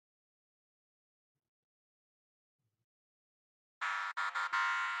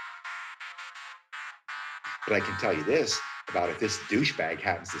But I can tell you this about if this douchebag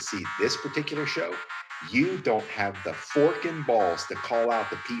happens to see this particular show, you don't have the forking balls to call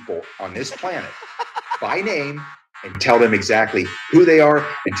out the people on this planet by name and tell them exactly who they are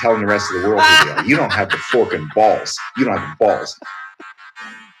and tell them the rest of the world who they are. You don't have the forking balls. You don't have the balls.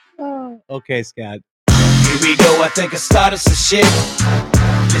 Okay, Scott. Here we go, I think I started some shit.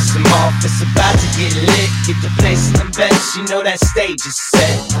 Listen off, it's about to get lit. Get the place in the bets, you know that stage is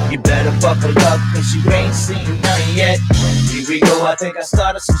set. You better buckle up, cause you ain't seen none yet. Here we go, I think I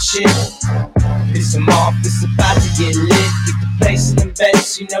started some shit. Listen off, it's about to get lit. Get the place in the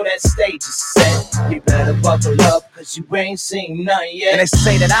bets, you know that stage is set. You better buckle up, cause you ain't seen none yet. And they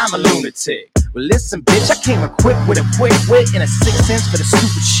say that I'm a lunatic. Well, listen, bitch, I came equipped with a quick wit and a 6 cents for the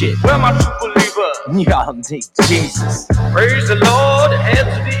stupid shit. Where my true believer? Y'all need Jesus. Praise the Lord, head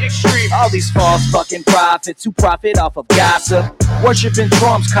to the extreme. All these false fucking prophets who profit off of gossip. Worshipping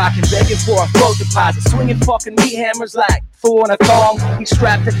drums, cocking, begging for a float deposit. Swinging fucking meat hammers like four in a thong. He's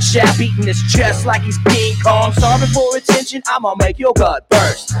strapped to the shaft, beating his chest like he's King Kong. Starving for attention, I'ma make your gut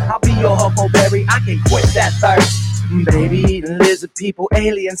burst. I'll be your huckleberry, I can quench that thirst. Baby eating lizard people,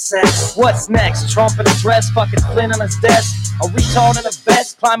 alien sex. What's next? Trump in a dress, fucking Flynn on his desk. A retard in a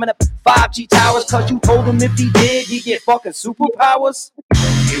vest, climbing up 5G towers. Cause you told him if he did, he'd get fucking superpowers.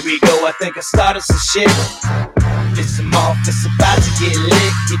 Here we go, I think I started some shit. Listen off, it's about to get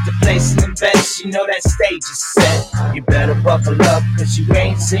lit. Get the place in the bets, you know that stage is set. You better buckle up, cause you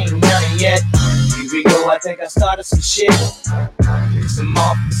ain't seen none yet. Here we go, I think I started some shit. Listen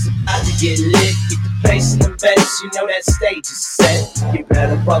off, it's about to get lit. Get the place in the bets, you know that stage is set. You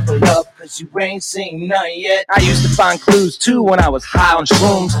better buckle up, cause you ain't seen none yet. I used to find clues too when I was high on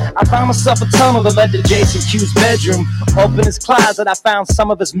shrooms. I found myself a tunnel that led to Jason Q's bedroom. Opened his closet, I found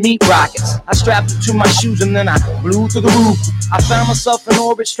some of his meat rockets. I strapped it to my shoes and then I blew through the roof. I found myself in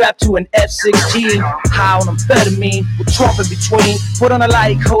orbit strapped to an F-16. High on amphetamine with Trump in between. Put on a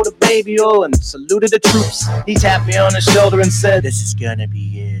light coat of baby oil and saluted the troops. He tapped me on the shoulder and said, "This is gonna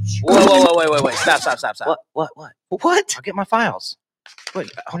be it." Wait. Stop. What? I'll get my files.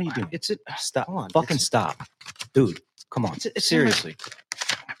 Wait, what are you doing? Stop. Hold on. Fucking stop. Dude, come on. Seriously.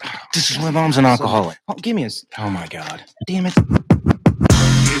 This is my mom's an alcoholic. Oh, give me a... Oh, my God. Damn it.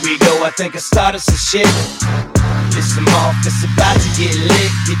 Here we go, I think I started some shit. Listen off, it's about to get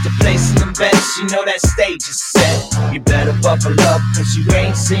lit. Get the place in the bets, you know that stage is set. You better buckle up, cause you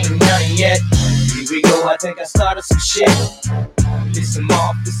ain't seen none yet. Here we go, I think I started some shit. Listen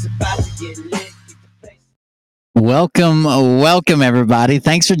off, it's about to get lit. Welcome, everybody.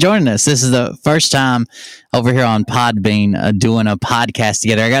 Thanks for joining us. This is the first time over here on Podbean doing a podcast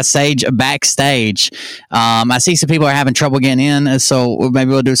together. I got Sage backstage. I see some people are having trouble getting in, so maybe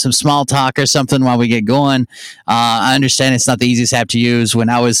we'll do some small talk or something while we get going. I understand it's not the easiest app to use. When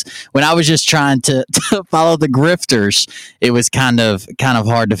I was just trying to follow the grifters, it was kind of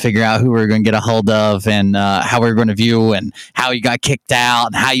hard to figure out who we were going to get a hold of and how we were going to view and how you got kicked out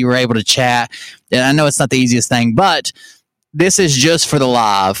and how you were able to chat. And I know it's not the easiest thing, but this is just for the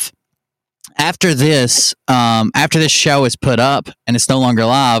live. After this show is put up and it's no longer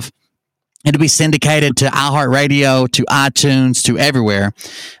live, it'll be syndicated to iHeartRadio, to iTunes, to everywhere.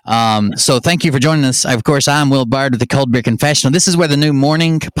 So thank you for joining us. Of course, I'm Will Bard with the Cold Beer Confessional. This is where the new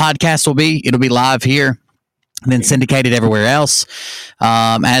morning podcast will be. It'll be live here, then syndicated everywhere else,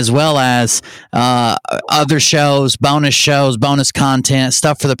 as well as other shows, bonus content,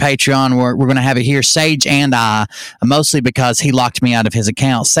 stuff for the Patreon. We're going to have it here. Sage and I, mostly because he locked me out of his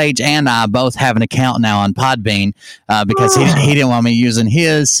account. Sage and I both have an account now on Podbean because he didn't want me using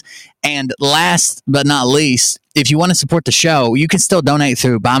his. And last but not least, if you want to support the show, you can still donate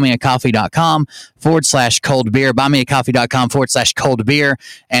through buymeacoffee.com/cold beer, buymeacoffee.com/cold beer.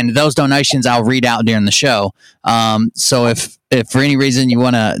 And those donations I'll read out during the show. So if for any reason you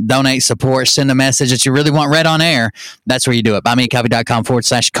want to donate, support, send a message that you really want read on air, that's where you do it.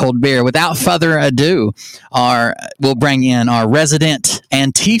 buymeacoffee.com/cold beer. Without further ado, we'll bring in our resident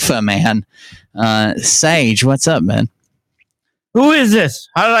Antifa man, Sage. What's up, man? Who is this?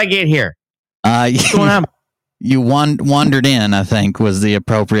 How did I get here? What's going on? You wandered in, I think, was the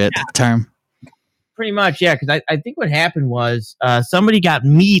appropriate term. Pretty much, yeah, because I think what happened was somebody got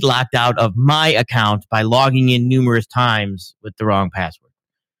me locked out of my account by logging in numerous times with the wrong password.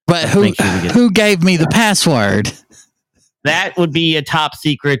 But who gave me the password? That would be a top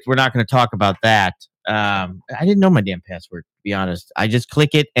secret. We're not going to talk about that. I didn't know my damn password, to be honest. I just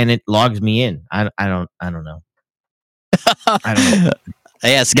click it and it logs me in. I don't know. I don't know.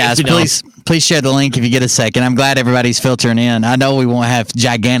 Yes, guys, Yes, we don't. please share the link if you get a second. I'm glad everybody's filtering in. I know we won't have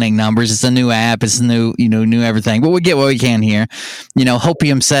gigantic numbers. It's a new app. It's new, new everything. But we get what we can here.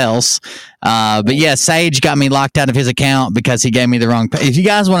 Hopium sells. But yeah, Sage got me locked out of his account because he gave me the wrong. If you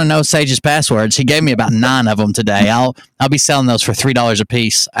guys want to know Sage's passwords, he gave me about 9 of them today. I'll be selling those for $3 a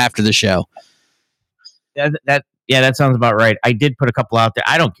piece after the show. That sounds about right. I did put a couple out there.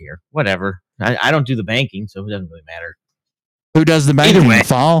 I don't care. Whatever. I don't do the banking, so it doesn't really matter. Who does the banking?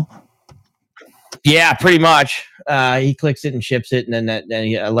 Fall? Yeah, pretty much. He clicks it and ships it, and then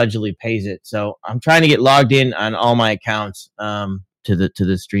he allegedly pays it. So I'm trying to get logged in on all my accounts to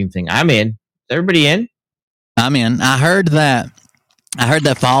the stream thing. I'm in. Is everybody in? I'm in. I heard that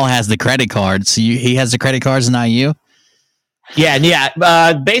Fall has the credit cards. So he has the credit cards, and not you.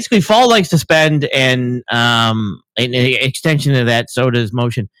 Yeah. Basically, Fall likes to spend, and an extension of that, so does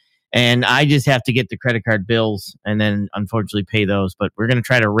Motion. And I just have to get the credit card bills and then unfortunately pay those. But we're going to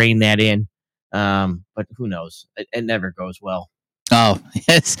try to rein that in. But who knows? It never goes well. Oh,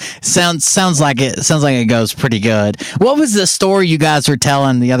 it sounds like it goes pretty good. What was the story you guys were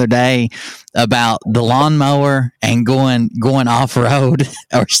telling the other day about the lawnmower and going off road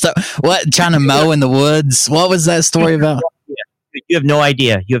or stuff? What, trying to mow in the woods? What was that story about? You have no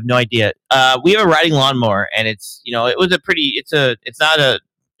idea. We have a riding lawnmower, and it's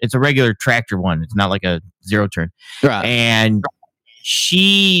it's a regular tractor one. It's not like a zero turn. Right. And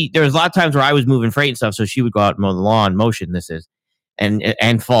there was a lot of times where I was moving freight and stuff, so she would go out and mow the lawn. Motion, this is,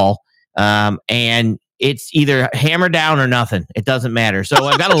 and Fall. And it's either hammer down or nothing. It doesn't matter. So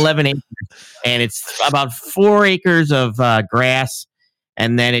I've got 11 acres, and it's about 4 acres of grass,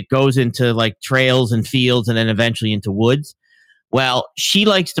 and then it goes into like trails and fields, and then eventually into woods. Well, she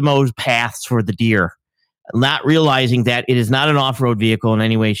likes to mow paths for the deer, not realizing that it is not an off-road vehicle in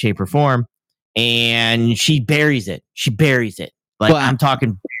any way, shape, or form. And she buries it. Like, I'm talking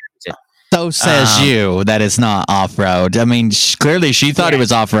buries it. So says you that it's not off-road. I mean, clearly she thought it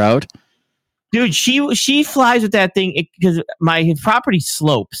was off-road. Dude, she flies with that thing because my property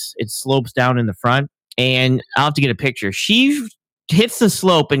slopes. It slopes down in the front, and I'll have to get a picture. She hits the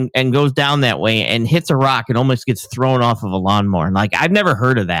slope and goes down that way and hits a rock and almost gets thrown off of a lawnmower. Like, I've never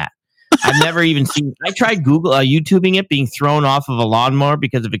heard of that. I've never even seen. I tried YouTubing it being thrown off of a lawnmower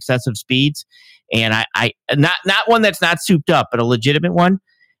because of excessive speeds, and I not one that's not souped up, but a legitimate one,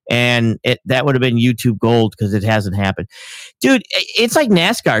 and that would have been YouTube gold because it hasn't happened, dude. It's like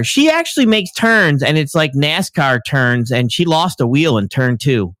NASCAR. She actually makes turns, and it's like NASCAR turns, and she lost a wheel in turn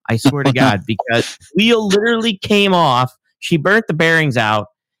 2. I swear to God, because wheel literally came off. She burnt the bearings out,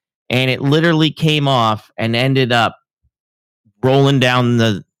 and it literally came off and ended up rolling down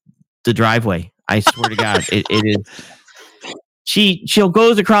the driveway. I swear to God, it is. She'll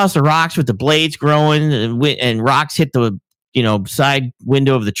goes across the rocks with the blades growing, and rocks hit the side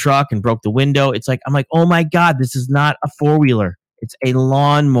window of the truck and broke the window. It's like, I'm like, oh my God, this is not a 4-wheeler. It's a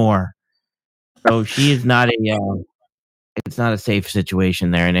lawnmower. So she is not it's not a safe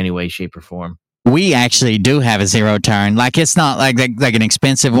situation there in any way, shape, or form. We actually do have a zero turn. Like, it's not like an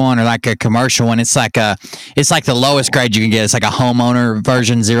expensive one or like a commercial one. It's like the lowest grade you can get. It's like a homeowner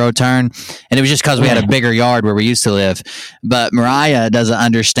version zero turn. And it was just because we had a bigger yard where we used to live. But Mariah doesn't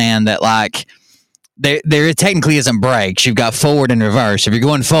understand that, like, there technically isn't brakes. You've got forward and reverse. If you're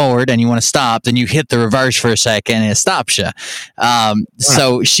going forward and you want to stop, then you hit the reverse for a second and it stops you.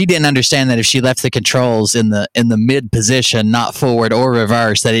 So she didn't understand that if she left the controls in the mid position, not forward or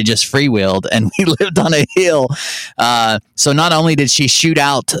reverse, that it just freewheeled. And we lived on a hill. So not only did she shoot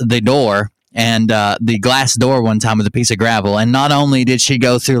out the door and the glass door one time with a piece of gravel, and not only did she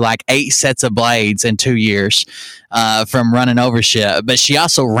go through like 8 sets of blades in 2 years from running over shit, but she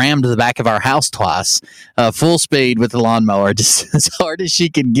also rammed the back of our house twice, full speed with the lawnmower, just as hard as she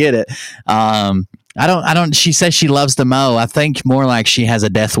could get it. She says she loves to mow. I think more like she has a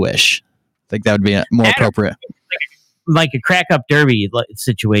death wish. I think that would be more appropriate. Like a crack up derby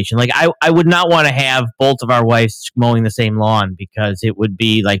situation. Like, I would not want to have both of our wives mowing the same lawn, because it would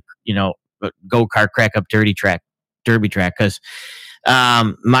be like, go-kart crack up derby track, because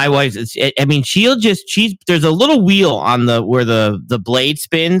my wife, there's a little wheel on where the blade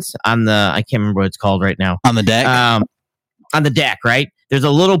spins on I can't remember what it's called right now. On the deck? On the deck, right? There's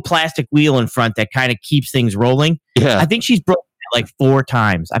a little plastic wheel in front that kind of keeps things rolling. Yeah. I think she's broken it like 4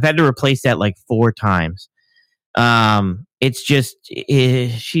 times. I've had to replace that like 4 times. It's just,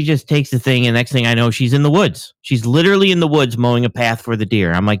 she just takes the thing, and next thing I know, she's in the woods. She's literally in the woods mowing a path for the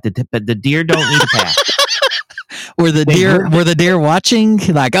deer. I'm like, but the deer don't need a path. Were the deer watching?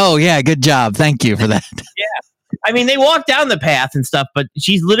 Like, oh yeah, good job, thank you for that. Yeah, I mean, they walk down the path and stuff, but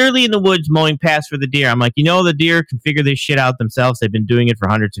she's literally in the woods mowing paths for the deer. I'm like, the deer can figure this shit out themselves. They've been doing it for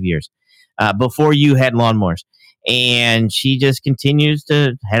hundreds of years before you had lawnmowers. And she just continues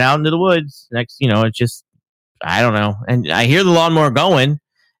to head out into the woods. Next, it's just, I don't know. And I hear the lawnmower going,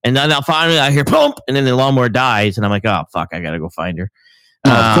 and then finally I hear boom, and then the lawnmower dies, and I'm like, oh fuck, I gotta go find her.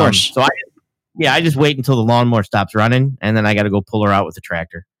 Of course. So I just wait until the lawnmower stops running, and then I gotta go pull her out with the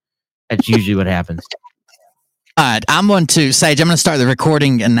tractor. That's usually what happens. All right, I'm going to start the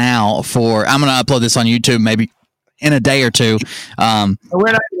recording now. I'm going to upload this on YouTube maybe in a day or two.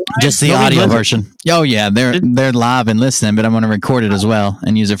 Just the audio version. Oh yeah, they're live and listening, but I'm going to record it as well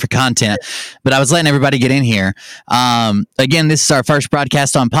and use it for content. But I was letting everybody get in here. Again, this is our first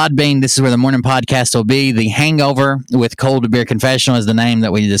broadcast on Podbean. This is where the morning podcast will be. The Hangover with Cold Beer Confessional is the name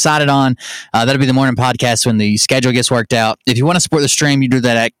that we decided on. That'll be the morning podcast when the schedule gets worked out. If you want to support the stream, you do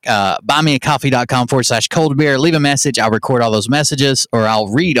that at buymeacoffee.com/cold beer. Leave a message. I'll record all those messages, or I'll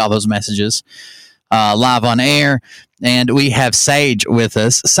read all those messages live on air. And we have Sage with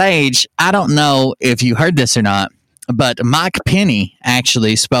us. Sage, I don't know if you heard this or not, but Mike Penny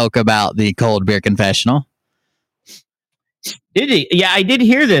actually spoke about the Cold Beer Confessional. Did he? Yeah, I did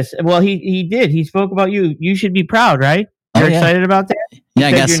hear this. Well, he did. He spoke about you. You should be proud, right? You're excited about that? Yeah,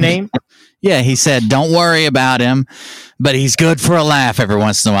 I guess your name. Yeah, he said, don't worry about him, but he's good for a laugh every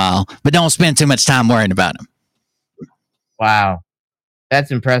once in a while. But don't spend too much time worrying about him. Wow,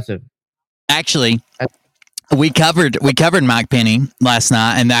 that's impressive. Actually, we covered Mike Penny last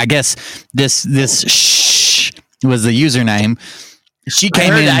night, and I guess this shh was the username. She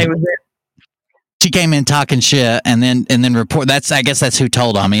came in talking shit, and then report. I guess that's who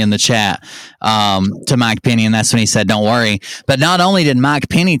told on me in the chat to Mike Penny, and that's when he said, "Don't worry." But not only did Mike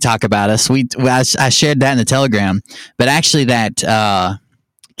Penny talk about us, I shared that in the Telegram, but actually that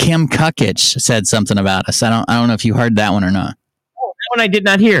Kim Kukich said something about us. I don't know if you heard that one or not. Oh, that one I did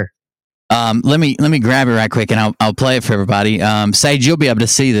not hear. Let me grab it right quick, and I'll play it for everybody. Sage, you'll be able to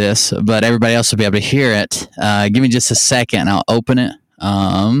see this, but everybody else will be able to hear it. Give me just a second, and I'll open it.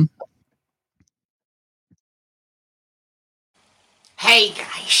 Hey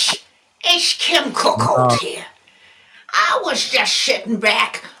guys, it's Kim Kukich here. I was just sitting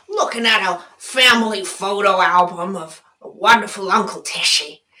back looking at a family photo album of a wonderful Uncle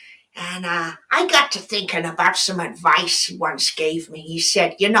Tessie. And I got to thinking about some advice he once gave me. He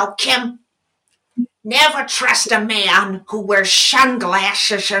said, Kim, never trust a man who wears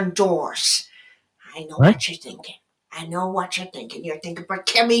sunglasses indoors. I know what you're thinking. You're thinking, but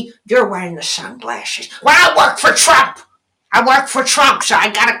Kimmy, you're wearing the sunglasses. Well, I work for Trump, so I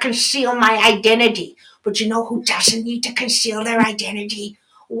gotta conceal my identity. But you know who doesn't need to conceal their identity?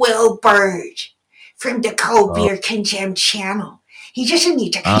 Will Bird from the Cold Beer Condemned channel. He doesn't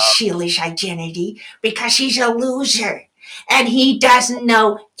need to conceal his identity because he's a loser. And he doesn't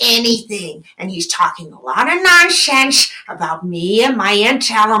know anything. And he's talking a lot of nonsense about me and my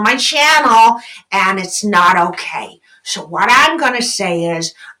intel on my channel. And it's not okay. So what I'm going to say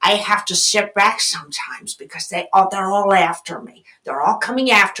is I have to sit back sometimes because they're all after me. They're all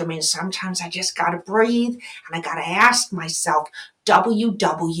coming after me. And sometimes I just got to breathe. And I got to ask myself,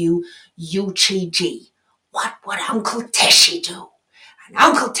 WWUTG, what would Uncle Tessie do? And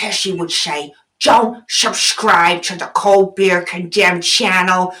Uncle Tessie would say, don't subscribe to the Cold Beer Condemned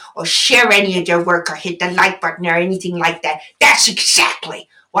channel or share any of their work or hit the like button or anything like that. That's exactly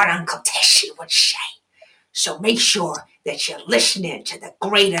what Uncle Tessie would say. So make sure that you're listening to the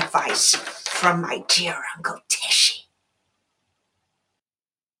great advice from my dear Uncle Tessie.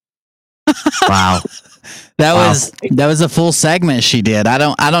 Wow. That was a full segment she did. I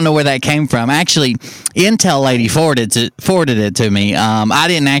don't know where that came from. Actually, Intel lady forwarded it to me. I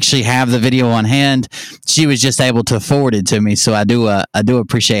didn't actually have the video on hand. She was just able to forward it to me, so I do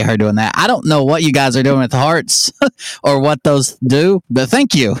appreciate her doing that. I don't know what you guys are doing with hearts or what those do, but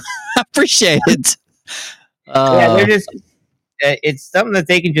thank you. I appreciate it. Yeah, they're just it's something that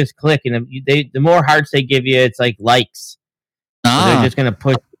they can just click, and the more hearts they give you, it's like likes. So they're just gonna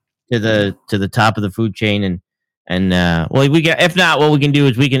push to the top of the food chain, and well, we get, if not, what we can do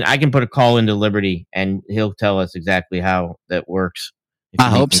is I can put a call into Liberty, and he'll tell us exactly how that works. I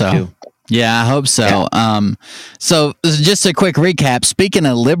hope so. Yeah, I hope so. Yeah. So just a quick recap. Speaking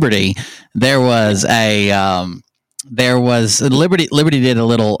of Liberty, there was Liberty did a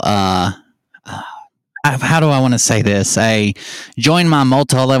little how do I want to say this? Join my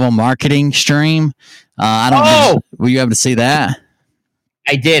multi-level marketing stream. I don't know. Were you able to see that?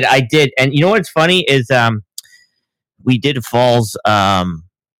 I did. And you know what's funny is we did Fall's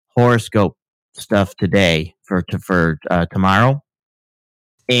horoscope stuff today for tomorrow.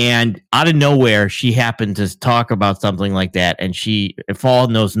 And out of nowhere, she happened to talk about something like that, and Fall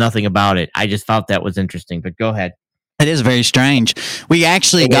knows nothing about it. I just thought that was interesting. But go ahead. It is very strange. We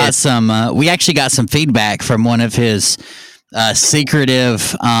actually got some feedback from one of his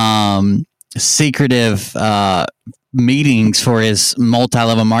secretive meetings for his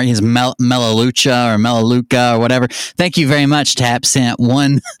multi-level marketing, his Melaleuca or whatever. Thank you very much. Tap sent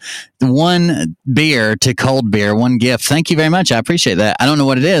one beer to Cold Beer, one gift. Thank you very much. I appreciate that. I don't know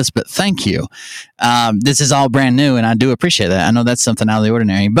what it is, but thank you. This is all brand new, and I do appreciate that. I know that's something out of the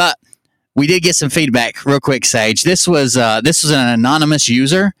ordinary, but we did get some feedback real quick, Sage. This was an anonymous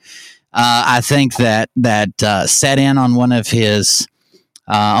user. I think that set in on one of his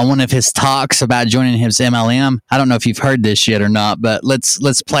talks about joining his MLM. I don't know if you've heard this yet or not, but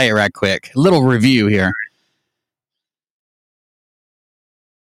let's play it right quick. A little review here.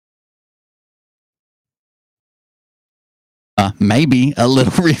 Maybe a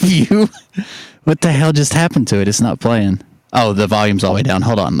little review. What the hell just happened to it? It's not playing. Oh, the volume's all the way down.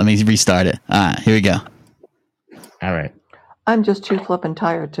 Hold on. Let me restart it. All right, here we go. All right. I'm just too flippin'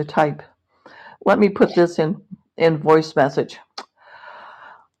 tired to type. Let me put this in voice message.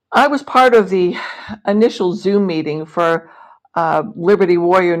 I was part of the initial Zoom meeting for Liberty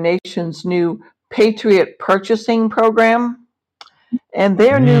Warrior Nation's new Patriot Purchasing Program. And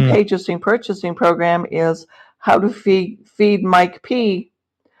their new purchasing program is how to feed Mike P.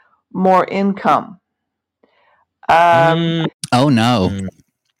 more income. Oh, no.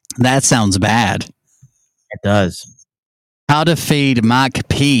 That sounds bad. It does. How to feed Mike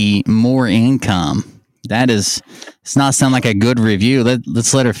P. more income. It's not sound like a good review.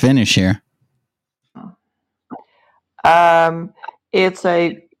 Let's let her finish here. It's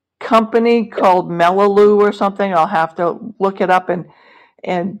a company called Melaleuca or something. I'll have to look it up and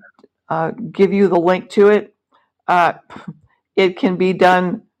give you the link to it. It can be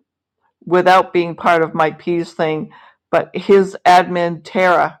done without being part of Mike P's thing, but his admin,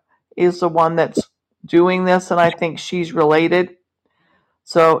 Tara, is the one that's doing this, and I think she's related.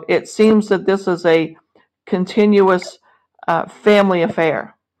 So it seems that this is a continuous family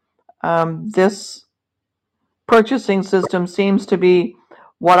affair. This purchasing system seems to be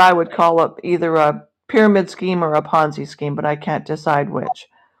what I would call either a pyramid scheme or a Ponzi scheme, but I can't decide which.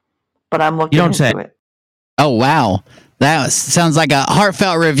 But I'm looking into it. Oh, wow. That sounds like a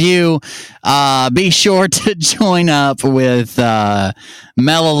heartfelt review. Be sure to join up with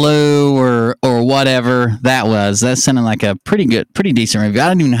Melaleuca or whatever that was. That sounded like a pretty decent review. I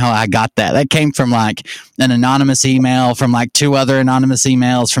don't even know how I got that. That came from like an anonymous email from like two other anonymous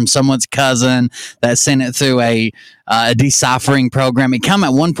emails from someone's cousin that sent it through a deciphering program. It came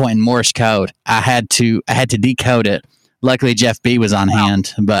at one point in Morse code. I had to decode it. Luckily, Jeff B was on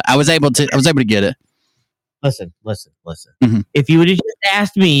hand, but I was able to get it. Listen. Mm-hmm. If you would have just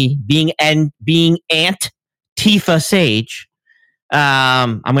asked me, being Aunt Tifa Sage,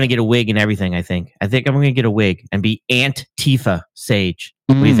 I'm going to get a wig and everything, I think I'm going to get a wig and be Aunt Tifa Sage.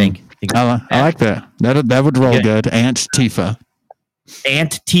 What do you think? I like that. That would roll good. Aunt Tifa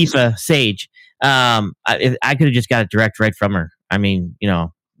Sage. I could have just got it direct right from her. I mean,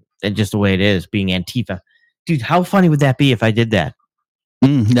 and just the way it is, being Antifa. Dude, how funny would that be if I did that?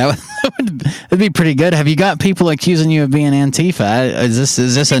 That'd be pretty good. Have you got people accusing you of being Antifa? Is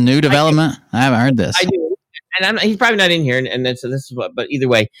this a new development? I haven't heard this. I do, and he's probably not in here. And so this is what. But either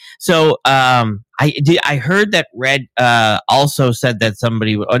way, so I heard that Red also said that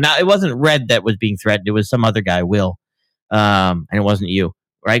somebody. Oh, no, it wasn't Red that was being threatened. It was some other guy, Will, and it wasn't you,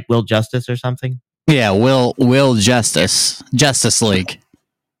 right? Will Justice or something. Yeah, Will Justice League.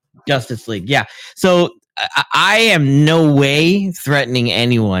 Justice League. Yeah. So. I am no way threatening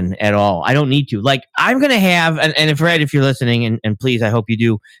anyone at all. I don't need to. Like, I'm going to have, and if Red, if you're listening, and please, I hope you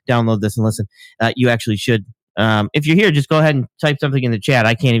do download this and listen. You actually should. If you're here, just go ahead and type something in the chat.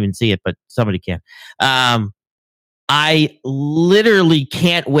 I can't even see it, but somebody can. I literally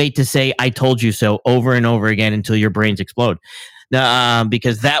can't wait to say, I told you so over and over again until your brains explode.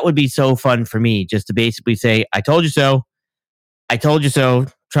 Because that would be so fun for me, just to basically say, I told you so. I told you so.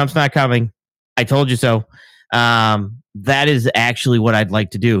 Trump's not coming. I told you so. That is actually what I'd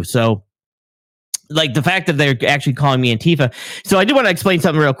like to do. So, like the fact that they're actually calling me Antifa. So I do want to explain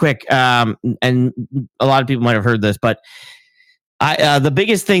something real quick. And a lot of people might have heard this, but the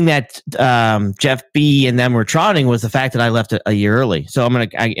biggest thing that Jeff B and them were trotting was the fact that I left a year early. So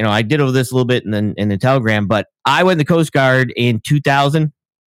I did over this a little bit in the Telegram, but I went in the Coast Guard in 2000.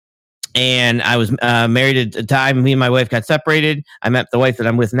 And I was married at the time. Me and my wife got separated. I met the wife that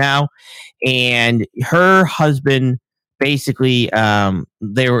I'm with now. And her husband basically,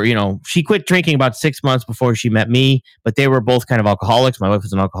 they were, she quit drinking about 6 months before she met me, but they were both kind of alcoholics. My wife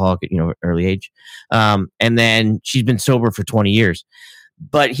was an alcoholic at, early age. And then she's been sober for 20 years.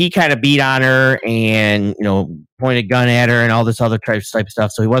 But he kind of beat on her and, pointed a gun at her and all this other type of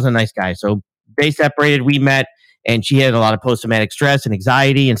stuff. So he wasn't a nice guy. So they separated, we met, and she had a lot of post-traumatic stress and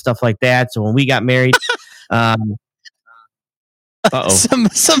anxiety and stuff like that. So when we got married,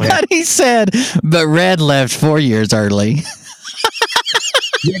 somebody said, but Red left 4 years early.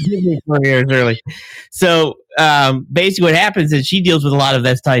 4 years early. So basically what happens is she deals with a lot of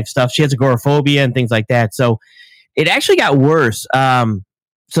that type of stuff. She has agoraphobia and things like that. So it actually got worse.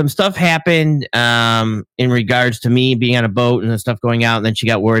 Some stuff happened in regards to me being on a boat and stuff going out, and then she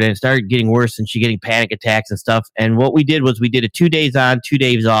got worried, and it started getting worse, and she getting panic attacks and stuff. And what we did was we did a 2 days on, 2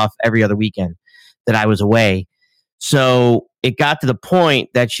 days off every other weekend that I was away. So it got to the point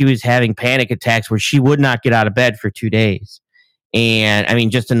that she was having panic attacks where she would not get out of bed for 2 days. And I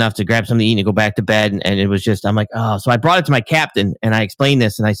mean, just enough to grab something to eat and go back to bed. And it was just, I'm like, oh, so I brought it to my captain and I explained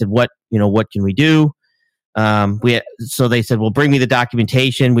this and I said, what can we do? So they said, well, bring me the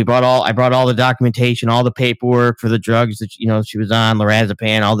documentation. I brought all the documentation, all the paperwork for the drugs that, she was on,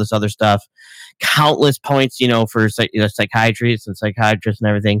 lorazepam, all this other stuff, countless points, for psychiatrists and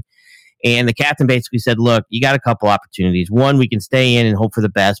everything. And the captain basically said, look, you got a couple opportunities. One, we can stay in and hope for the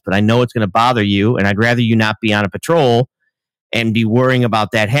best, but I know it's going to bother you. And I'd rather you not be on a patrol and be worrying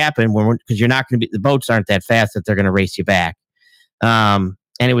about that happen because you're not going to be, the boats aren't that fast that they're going to race you back. And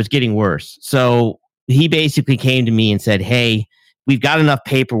it was getting worse. So he basically came to me and said, hey, we've got enough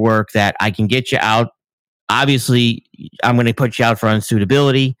paperwork that I can get you out. Obviously, I'm going to put you out for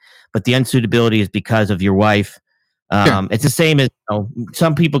unsuitability, but the unsuitability is because of your wife. Sure. It's the same as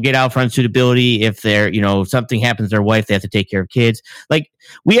some people get out for unsuitability if they're, something happens to their wife, they have to take care of kids. Like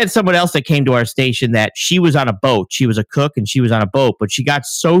we had someone else that came to our station that she was on a boat. She was a cook and she was on a boat, but she got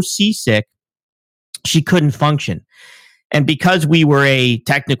so seasick, she couldn't function. And because we were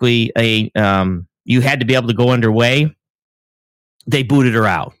technically you had to be able to go underway, they booted her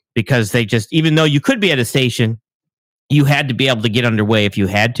out because they just, even though you could be at a station, you had to be able to get underway if you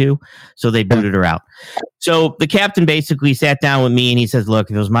had to. So they booted her out. So the captain basically sat down with me and he says, look,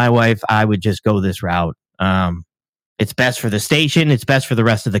 if it was my wife, I would just go this route. It's best for the station. It's best for the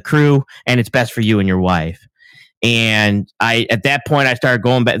rest of the crew. And it's best for you and your wife. And at that point, I started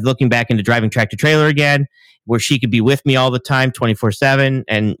going back, looking back into driving tractor trailer again, where she could be with me all the time, 24/7.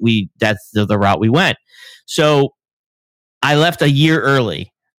 And that's the route we went. So I left a year early.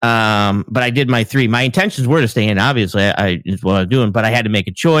 But I did my 3. My intentions were to stay in, obviously, is what I was doing, but I had to make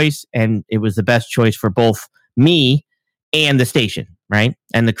a choice, and it was the best choice for both me and the station, right?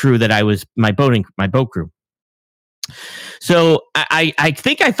 And the crew that I was, my boat crew. So I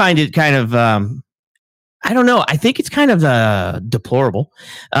think I find it kind of, I don't know. I think it's kind of deplorable,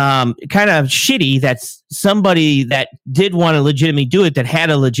 kind of shitty that somebody that did want to legitimately do it, that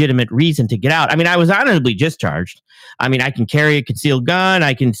had a legitimate reason to get out. I mean, I was honorably discharged. I mean, I can carry a concealed gun.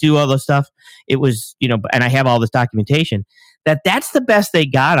 I can do all this stuff. It was, and I have all this documentation. That's the best they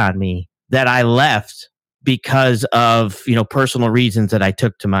got on me, that I left because of, personal reasons that I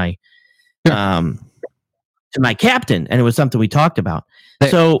took to my captain. And it was something we talked about.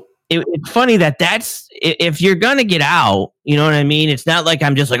 So it's funny that's, if you're going to get out, you know what I mean? It's not like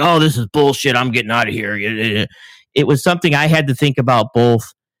I'm just like, oh, this is bullshit, I'm getting out of here. It was something I had to think about,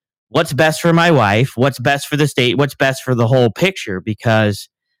 both what's best for my wife, what's best for the state, what's best for the whole picture, because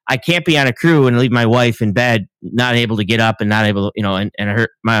I can't be on a crew and leave my wife in bed, not able to get up and not able to, and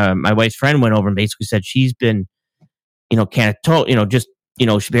my wife's friend went over and basically said she's been, can't just,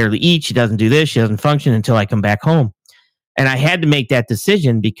 she barely eats, she doesn't do this, she doesn't function until I come back home. And I had to make that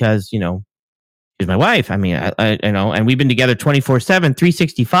decision because, she's my wife. I mean, I and we've been together 24/7,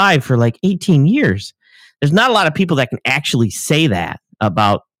 365 for like 18 years. There's not a lot of people that can actually say that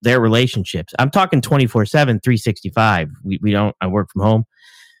about their relationships. I'm talking 24/7, 365. I work from home.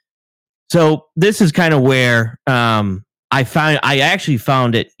 So this is kind of where I actually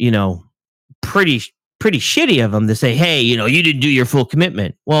found it, pretty shitty of them to say, hey, you didn't do your full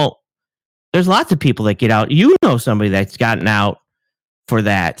commitment. Well, there's lots of people that get out. Somebody that's gotten out for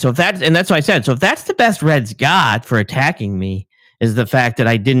that. So that's why I said, so if that's the best Reds got for attacking me, is the fact that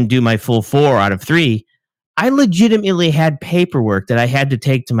I didn't do my full 4 out of 3, I legitimately had paperwork that I had to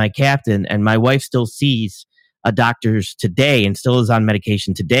take to my captain, and my wife still sees a doctor's today and still is on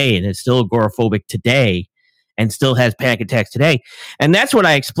medication today and is still agoraphobic today and still has panic attacks today. And that's what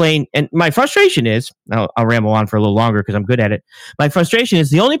I explained. And my frustration is, I'll ramble on for a little longer because I'm good at it. My frustration is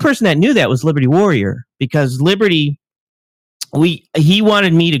the only person that knew that was Liberty Warrior, because Liberty, he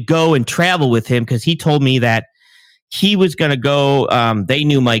wanted me to go and travel with him because he told me that he was going to go. They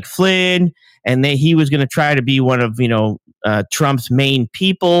knew Mike Flynn, and he was going to try to be one of Trump's main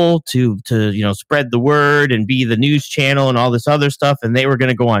people to spread the word and be the news channel and all this other stuff. And they were going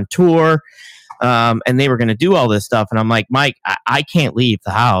to go on tour, and they were going to do all this stuff. And I'm like, Mike, I can't leave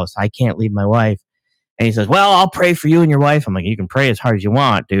the house. I can't leave my wife. And he says, well, I'll pray for you and your wife. I'm like, you can pray as hard as you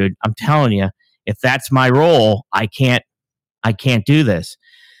want, dude. I'm telling you, if that's my role, I can't do this.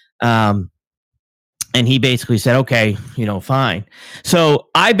 And he basically said, okay, fine. So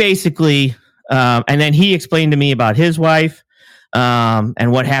I basically, and then he explained to me about his wife,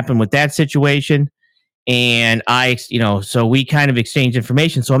 and what happened with that situation. And so we kind of exchanged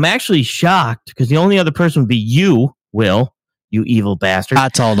information. So I'm actually shocked because the only other person would be you, Will, you evil bastard. I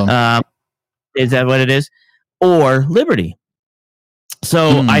told him. Is that what it is? Or Liberty.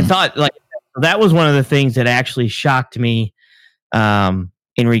 So I thought that was one of the things that actually shocked me,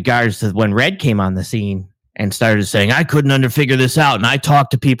 in regards to when Red came on the scene and started saying, I couldn't figure this out. And I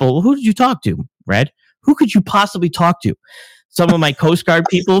talked to people. Well, who did you talk to, Red? Who could you possibly talk to? Some of my Coast Guard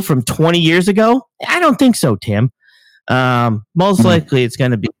people from 20 years ago? I don't think so, Tim. Most likely it's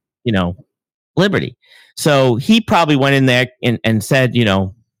going to be, Liberty. So he probably went in there and said,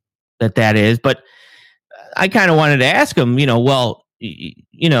 that is. But I kind of wanted to ask him,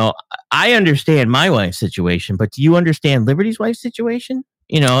 I understand my wife's situation, but do you understand Liberty's wife's situation?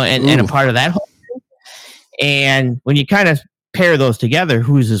 And a part of that whole thing. And when you kind of pair those together,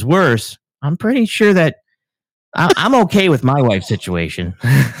 whose is worse? I'm pretty sure that I'm okay with my wife's situation.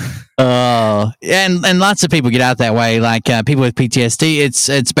 And lots of people get out that way, like people with PTSD.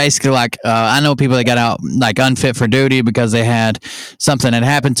 It's basically like I know people that got out like unfit for duty because they had something that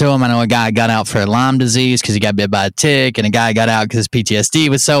happened to them. I know a guy got out for Lyme disease because he got bit by a tick, and a guy got out because his PTSD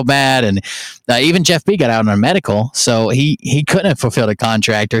was so bad. And even Jeff B got out on medical, so he couldn't have fulfilled a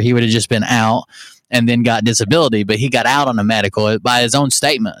contract, or he would have just been out and then got disability, but he got out on a medical by his own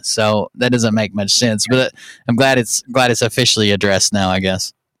statement. So that doesn't make much sense. But I'm glad it's officially addressed now, I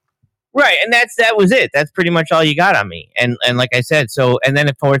guess. Right, and that was it. That's pretty much all you got on me. And like I said, and then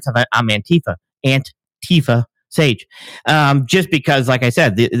of course I'm Antifa Sage, just because, like I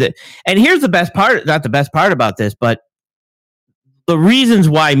said, and here's the best part, not the best part about this, but the reasons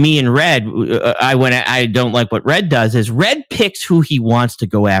why me and Red, I don't like what Red does is Red picks who he wants to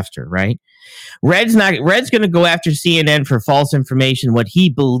go after, right? Red's going to go after CNN for false information, what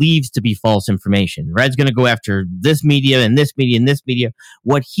he believes to be false information. Red's going to go after this media and this media and this media,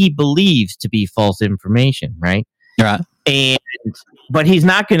 what he believes to be false information, right? Right. But he's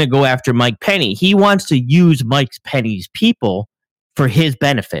not going to go after Mike Penny. He wants to use Mike Penny's people for his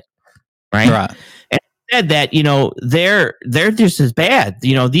benefit, right? Right. And said that, they're just as bad.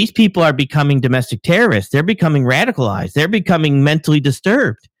 These people are becoming domestic terrorists. They're becoming radicalized. They're becoming mentally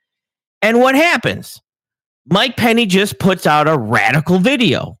disturbed. And what happens? Mike Penny just puts out a radical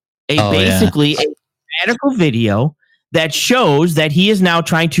video, a radical video that shows that he is now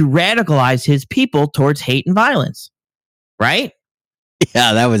trying to radicalize his people towards hate and violence. Right?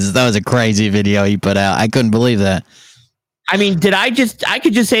 Yeah, that was a crazy video he put out. I couldn't believe that. I mean, I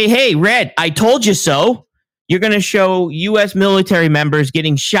could just say, hey, Red, I told you so. You're going to show U.S. military members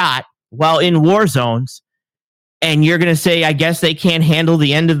getting shot while in war zones. And you're going to say, I guess they can't handle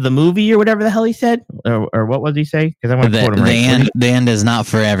the end of the movie or whatever the hell he said? Or what was he say? Because I want to quote him right. The end is not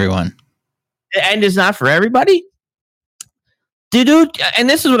for everyone. The end is not for everybody? Dude, and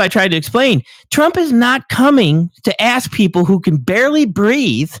this is what I tried to explain. Trump is not coming to ask people who can barely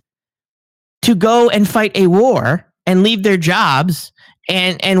breathe to go and fight a war and leave their jobs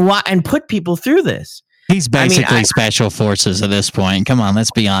and put people through this. He's basically special forces at this point. Come on,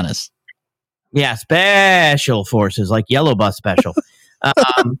 let's be honest. Yeah, special forces, like Yellow Bus Special.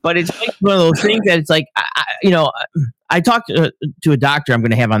 But it's like one of those things that it's like, I talked to a doctor I'm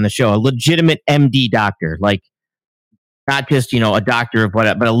going to have on the show, a legitimate MD doctor, like not just, a doctor of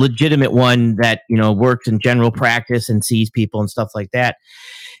what, but a legitimate one that, works in general practice and sees people and stuff like that.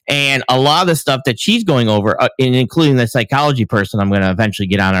 And a lot of the stuff that she's going over, including the psychology person I'm going to eventually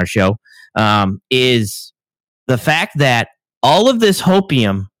get on our show, is the fact that all of this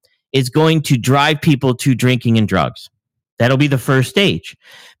hopium is going to drive people to drinking and drugs. That'll be the first stage,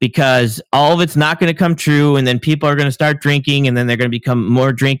 because all of it's not going to come true, and then people are going to start drinking, and then they're going to become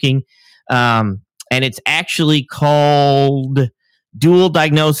more drinking. And it's actually called dual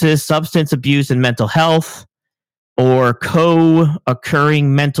diagnosis, substance abuse and mental health, or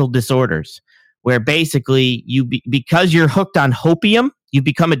co-occurring mental disorders, where basically because you're hooked on hopium, you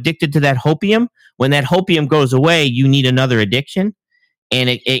become addicted to that hopium. When that hopium goes away, you need another addiction. And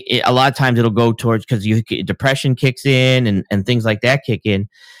it a lot of times it'll go towards, because depression kicks in and things like that kick in,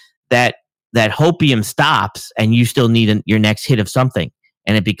 that that hopium stops and you still need your next hit of something,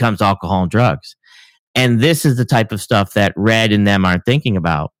 and it becomes alcohol and drugs. And this is the type of stuff that Red and them aren't thinking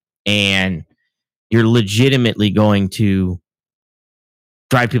about. And you're legitimately going to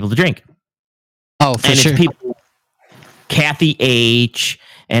drive people to drink. Oh, for sure. It's people, Kathy H.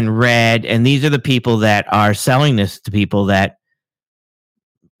 and Red, and these are the people that are selling this to people that,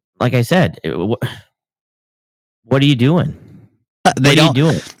 like I said, what are you doing? They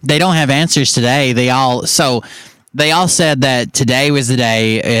don't have answers today. They all said that today was the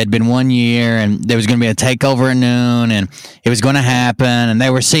day. It had been 1 year, and there was going to be a takeover at noon, and it was going to happen. And they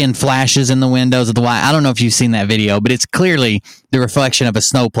were seeing flashes in the windows of the White. I don't know if you've seen that video, but it's clearly the reflection of a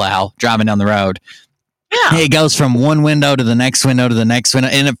snowplow driving down the road. Yeah. It goes from one window to the next window to the next window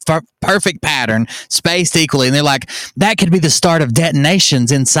in a perfect pattern, spaced equally. And they're like, that could be the start of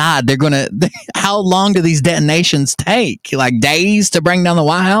detonations inside. They're going to, how long do these detonations take? Like days to bring down the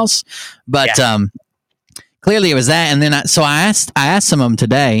White House? But, clearly it was that. And then I asked some of them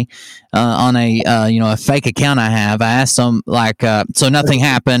today on a fake account I have. I asked them so nothing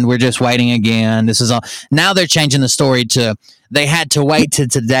happened. We're just waiting again. This is all. Now they're changing the story to they had to wait to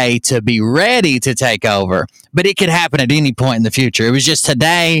today to be ready to take over, but it could happen at any point in the future. It was just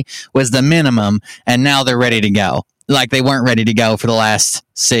today was the minimum, and now they're ready to go. Like they weren't ready to go for the last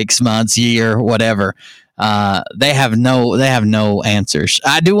 6 months, year, whatever. They have no answers.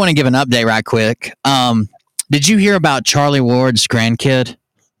 I do want to give an update right quick. Did you hear about Charlie Ward's grandkid?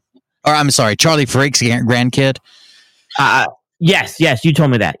 Or I'm sorry, Charlie Freak's grandkid? Yes, you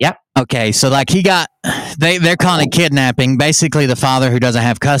told me that. Yep. Okay, so like they're calling it kidnapping. Basically, the father who doesn't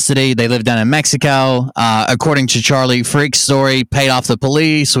have custody, they live down in Mexico. According to Charlie Freak's story, paid off the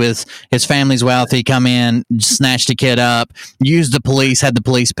police with his family's wealth. He come in, snatched the kid up, used the police, had the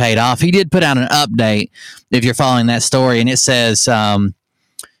police paid off. He did put out an update, if you're following that story, and it says,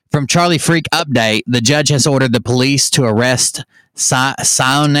 from Charlie Freak update, the judge has ordered the police to arrest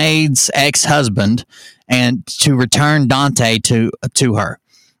Sionade's ex-husband and to return Dante to her.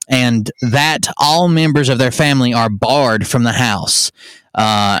 And that all members of their family are barred from the house.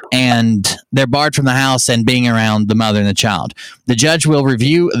 And they're barred from the house and being around the mother and the child. The judge will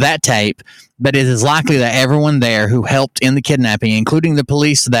review that tape, but it is likely that everyone there who helped in the kidnapping, including the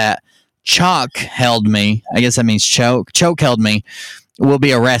police that Choke held me, I guess that means Choke held me, will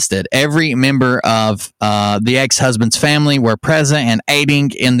be arrested. Every member of the ex-husband's family were present and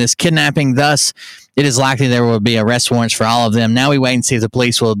aiding in this kidnapping. Thus, it is likely there will be arrest warrants for all of them. Now we wait and see if the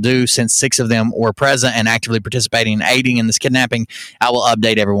police will do, since 6 of them were present and actively participating and aiding in this kidnapping. I will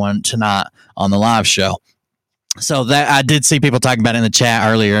update everyone tonight on the live show. So that I did see people talking about it in the chat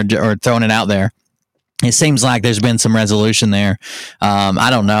earlier or throwing it out there. It seems like there's been some resolution there. I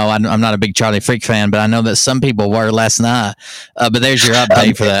don't know. I'm not a big Charlie Freak fan, but I know that some people were last night. But there's your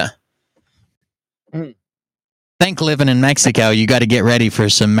update for that. I think living in Mexico, you got to get ready for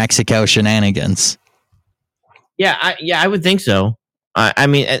some Mexico shenanigans. Yeah, I would think so. I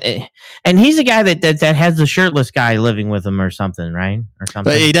mean, and he's a guy that has the shirtless guy living with him or something, right? Or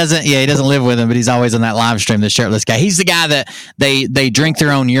something. But he doesn't live with him, but he's always on that live stream, the shirtless guy. He's the guy that they drink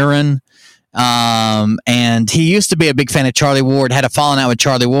their own urine. And he used to be a big fan of Charlie Ward, had a falling out with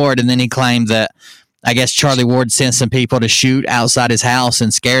Charlie Ward, and then he claimed that I guess Charlie Ward sent some people to shoot outside his house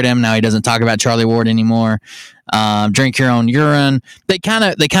and scared him. Now he doesn't talk about Charlie Ward anymore. Drink your own urine. They kind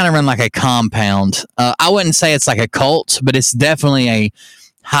of run like a compound. I wouldn't say it's like a cult, but it's definitely a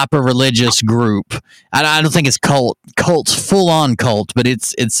hyper religious group. I don't think it's cult's full on cult, but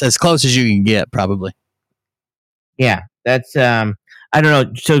it's as close as you can get, probably. Yeah, that's I don't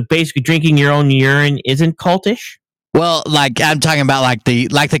know. So basically, drinking your own urine isn't cultish. Well, like I'm talking about like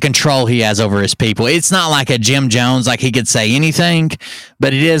the control he has over his people. It's not like a Jim Jones, like he could say anything,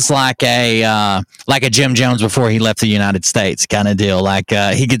 but it is like a Jim Jones before he left the United States kind of deal. Like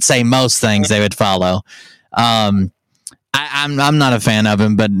he could say most things they would follow. I'm not a fan of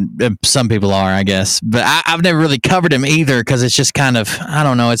him, but some people are, I guess. But I've never really covered him either because it's just kind of, I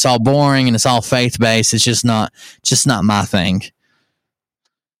don't know, it's all boring and it's all faith based. It's just not my thing.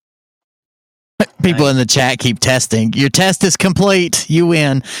 People in the chat keep testing. Your test is complete. You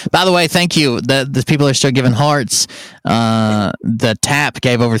win. By the way, thank you. The people are still giving hearts. The tap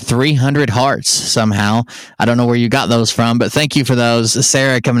gave over 300 hearts somehow. I don't know where you got those from, but thank you for those.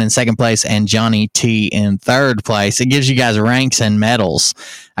 Sarah coming in second place and Johnny T in third place. It gives you guys ranks and medals.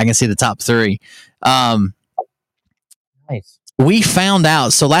 I can see the top three. Nice. We found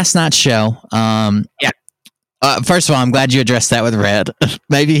out. So last night's show. Yeah. First of all, I'm glad you addressed that with Red.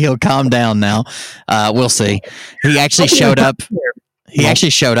 Maybe he'll calm down now. We'll see. He actually showed up. He actually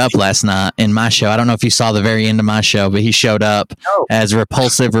showed up last night in my show. I don't know if you saw the very end of my show, but he showed up as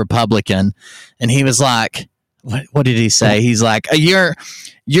Repulsive Republican, and he was like, "What did he say?" He's like, "Your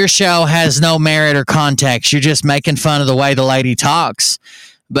show has no merit or context. You're just making fun of the way the lady talks."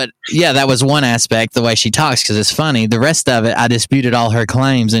 But yeah, that was one aspect, the way she talks, because it's funny. The rest of it, I disputed all her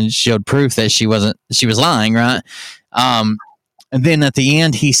claims and showed proof that she was lying, right? And then at the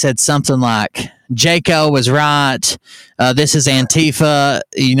end, he said something like, Jaco was right. This is Antifa.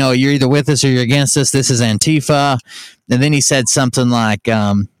 You know, you're either with us or you're against us. This is Antifa. And then he said something like,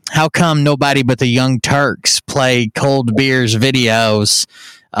 how come nobody but the Young Turks play Cold Beer's videos,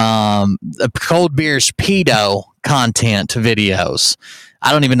 Cold Beer's pedo content videos?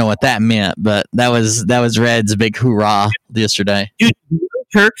 I don't even know what that meant, but that was Red's big hoorah yesterday. Dude, do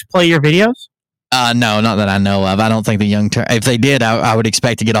Turks play your videos? No, not that I know of. I don't think the Young Turks. If they did, I would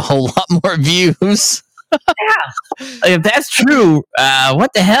expect to get a whole lot more views. Yeah, if that's true,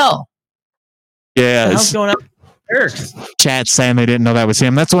 what the hell? Yeah, what the hell's going on with Turks? Chat saying they didn't know that was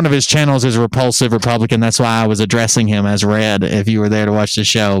him. That's one of his channels, is Repulsive Republican. That's why I was addressing him as Red. If you were there to watch the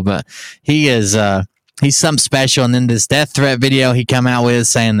show, but he is he's something special. And then this death threat video he come out with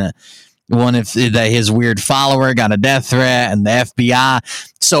saying that his weird follower got a death threat and the FBI.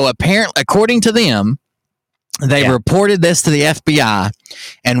 So apparently, according to them, they reported this to the FBI,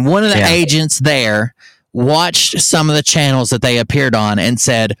 and one of the agents there watched some of the channels that they appeared on and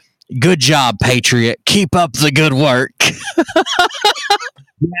said, "Good job, Patriot. Keep up the good work." I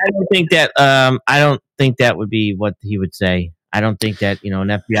don't think that would be what he would say. I don't think that, an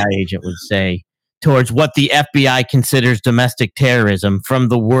FBI agent would say towards what the FBI considers domestic terrorism, from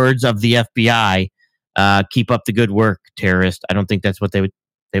the words of the FBI, keep up the good work, terrorist. I don't think that's what they would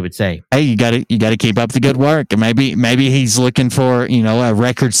say. Hey, you got to keep up the good work. And maybe he's looking for, a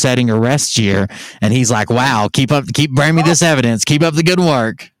record-setting arrest year, and he's like, "Wow, keep bring me this evidence. Keep up the good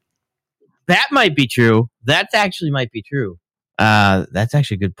work." That might be true. That actually might be true. That's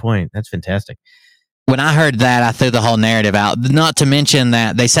actually a good point. That's fantastic. When I heard that, I threw the whole narrative out. Not to mention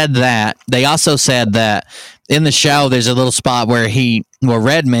that they said that. They also said that in the show, there's a little spot where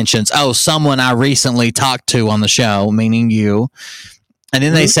Red mentions, someone I recently talked to on the show, meaning you. And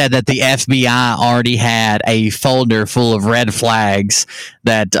then they said that the FBI already had a folder full of red flags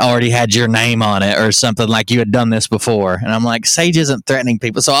that already had your name on it or something, like you had done this before. And I'm like, Sage isn't threatening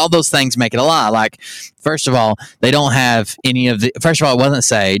people. So all those things make it a lie. Like, first of all, they don't have any of the. First of all, it wasn't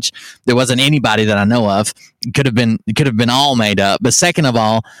Sage. There wasn't anybody that I know of. It could have been all made up. But second of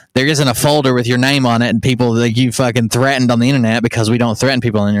all, there isn't a folder with your name on it and people that you fucking threatened on the internet, because we don't threaten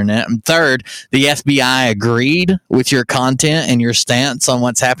people on the internet. And third, the FBI agreed with your content and your stance on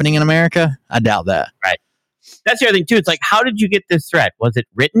what's happening in America. I doubt that. Right. That's the other thing too. It's like, how did you get this threat? Was it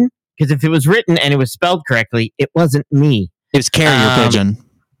written? Because if it was written and it was spelled correctly, it wasn't me. It was carrier pigeon.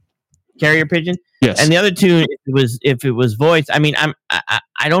 Carrier pigeon. Yes. And the other two, if it was voice, I mean,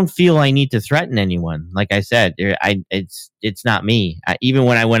 I don't feel I need to threaten anyone. Like I said, it's not me. Even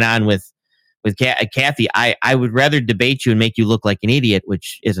when I went on with Kathy, I would rather debate you and make you look like an idiot,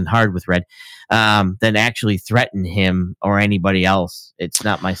 which isn't hard with Red, than actually threaten him or anybody else. It's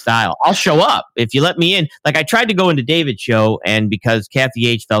not my style. I'll show up if you let me in. Like, I tried to go into David's show, and because Kathy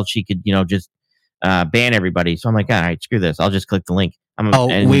H felt she could, just ban everybody, so I'm like, all right, screw this. I'll just click the link.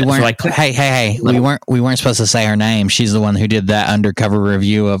 We weren't. So hey! We weren't supposed to say her name. She's the one who did that undercover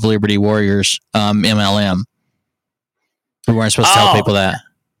review of Liberty Warriors MLM. We weren't supposed to tell people that.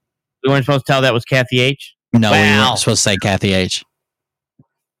 We weren't supposed to tell that was Kathy H? No, we weren't supposed to say Kathy H.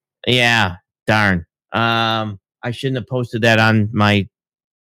 Yeah, darn. I shouldn't have posted that on my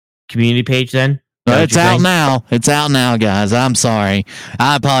community page then. It's out now. It's out now, guys. I'm sorry.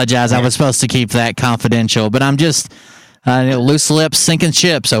 I apologize. I was supposed to keep that confidential, but I'm just loose lips sinking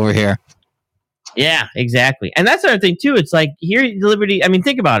ships over here. Yeah, exactly. And that's the other thing too. It's like, here, Liberty. I mean,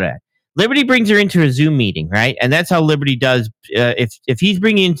 think about it. Liberty brings her into a Zoom meeting, right? And that's how Liberty does. If he's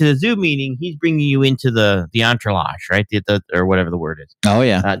bringing you into the Zoom meeting, he's bringing you into the entourage, right? The or whatever the word is. Oh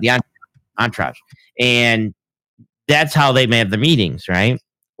yeah, the entourage, and that's how they have the meetings, right?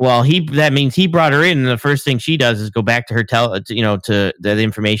 Well, that means he brought her in, and the first thing she does is go back to her to the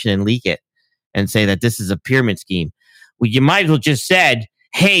information and leak it, and say that this is a pyramid scheme. Well, you might as well just said,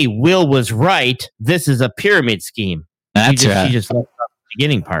 "Hey, Will was right. This is a pyramid scheme." That's right. She just left the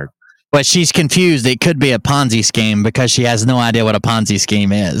beginning part. But she's confused. It could be a Ponzi scheme because she has no idea what a Ponzi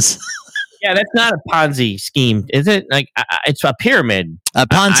scheme is. Yeah, that's not a Ponzi scheme, is it? Like, it's a pyramid. A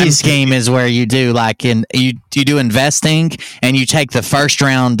Ponzi scheme is where you do you do investing, and you take the first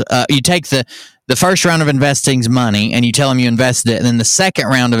round. You take the first round of investing is money, and you tell them you invested it. And then the second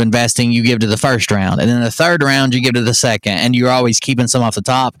round of investing, you give to the first round. And then the third round, you give to the second. And you're always keeping some off the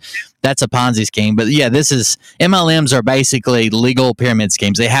top. That's a Ponzi scheme. But yeah, MLMs are basically legal pyramid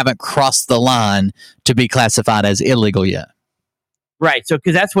schemes. They haven't crossed the line to be classified as illegal yet. Right. So,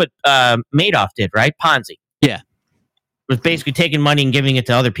 because that's what Madoff did, right? Ponzi. Yeah. Was basically taking money and giving it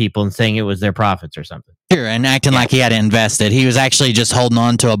to other people and saying it was their profits or something. Sure, and acting like he had invested. He was actually just holding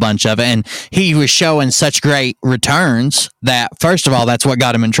on to a bunch of it, and he was showing such great returns that, first of all, that's what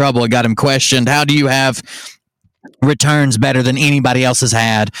got him in trouble. It got him questioned. How do you have returns better than anybody else has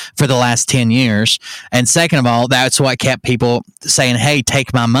had for the last 10 years? And second of all, that's what kept people saying, hey,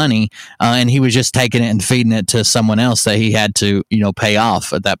 take my money. And he was just taking it and feeding it to someone else that he had to, pay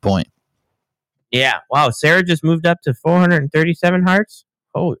off at that point. Yeah. Wow. Sarah just moved up to 437 hearts.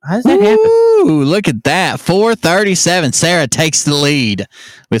 Oh, how does that happen? Ooh, look at that. 437. Sarah takes the lead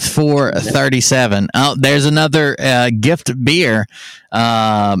with 437. Oh, there's another gift beer.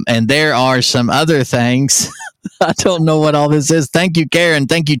 And there are some other things. I don't know what all this is. Thank you, Karen.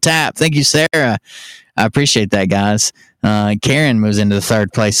 Thank you, Tap. Thank you, Sarah. I appreciate that, guys. Karen moves into the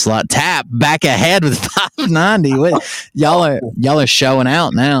third place slot. Tap back ahead with 590. Y'all are showing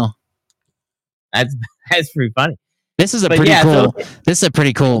out now. That's pretty funny. This is a pretty cool. This is a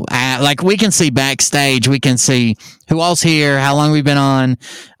pretty cool. Like we can see backstage. We can see who all's here, how long we've been on,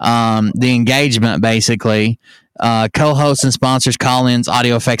 the engagement basically, co-hosts and sponsors, call-ins,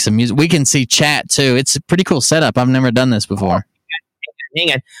 audio effects, and music. We can see chat too. It's a pretty cool setup. I've never done this before.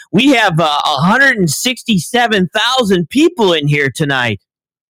 Hang on. We have 167,000 people in here tonight.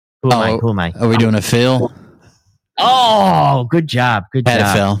 Who am I? Are we doing a fill? Oh, good job. Good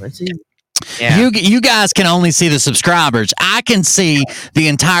job. Phil. Let's see. Yeah. You guys can only see the subscribers. I can see the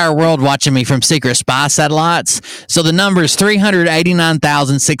entire world watching me from secret spy satellites. So the number is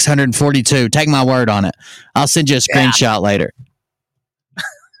 389,642. Take my word on it. I'll send you a screenshot later.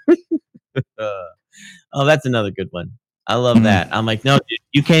 Oh, that's another good one. I love that. I'm like, no, dude,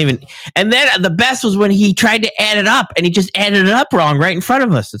 you can't even. And then the best was when he tried to add it up, and he just added it up wrong right in front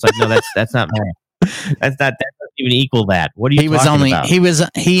of us. It's like, no, that's not math. That doesn't even equal that. What are you talking about?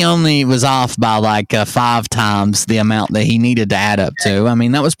 He only was off by like 5 times the amount that he needed to add up to. I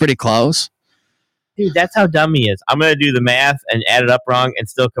mean, that was pretty close. Dude, that's how dumb he is. I'm going to do the math and add it up wrong and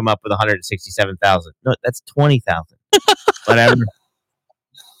still come up with 167,000. No, that's 20,000. Whatever.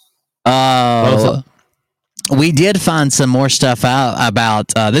 We did find some more stuff out about,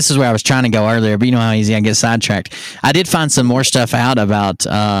 this is where I was trying to go earlier, but you know how easy I get sidetracked. I did find some more stuff out about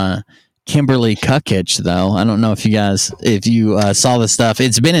Kimberly Kukich, though. I don't know if you saw the stuff.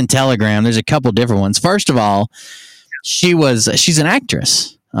 It's been in Telegram. There's a couple different ones. First of all, she's an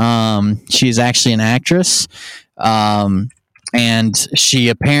actress. She's actually an actress. And she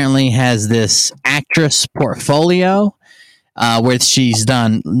apparently has this actress portfolio where she's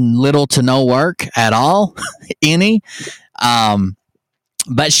done little to no work at all, any.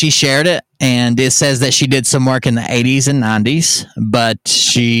 But she shared it, and it says that she did some work in the 80s and 90s, but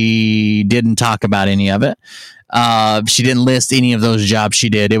she didn't talk about any of it. She didn't list any of those jobs she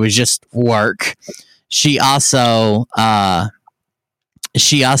did. It was just work. She also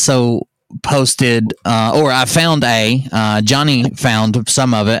posted, or I found Johnny found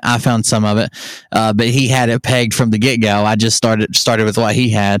some of it. I found some of it, but he had it pegged from the get-go. I just started with what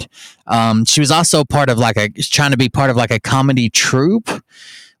he had. She was also trying to be part of like a comedy troupe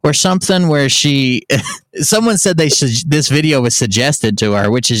or something where someone said this video was suggested to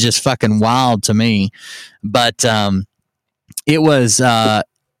her, which is just fucking wild to me. But it was a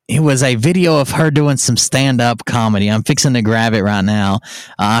video of her doing some stand-up comedy. I'm fixing to grab it right now.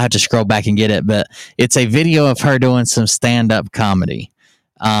 I'll have to scroll back and get it, but it's a video of her doing some stand-up comedy.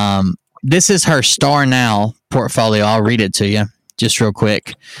 This is her Star Now portfolio. I'll read it to you just real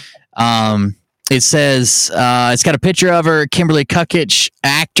quick. It says, it's got a picture of her, Kimberly Kukich,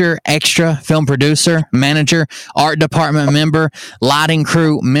 actor, extra, film producer, manager, art department member, lighting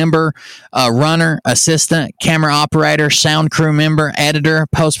crew member, runner, assistant, camera operator, sound crew member, editor,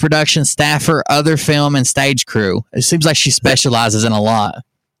 post-production staffer, other film and stage crew. It seems like she specializes in a lot.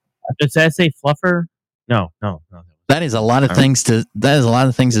 Does that say fluffer? No. That is a lot of things to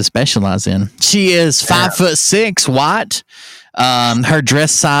specialize in. She is 5'6", white. Her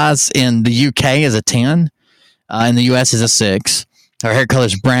dress size in the UK is a 10. In the US is a 6. Her hair color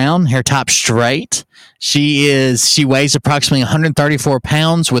is brown, hair top straight. She weighs approximately 134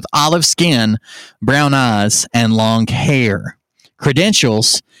 pounds with olive skin, brown eyes, and long hair.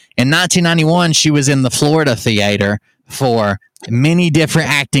 Credentials: in 1991, she was in the Florida Theater for many different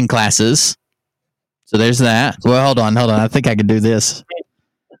acting classes. So there's that. Well, hold on. I think I could do this.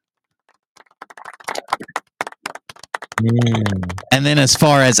 And then as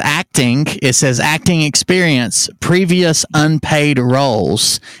far as acting, it says acting experience, previous unpaid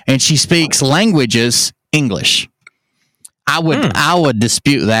roles, and she speaks languages, English. I would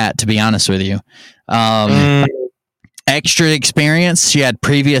dispute that, to be honest with you. Extra experience, she had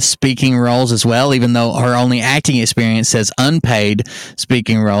previous speaking roles as well, even though her only acting experience says unpaid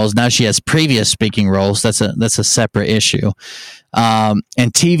speaking roles. Now she has previous speaking roles. That's a separate issue. And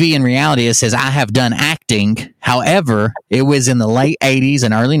TV and reality, it says, I have done acting. However, it was in the late 80s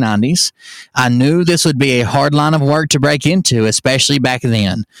and early 90s. I knew this would be a hard line of work to break into, especially back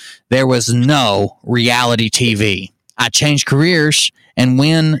then. There was no reality TV. I changed careers and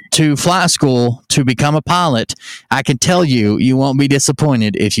went to flight school to become a pilot. I can tell you, you won't be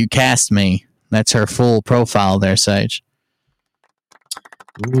disappointed if you cast me. That's her full profile there, Sage.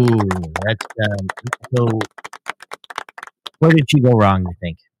 Ooh, that's so. Where did she go wrong, you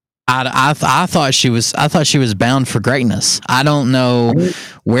think? I thought she was bound for greatness. I don't know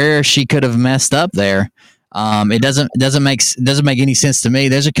where she could have messed up there. It doesn't make any sense to me.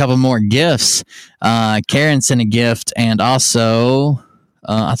 There's a couple more gifts. Karen sent a gift, and also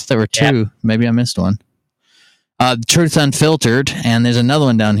I thought there were two. Yeah. Maybe I missed one. Truth Unfiltered, and there's another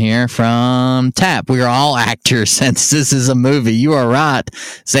one down here from Tap. We are all actors since this is a movie. You are right.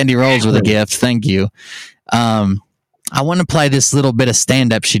 Sandy Rolls with a gift. Thank you. I want to play this little bit of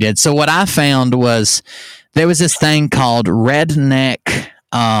stand-up she did. So what I found was there was this thing called Redneck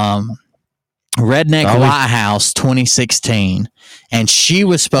White House 2016, and she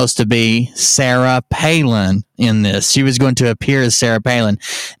was supposed to be Sarah Palin in this. She was going to appear as Sarah Palin.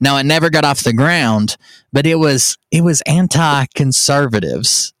 Now, it never got off the ground, but it was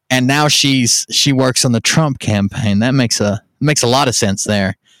anti-conservatives, and now she works on the Trump campaign. That makes a lot of sense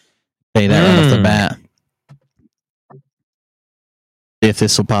there. Say that right off the bat. If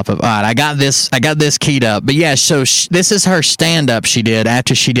this will pop up. All right, I got this keyed up. But yeah, so this is her stand-up she did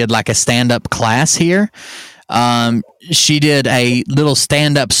after she did like a stand-up class here. She did a little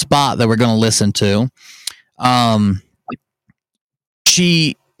stand-up spot that we're going to listen to. The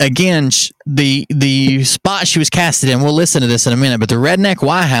spot she was casted in, we'll listen to this in a minute, but the Redneck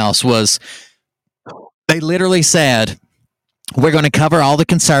White House was, they literally said, we're going to cover all the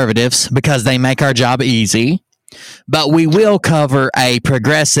conservatives because they make our job easy. But we will cover a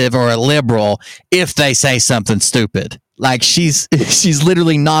progressive or a liberal if they say something stupid. Like she's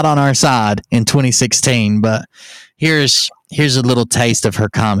literally not on our side in 2016. But here's a little taste of her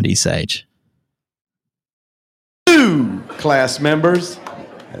comedy, Sage. Two class members,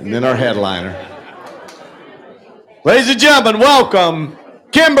 and then our headliner. Ladies and gentlemen, welcome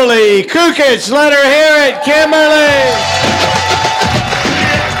Kimberly Kukich. Let her hear it, Kimberly.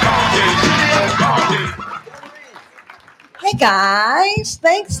 Hey guys,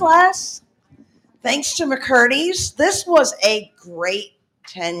 thanks Les. Thanks to McCurdy's. This was a great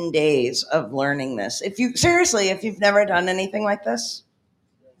 10 days of learning this. If you've never done anything like this,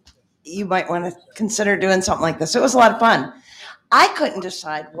 you might want to consider doing something like this. It was a lot of fun. I couldn't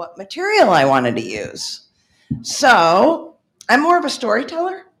decide what material I wanted to use. So I'm more of a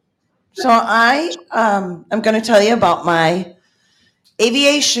storyteller. So I'm going to tell you about my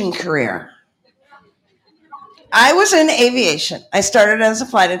aviation career. I was in aviation. I started as a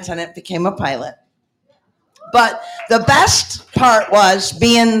flight attendant, became a pilot. But the best part was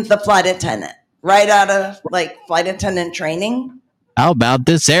being the flight attendant, right out of like flight attendant training. How about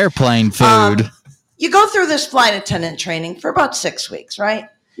this airplane food? You go through this flight attendant training for about 6 weeks, right?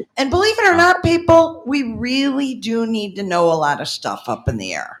 And believe it or not, people, we really do need to know a lot of stuff up in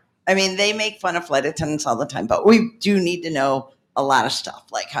the air. I mean, they make fun of flight attendants all the time, but we do need to know a lot of stuff,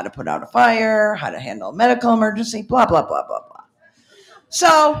 like how to put out a fire, how to handle a medical emergency, blah, blah, blah, blah, blah.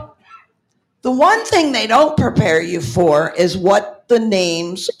 So the one thing they don't prepare you for is what the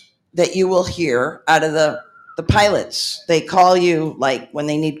names that you will hear out of the pilots. They call you, like when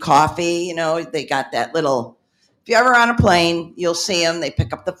they need coffee, they got that little, if you're ever on a plane, you'll see them, they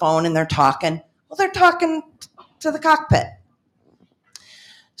pick up the phone and they're talking. Well, they're talking to the cockpit.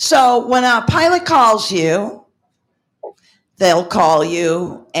 So when a pilot calls you, they'll call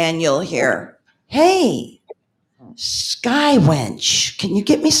you and you'll hear, hey, Sky Wench, can you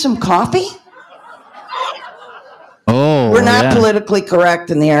get me some coffee? Oh, we're not politically correct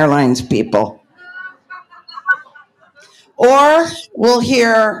in the airlines, people. Or we'll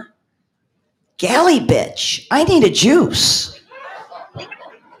hear, galley bitch, I need a juice.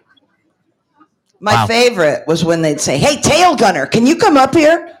 My favorite was when they'd say, hey, tail gunner, can you come up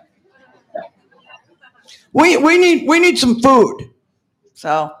here? We need some food.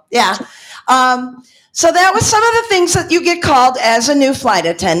 So, yeah. So that was some of the things that you get called as a new flight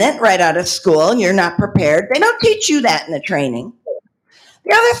attendant right out of school, and you're not prepared. They don't teach you that in the training.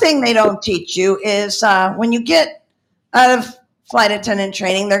 The other thing they don't teach you is when you get out of flight attendant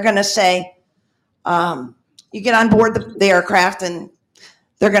training, they're going to say, you get on board the aircraft, and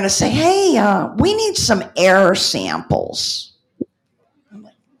they're going to say, hey, we need some air samples. I'm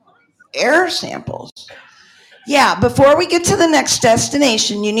like, air samples? Yeah, before we get to the next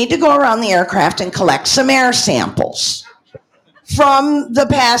destination, you need to go around the aircraft and collect some air samples from the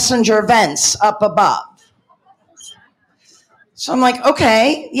passenger vents up above. So I'm like,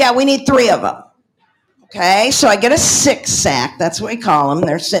 okay, yeah, we need 3 of them. Okay, so I get a 6-sack. That's what we call them.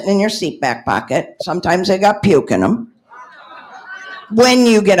 They're sitting in your seat back pocket. Sometimes they got puke in them when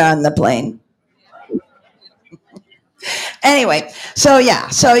you get on the plane. Anyway, so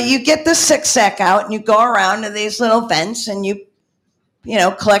you get the 6-sack out and you go around to these little vents and you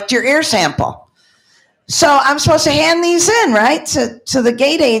collect your air sample. So I'm supposed to hand these in, right, to the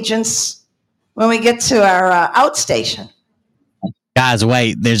gate agents when we get to our outstation. Guys,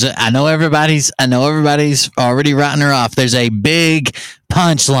 wait. I know everybody's already writing her off. There's a big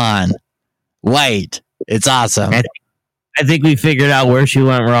punchline. Wait, it's awesome. I think we figured out where she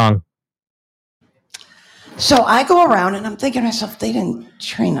went wrong. So I go around and I'm thinking to myself, they didn't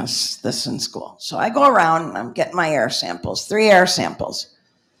train us this in school. So I go around and I'm getting my air samples, 3 air samples.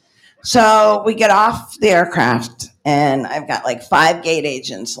 So we get off the aircraft and I've got like 5 gate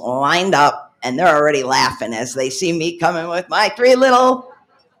agents lined up and they're already laughing as they see me coming with my 3 little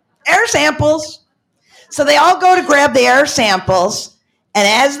air samples. So they all go to grab the air samples, and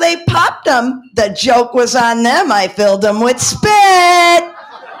as they popped them, the joke was on them. I filled them with spit.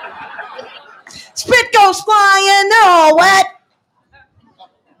 Spit goes flying, they're all wet.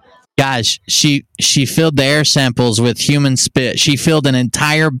 Guys, she filled the air samples with human spit. She filled an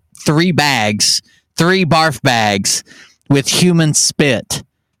entire 3 barf bags with human spit.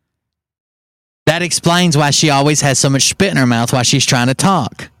 That explains why she always has so much spit in her mouth while she's trying to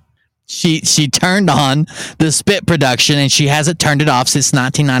talk. She turned on the spit production and she hasn't turned it off since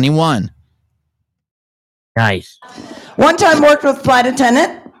 1991. Nice. One time worked with a flight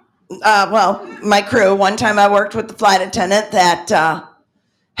attendant. My crew. One time I worked with the flight attendant that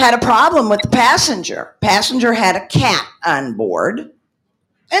had a problem with the passenger. Passenger had a cat on board. And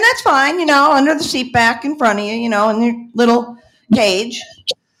that's fine, under the seat back in front of you, in your little cage.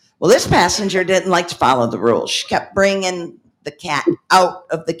 Well, this passenger didn't like to follow the rules. She kept bringing the cat out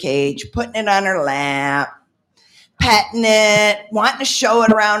of the cage, putting it on her lap, petting it, wanting to show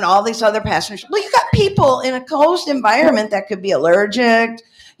it around all these other passengers. Well, you got people in a closed environment that could be allergic.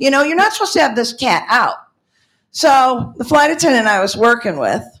 You're not supposed to have this cat out. So the flight attendant I was working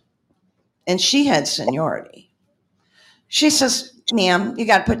with, and she had seniority, she says, ma'am, you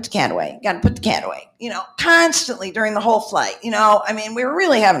got to put the cat away. You got to put the cat away. Constantly during the whole flight. We were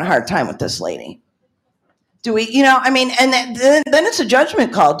really having a hard time with this lady. Do we, and then it's a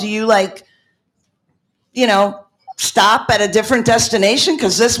judgment call. Do you stop at a different destination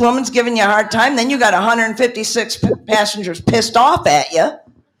because this woman's giving you a hard time? Then you got 156 passengers pissed off at you.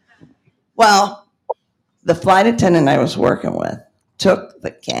 Well, the flight attendant I was working with took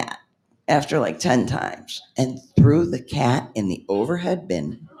the cat after like 10 times and threw the cat in the overhead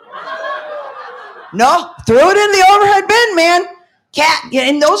bin. No, threw it in the overhead bin, man. Cat,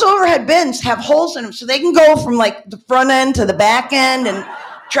 and those overhead bins have holes in them so they can go from like the front end to the back end and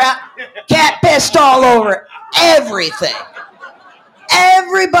cat pissed all over everything.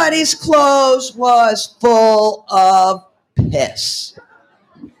 Everybody's clothes was full of piss.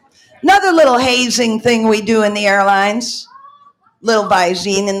 Another little hazing thing we do in the airlines, little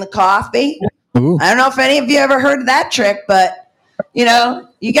Visine in the coffee. Ooh. I don't know if any of you ever heard of that trick, but you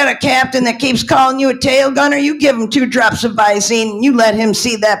got a captain that keeps calling you a tail gunner, you give him 2 drops of Visine and you let him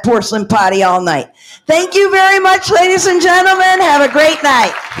see that porcelain potty all night. Thank you very much, ladies and gentlemen. Have a great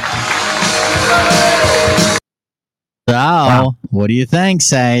night. So, what do you think,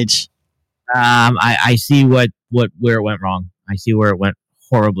 Sage? I see where it went wrong. I see where it went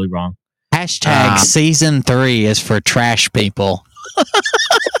horribly wrong. Hashtag season 3 is for trash people.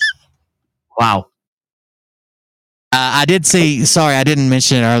 Wow. I did see, sorry, I didn't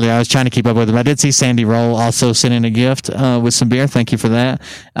mention it earlier. I was trying to keep up with him. I did see Sandy Roll also send in a gift with some beer. Thank you for that.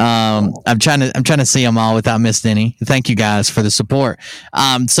 I'm trying to see them all without missing any. Thank you guys for the support.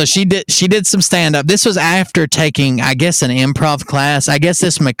 So she did some stand up. This was after taking, I guess, an improv class. I guess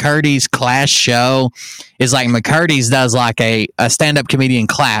this McCurdy's class show is like McCurdy's does like a stand up comedian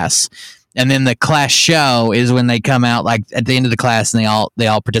class. And then the class show is when they come out like at the end of the class and they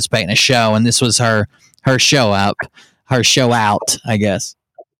all participate in a show. And this was her show out, I guess.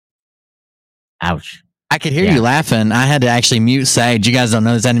 Ouch. I could hear Yeah. you laughing. I had to actually mute Sage. You guys don't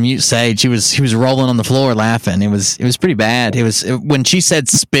know this. I had to mute Sage. He was rolling on the floor laughing. It was pretty bad. When she said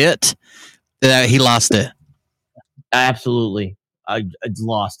spit, he lost it. Absolutely. I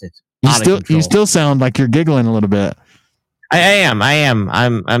lost it. You still sound like you're giggling a little bit. I am.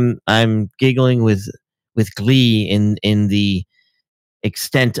 I'm giggling with glee in the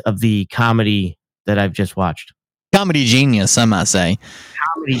extent of the comedy that I've just watched. Comedy genius, I might say.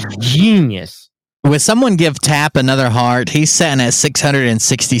 Comedy genius. Would someone give Tap another heart? He's sitting at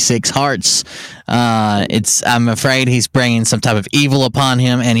 666 hearts. I'm afraid he's bringing some type of evil upon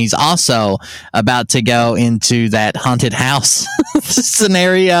him, and he's also about to go into that haunted house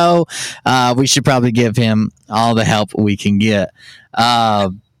scenario. We should probably give him all the help we can get.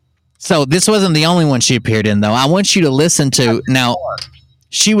 So this wasn't the only one she appeared in, though. I want you to listen to now.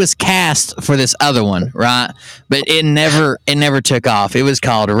 She was cast for this other one, right? But it never took off. It was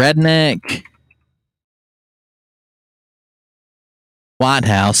called Redneck White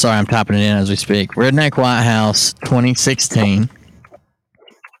House. Sorry, I'm typing it in as we speak. Redneck White House 2016.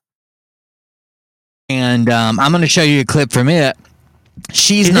 And I'm going to show you a clip from it.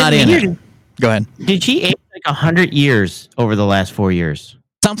 She's not in it. Go ahead. Did she age like 100 years over the last 4 years?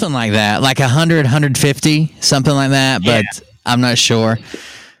 Something like that. Like 100, 150, something like that. But I'm not sure.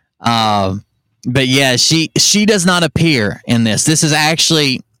 But yeah, she does not appear in this. This is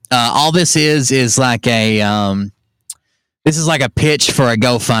actually all this is like a this is like a pitch for a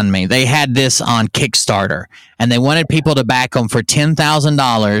GoFundMe. They had this on Kickstarter, and they wanted people to back them for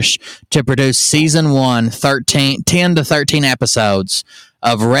 $10,000 to produce season 1, 10 to 13 episodes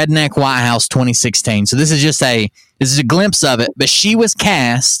of Redneck White House 2016. So this is a glimpse of it. But she was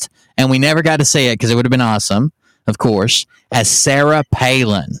cast, and we never got to see it because it would have been awesome, of course, as Sarah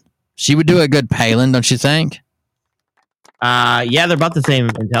Palin. She would do a good Palin, don't you think? Yeah, they're about the same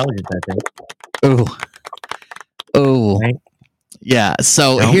intelligence, I think. Ooh. Right. Yeah.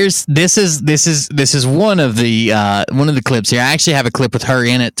 So this is one of the clips here. I actually have a clip with her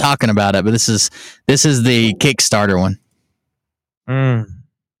in it talking about it, but this is the Kickstarter one.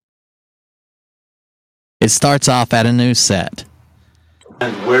 It starts off at a news set.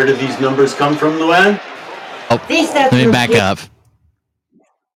 And where do these numbers come from, Luann? Oh, let me back up.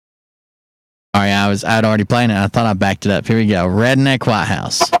 All right, I'd already played it. I thought I backed it up. Here we go. Redneck White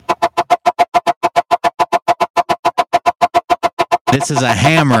House. This is a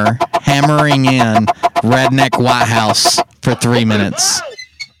hammering in Redneck White House for 3 minutes.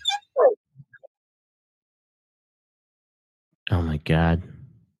 Oh my God.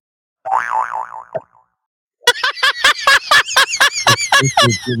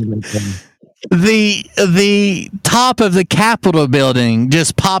 The top of the Capitol building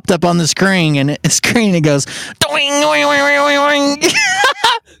just popped up on the screen, and it goes doing, doing, doing.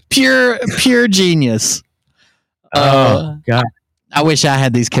 pure genius. Oh God. I wish I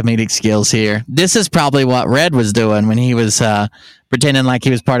had these comedic skills here. This is probably what Red was doing when he was pretending like he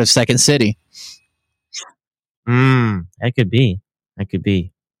was part of Second City. That could be.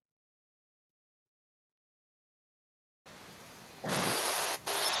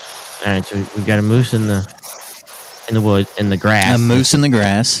 All right, so we've got a moose in the wood, in the grass. A moose in the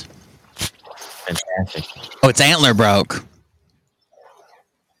grass. Fantastic. Oh, its antler broke.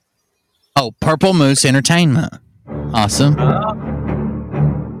 Oh, Purple Moose Entertainment. Awesome.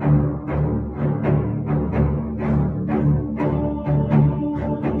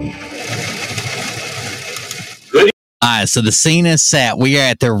 All right, so the scene is set. We are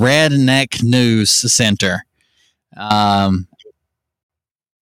at the Redneck News Center. I'm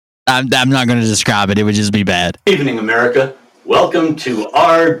not going to describe it. It would just be bad. Good evening, America. Welcome to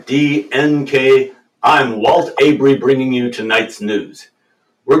RDNK. I'm Walt Abry bringing you tonight's news.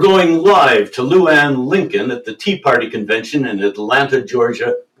 We're going live to Luann Lincoln at the Tea Party Convention in Atlanta,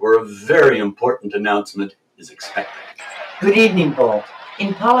 Georgia, where a very important announcement is expected. Good evening, Walt.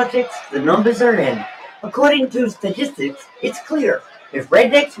 In politics, the numbers are in. According to statistics, it's clear. If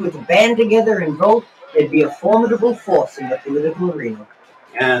rednecks were to band together and vote, they'd be a formidable force in the political arena.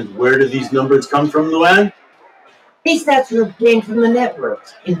 And where do these numbers come from, Luann? These stats were obtained from the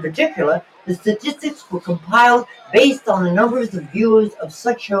networks. In particular, the statistics were compiled based on the numbers of viewers of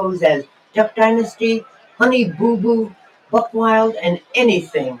such shows as Duck Dynasty, Honey Boo Boo, Buck Wild, and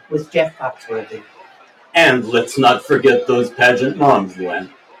anything with Jeff Foxworthy. And let's not forget those pageant moms,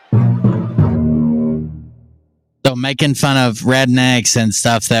 Luann. So making fun of rednecks and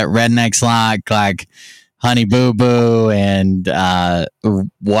stuff that rednecks like Honey Boo Boo and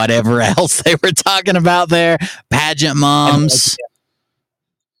whatever else they were talking about there. Pageant moms.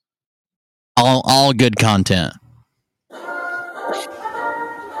 All good content.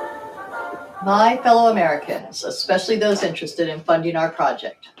 My fellow Americans, especially those interested in funding our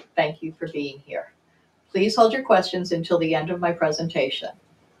project, thank you for being here. Please hold your questions until the end of my presentation.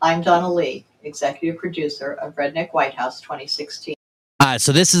 I'm Donna Lee, executive producer of Redneck White House 2016. All right,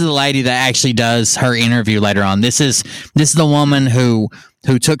 so this is the lady that actually does her interview later on. This is the woman who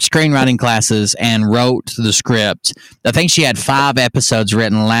took screenwriting classes and wrote the script. I think she had 5 episodes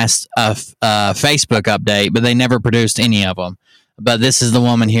written last Facebook update, but they never produced any of them. But this is the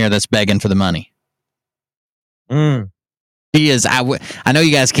woman here that's begging for the money. She is. I know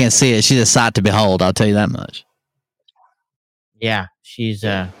you guys can't see it. She's a sight to behold. I'll tell you that much. Yeah, she's.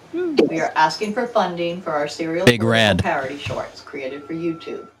 We are asking for funding for our serial Big Red parody shorts created for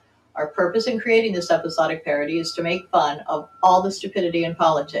YouTube. Our purpose in creating this episodic parody is to make fun of all the stupidity in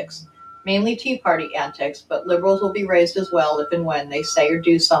politics, mainly Tea Party antics, but liberals will be raised as well if and when they say or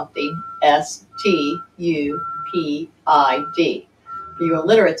do something stupid. For you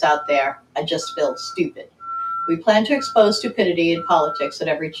illiterates out there, I just spelled stupid. We plan to expose stupidity in politics at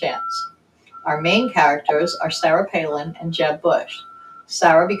every chance. Our main characters are Sarah Palin and Jeb Bush.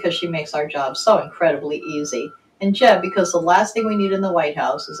 Sarah because she makes our job so incredibly easy, and Jeb because the last thing we need in the White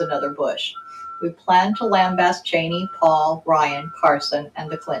House is another Bush. We plan to lambast Cheney, Paul, Ryan, Carson,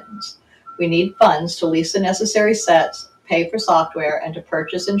 and the Clintons. We need funds to lease the necessary sets, pay for software, and to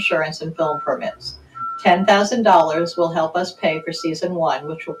purchase insurance and film permits. $10,000 will help us pay for season 1,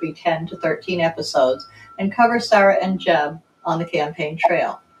 which will be 10 to 13 episodes, and cover Sarah and Jeb on the campaign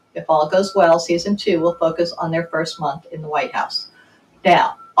trail. If all goes well, season 2 will focus on their first month in the White House.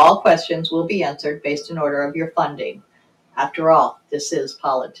 Now, all questions will be answered based in order of your funding. After all, this is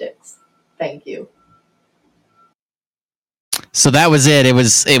politics. Thank you. So that was it. It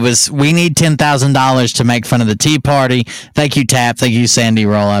was. We need $10,000 to make fun of the Tea Party. Thank you, Tap. Thank you, Sandy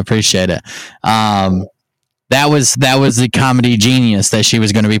Roll. I appreciate it. That was the comedy genius that she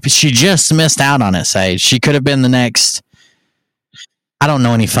was going to be. She just missed out on it, Sage. She could have been the next. I don't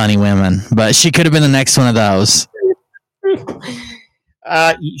know any funny women, but she could have been the next one of those.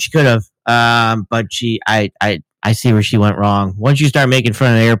 She could have, but I see where she went wrong. Once you start making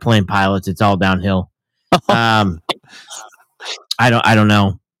fun of airplane pilots, it's all downhill. I don't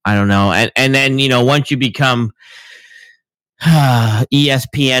know. And then, once you become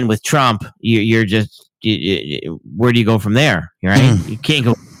ESPN with Trump, you're just, where do you go from there? Right? You can't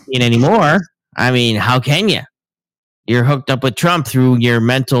go in anymore. I mean, how can you? You're hooked up with Trump through your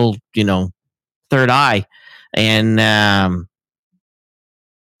mental, third eye. And that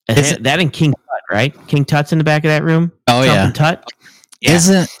and King Tut, right? King Tut's in the back of that room. Oh, Trump yeah. And Tut.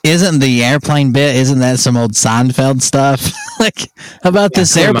 Yeah. Isn't the airplane bit? Isn't that some old Seinfeld stuff? Like, how about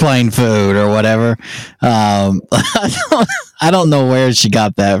this airplane food or whatever? I don't know where she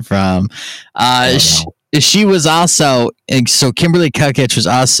got that from. She was also Kimberly Kukich was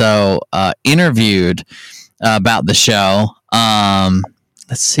also interviewed about the show.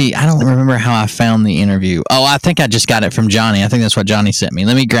 Let's see. I don't remember how I found the interview. Oh, I think I just got it from Johnny. I think that's what Johnny sent me.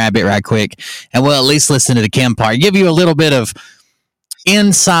 Let me grab it right quick, and we'll at least listen to the Kim part. Give you a little bit of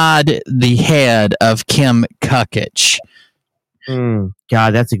inside the head of Kim Kukich.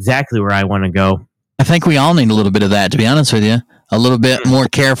 God, that's exactly where I want to go. I think we all need a little bit of that, to be honest with you. A little bit more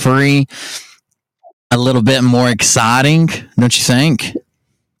carefree, a little bit more exciting, don't you think?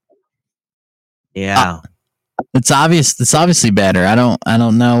 Yeah. It's obvious. It's obviously better. I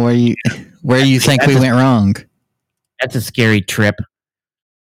don't know where you think we went wrong. That's a scary trip.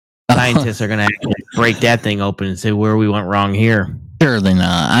 Scientists are going to actually break that thing open and say where we went wrong here. Surely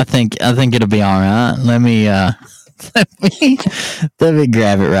not. I think it'll be all right. Let me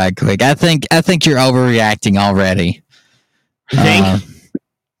grab it right quick. I think you're overreacting already. You think?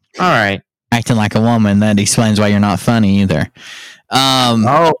 All right. Acting like a woman. That explains why you're not funny either.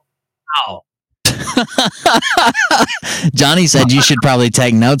 Johnny said you should probably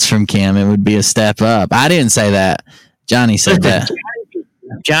take notes from Kim. It would be a step up. I didn't say that. Johnny said that.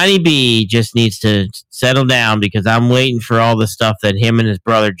 Johnny B just needs to settle down because I'm waiting for all the stuff that him and his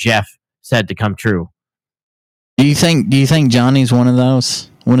brother Jeff said to come true. Do you think Johnny's one of those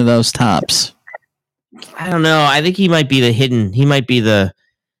tops? I don't know. I think he might be the hidden. He might be the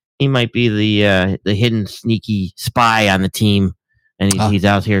hidden sneaky spy on the team, and he's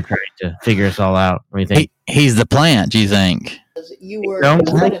out here trying to figure us all out. What do you think? He's the plant. Do you think? You were.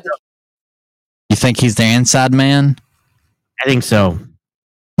 You think he's the inside man? I think so.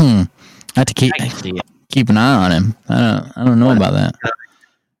 I have to keep an eye on him. I don't know about that.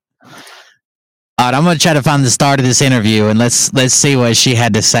 All right, I'm going to try to find the start of this interview, and let's see what she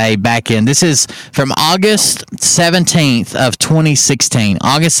had to say back in. This is from August 17th of 2016.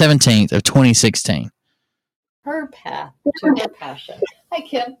 August 17th of 2016. Her path to her passion. Hi,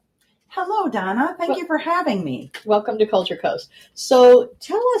 Kim. Hello, Donna. Thank you for having me. Welcome to Culture Coast. So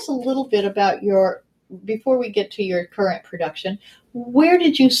tell us a little bit about before we get to your current production, where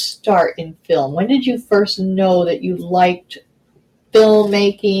did you start in film? When did you first know that you liked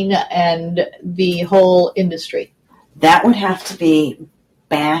filmmaking and the whole industry? That would have to be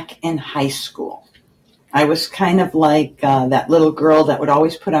back in high school. I was kind of like that little girl that would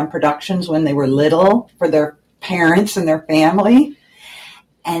always put on productions when they were little for their parents and their family.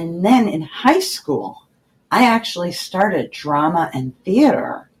 And then in high school, I actually started drama and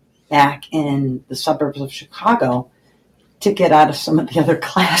theater back in the suburbs of Chicago to get out of some of the other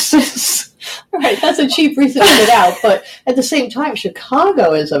classes. Right, that's a cheap reason to get out, but at the same time,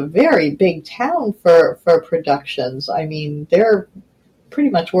 Chicago is a very big town for productions. I mean, they're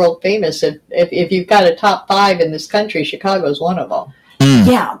pretty much world famous. If you've got a top 5 in this country, Chicago's one of them.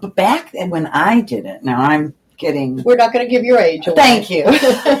 Yeah, but back then when I did it, now I'm getting... We're not going to give your age away. Thank you.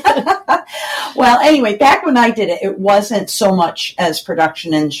 Well, anyway, back when I did it, it wasn't so much as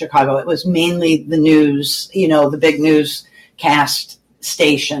production in Chicago. It was mainly the news, the big newscast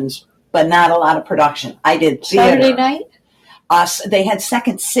stations, but not a lot of production. I did theater. Saturday night? They had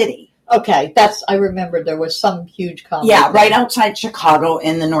Second City. Okay, I remember there was some huge comedy. Yeah, right outside Chicago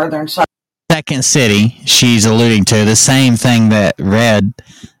in the northern suburbs. Second City, she's alluding to the same thing that Red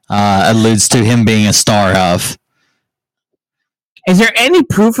alludes to him being a star of. Is there any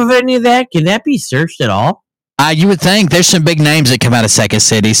proof of any of that? Can that be searched at all? You would think there's some big names that come out of Second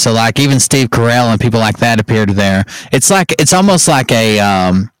City. So like even Steve Carell and people like that appeared there. It's almost like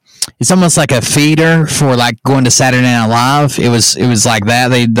a feeder for like going to Saturday Night Live. It was like that.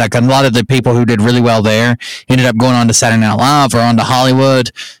 They like a lot of the people who did really well there ended up going on to Saturday Night Live or on to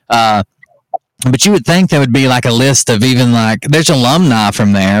Hollywood. But you would think there would be like a list of even like there's alumni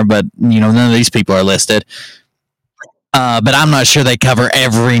from there, but none of these people are listed. But I'm not sure they cover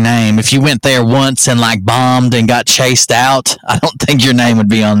every name. If you went there once and like bombed and got chased out, I don't think your name would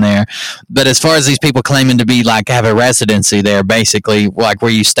be on there. But as far as these people claiming to be like have a residency there, basically like where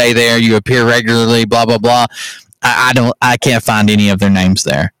you stay there, you appear regularly, blah blah blah. I can't find any of their names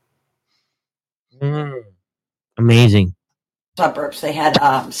there. Amazing. Suburbs. They had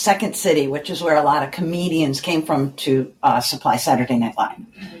Second City, which is where a lot of comedians came from to supply Saturday Night Live.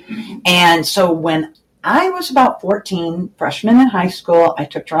 And so when I was about 14, freshman in high school, I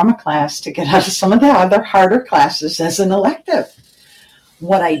took drama class to get out of some of the other harder classes as an elective.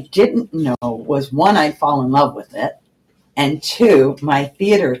 What I didn't know was, one, I'd fall in love with it, and two, my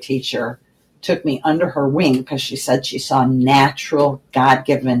theater teacher took me under her wing because she said she saw natural,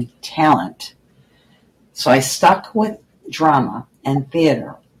 God-given talent. So I stuck with drama and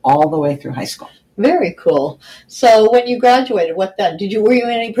theater all the way through high school. Very cool. So when you graduated, what then? Were you in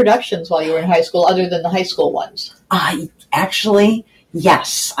any productions while you were in high school other than the high school ones? Actually,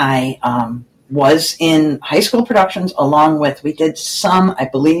 yes. I was in high school productions along with, we did some, I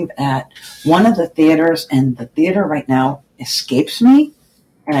believe, at one of the theaters, and the theater right now escapes me,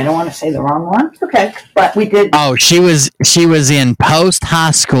 and I don't want to say the wrong one. Okay. But we did. Oh, she was in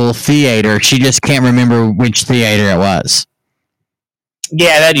post-high school theater. She just can't remember which theater it was.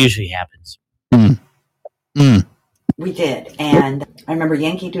 Yeah, that usually happens. We did, and I remember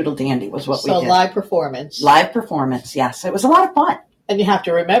Yankee Doodle Dandy was what we did. So live performance. Live performance, yes. It was a lot of fun. And you have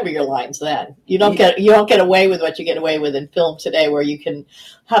to remember your lines then. You don't get away with what you get away with in film today, where you can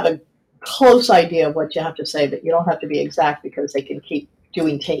have a close idea of what you have to say, but you don't have to be exact because they can keep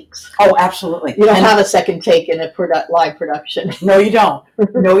doing takes. Oh, absolutely. You don't have a second take in a live production. No, you don't.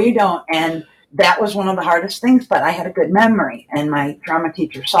 No, you don't. And that was one of the hardest things, but I had a good memory, and my drama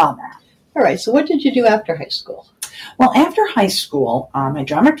teacher saw that. All right, so what did you do after high school? Well, after high school, my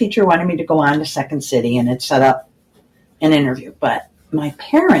drama teacher wanted me to go on to Second City and had set up an interview, but my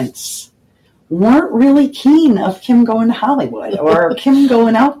parents weren't really keen of Kim going to Hollywood or Kim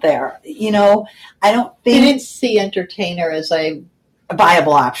going out there. I don't think... They didn't see entertainer as a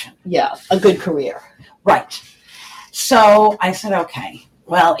viable option. Yeah, a good career. Right. So I said, okay.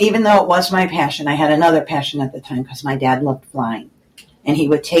 Well, even though it was my passion, I had another passion at the time because my dad loved flying. And he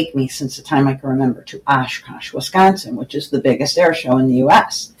would take me, since the time I can remember, to Oshkosh, Wisconsin, which is the biggest air show in the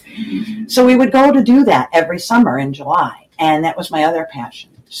U.S. So we would go to do that every summer in July. And that was my other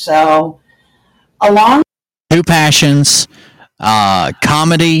passion. So along... Two passions,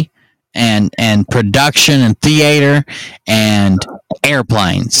 comedy and production and theater and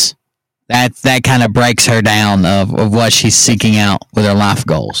airplanes. That kind of breaks her down of what she's seeking out with her life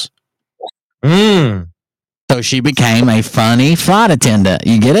goals. So she became a funny flight attendant.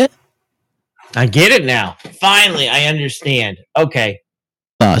 You get it? I get it now. Finally, I understand. Okay.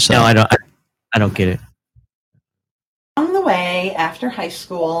 No, I don't get it. Along the way, day after high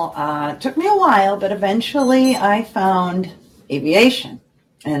school. It took me a while, but eventually I found aviation,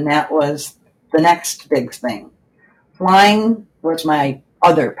 and that was the next big thing. Flying was my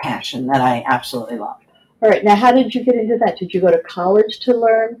other passion that I absolutely loved. All right. Now, how did you get into that? Did you go to college to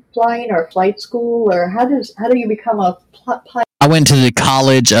learn flying, or flight school, or how do you become a pilot? I went to the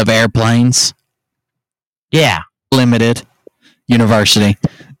College of Airplanes. Yeah. Limited University.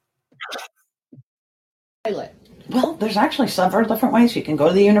 Well, there's actually several different ways. You can go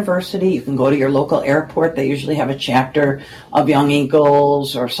to the university, you can go to your local airport. They usually have a chapter of Young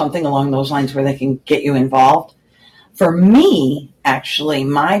Eagles or something along those lines where they can get you involved. For me, actually,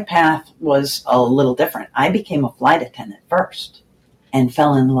 my path was a little different. I became a flight attendant first and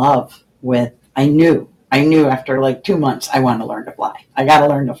fell in love with, I knew after like 2 months, I want to learn to fly. I got to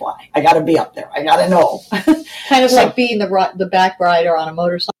learn to fly. I got to be up there. I got to know. Kind of like being the back rider on a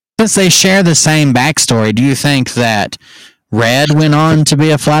motorcycle. Since they share the same backstory, do you think that Red went on to be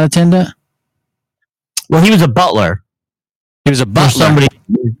a flight attendant? Well, he was a butler. He was a butler. Somebody.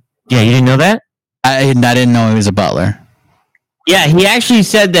 Yeah, you didn't know that? I didn't know he was a butler. Yeah, he actually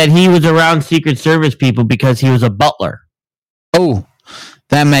said that he was around Secret Service people because he was a butler. Oh,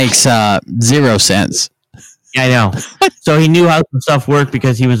 that makes 0 sense. Yeah, I know. So he knew how some stuff worked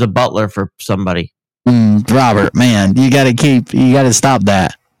because he was a butler for somebody. Robert, man, you got to stop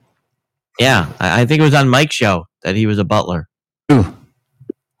that. Yeah, I think it was on Mike's show that he was a butler. Ooh.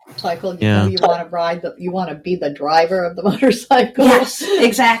 Motorcycle, you want to ride you want to be the driver of the motorcycle. Yes,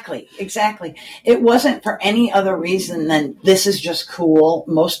 exactly. It wasn't for any other reason than this is just cool.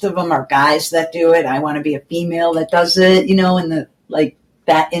 Most of them are guys that do it. I want to be a female that does it, in the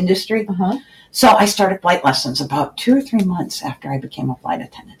that industry. Uh-huh. So I started flight lessons about 2 or 3 months after I became a flight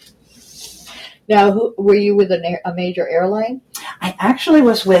attendant. Now, were you with a major airline? I actually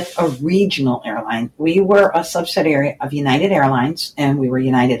was with a regional airline. We were a subsidiary of United Airlines, and we were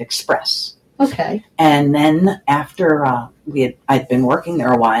United Express. Okay. And then after I'd been working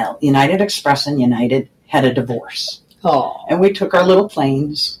there a while, United Express and United had a divorce. Oh. And we took our little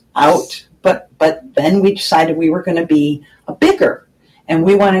planes out, but then we decided we were going to be a bigger, and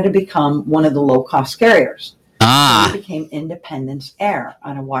we wanted to become one of the low-cost carriers. So we became Independence Air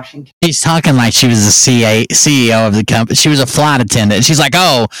out of Washington. She's talking like she was the CEO of the company. She was a flight attendant. She's like,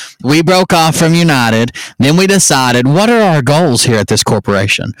 oh, we broke off from United. Then we decided, what are our goals here at this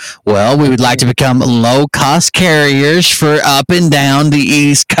corporation? Well, we would like to become low-cost carriers for up and down the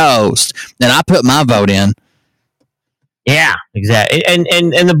East Coast. And I put my vote in. Yeah, exactly. And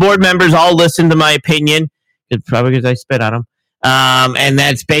the board members all listened to my opinion. It's probably because I spit on them. And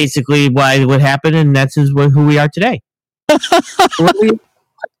that's basically what happened, and that's who we are today.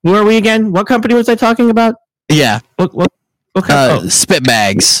 Who are we again? What company was I talking about? Yeah. What company?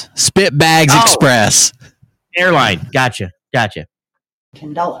 Spitbags Express. Airline. Gotcha.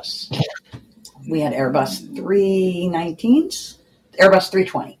 Dulles. We had Airbus 319s, Airbus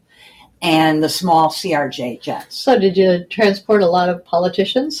 320, and the small CRJ jets. So did you transport a lot of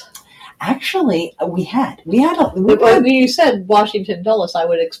politicians? Actually, we had. When you said Washington Dulles, I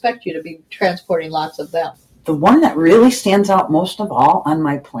would expect you to be transporting lots of them. The one that really stands out most of all on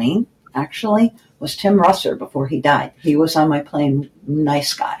my plane, actually, was Tim Russer before he died. He was on my plane.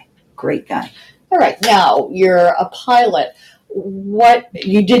 Nice guy. Great guy. All right. Now, you're a pilot.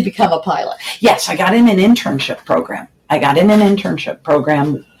 You did become a pilot? Yes, I got in an internship program.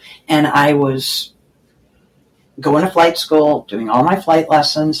 And I was going to flight school, doing all my flight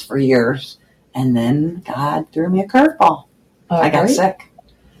lessons for years, and then God threw me a curveball. I got sick.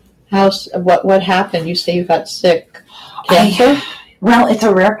 What happened? You say you got sick. Cancer? Well, it's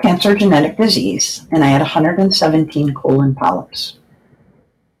a rare cancer genetic disease, and I had 117 colon polyps.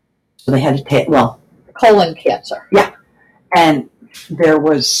 So they had to take, colon cancer. Yeah. And there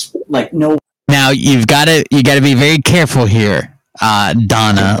was no. Now you got to be very careful here,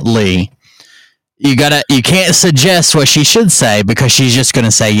 Donna Lee. You can't suggest what she should say because she's just going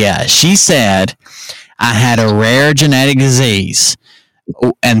to say, yeah. She said, I had a rare genetic disease.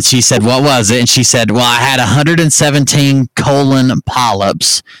 And she said, what was it? And she said, well, I had 117 colon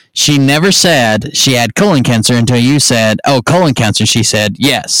polyps. She never said she had colon cancer until you said, oh, colon cancer. She said,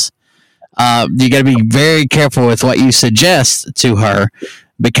 yes. You got to be very careful with what you suggest to her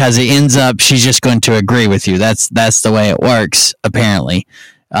because it ends up she's just going to agree with you. That's the way it works, apparently.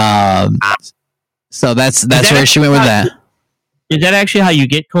 So that's where she went with that. Is that actually how you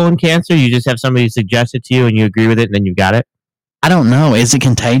get colon cancer? You just have somebody suggest it to you and you agree with it and then you got it? I don't know. Is it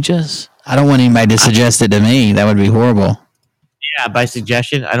contagious? I don't want anybody to suggest it to me. That would be horrible. Yeah, by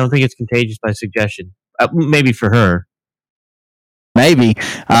suggestion. I don't think it's contagious by suggestion. Maybe for her. Maybe.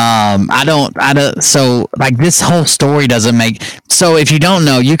 I don't. So, like, this whole story doesn't make. So, if you don't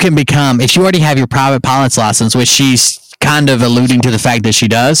know, you can become, if you already have your private pilot's license, which she's kind of alluding to the fact that she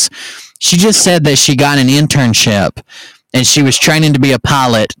does. She just said that she got an internship and she was training to be a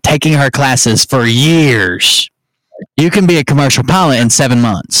pilot, taking her classes for years. You can be a commercial pilot in 7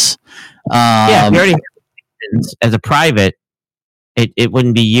 months. Yeah, if you already as a private, it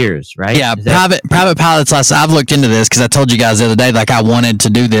wouldn't be years, right? Yeah, private pilot's license. I've looked into this because I told you guys the other day, like, I wanted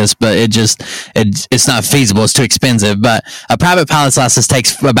to do this, but it's not feasible. It's too expensive. But a private pilot's license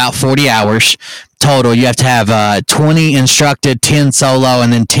takes about 40 hours total. You have to have 20 instructed, 10 solo,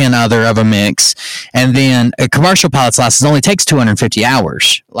 and then 10 other of a mix. And then a commercial pilot's license only takes 250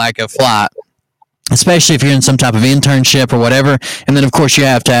 hours, like a flight, especially if you're in some type of internship or whatever. And then, of course, you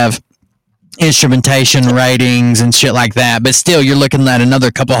have to have instrumentation ratings and shit like that, but still you're looking at another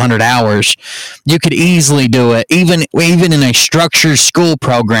couple hundred hours. You could easily do it. Even in a structured school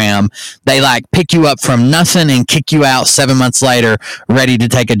program, they like pick you up from nothing and kick you out 7 months later ready to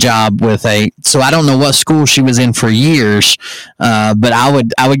take a job with so I don't know what school she was in for years, but I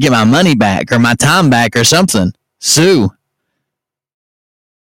would get my money back or my time back or something. Sue.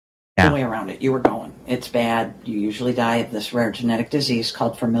 No way around it. You were going. It's bad. You usually die of this rare genetic disease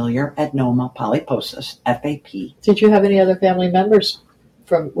called familiar adenoma polyposis, FAP. Did you have any other family members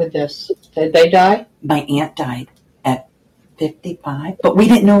with this? Did they die? My aunt died at 55, but we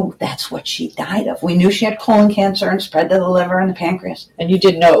didn't know that's what she died of. We knew she had colon cancer and spread to the liver and the pancreas. And you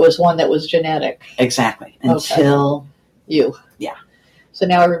didn't know it was one that was genetic? Exactly. Until you. Yeah. So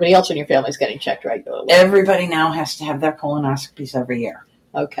now everybody else in your family is getting checked regularly? Everybody now has to have their colonoscopies every year.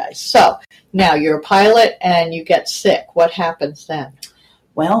 Okay, so now you're a pilot and you get sick. What happens then?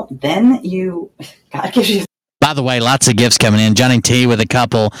 Well, then God gives you. By the way, lots of gifts coming in. Johnny T with a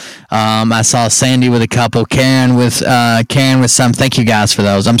couple. I saw Sandy with a couple. Karen with some. Thank you guys for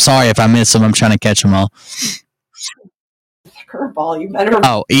those. I'm sorry if I missed them. I'm trying to catch them all. Curveball, you better.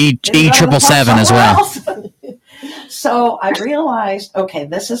 Oh, E777 as well. So I realized, okay,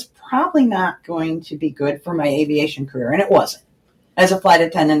 this is probably not going to be good for my aviation career, and it wasn't. As a flight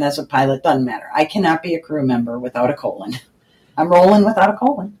attendant, as a pilot, doesn't matter. I cannot be a crew member without a colon. I'm rolling without a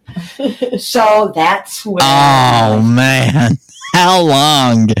colon. So that's when. Oh, man. How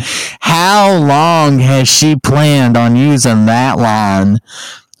long has she planned on using that line?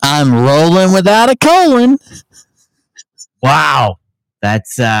 I'm rolling without a colon. Wow.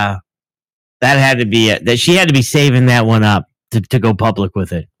 That's, that had to be it. That she had to be saving that one up to go public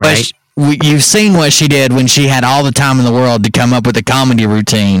with it, right? You've seen what she did when she had all the time in the world to come up with a comedy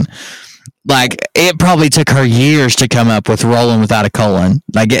routine. Like, it probably took her years to come up with rolling without a colon,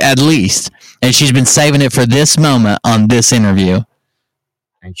 like, at least. And she's been saving it for this moment on this interview.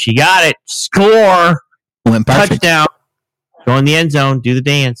 And she got it. Score. Went perfect. Touchdown. Go in the end zone. Do the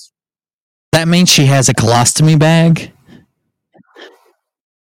dance. That means she has a colostomy bag?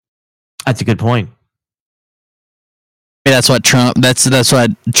 That's a good point. That's what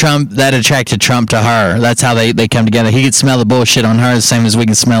that attracted Trump to her. That's how they come together. He could smell the bullshit on her the same as we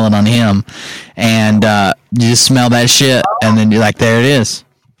can smell it on him. And you just smell that shit, and then you're like, there it is.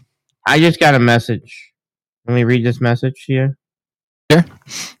 I just got a message. Let me read this message here. Sure.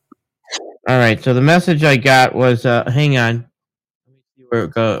 All right, so the message I got was, hang on. Let me see where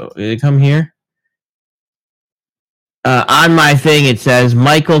it go. Did it come here? On my thing, it says,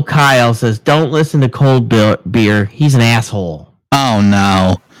 Michael Kyle says, don't listen to Cold Beer. He's an asshole. Oh,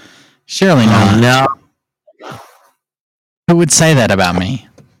 no. Surely not. No. Who would say that about me?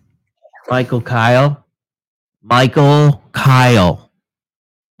 Michael Kyle. Michael Kyle,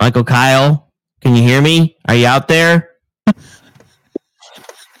 can you hear me? Are you out there?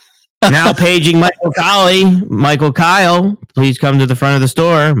 Now paging Michael Kyle, please come to the front of the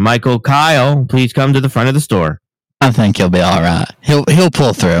store. Michael Kyle, please come to the front of the store. I think he'll be all right. He'll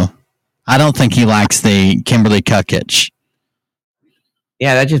pull through. I don't think he likes the Kimberly Kukich.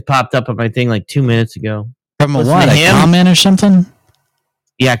 Yeah, that just popped up on my thing like 2 minutes ago. From a comment or something?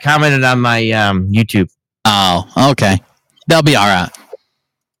 Yeah, commented on my YouTube. Oh, okay. They'll be all right.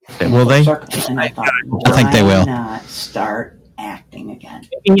 Will they? I think they will. Not start acting again.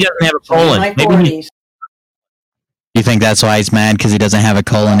 Maybe he doesn't have a colon. Maybe you think that's why he's mad because he doesn't have a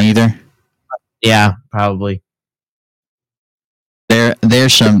colon either? Yeah, probably.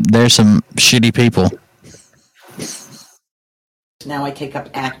 There's some shitty people. Now I take up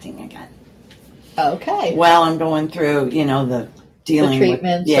acting again. Okay. Well, I'm going through, the dealing the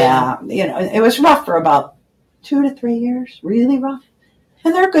treatments. With, it was rough for about 2 to 3 years. Really rough.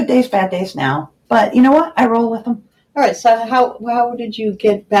 And there are good days, bad days now. But you know what? I roll with them. All right. So how did you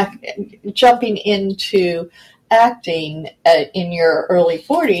get back jumping into acting in your early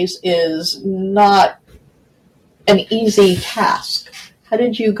 40s is not an easy task. How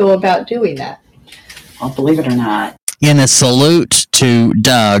did you go about doing that? Well, believe it or not. In a salute to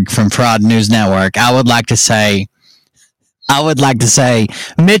Doug from Fraud News Network, I would like to say,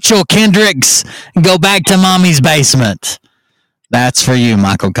 Mitchell Kendricks, go back to mommy's basement. That's for you,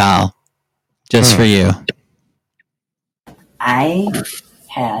 Michael Kyle. Just for you. I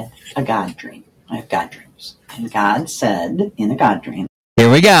had a God dream. I have God dreams. And God said in a God dream. Here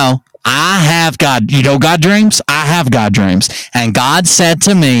we go. I have God. You know God dreams? I have God dreams. And God said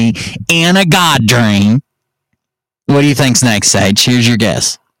to me in a God dream, what do you think's next, Sage? Here's your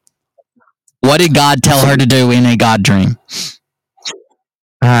guess. What did God tell her to do in a God dream?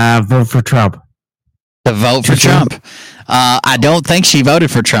 Vote for Trump. To vote for Trump. I don't think she voted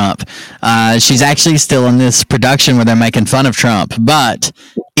for Trump. She's actually still in this production where they're making fun of Trump. But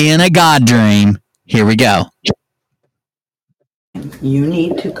in a God dream, here we go. You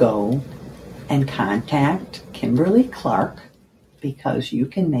need to go and contact Kimberly Clark because you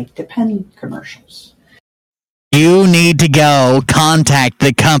can make Depend commercials. You need to go contact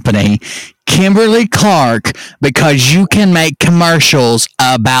the company, Kimberly Clark, because you can make commercials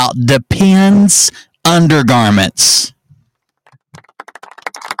about Depends undergarments.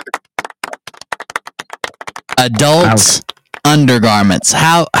 Adults undergarments.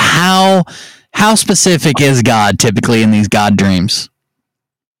 How specific is God typically in these God dreams?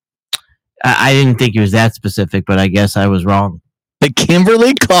 I didn't think it was that specific, but I guess I was wrong. The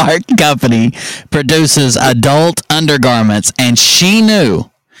Kimberly Clark company produces adult undergarments, and she knew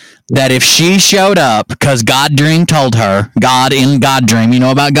that if she showed up, because God Dream told her, God in God Dream, you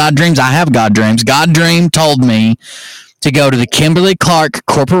know about God Dreams? I have God Dreams. God Dream told me to go to the Kimberly Clark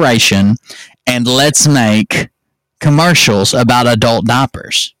Corporation and let's make commercials about adult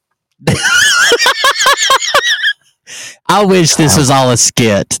diapers. I wish this was all a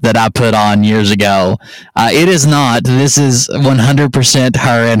skit that I put on years ago. It is not. This is 100%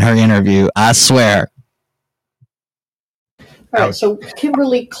 her in her interview. I swear. All right, so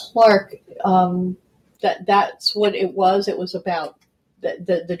Kimberly Clark, that's what it was. It was about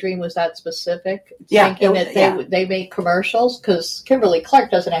the dream was that specific. Yeah, thinking that they make commercials, because Kimberly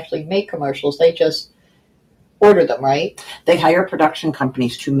Clark doesn't actually make commercials. They just order them, right? They hire production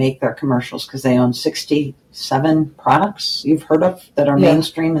companies to make their commercials because they own 67 products you've heard of that are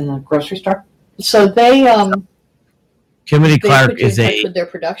mainstream in the grocery store. So they Kimberly Clark is with their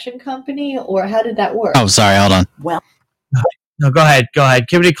production company, or how did that work? Oh, sorry, hold on. Well, no, go ahead.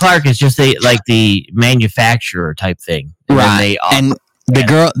 Kimberly Clark is just the manufacturer type thing, right? And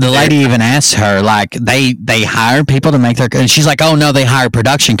the lady even asked her, like, they hired people to make their, and she's like, oh no, they hired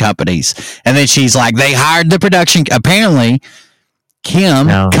production companies. And then she's like, they hired the production. Apparently,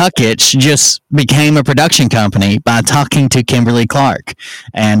 Kukich just became a production company by talking to Kimberly Clark.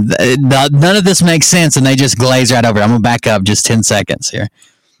 And none of this makes sense, and they just glaze right over it. I'm going to back up just 10 seconds here.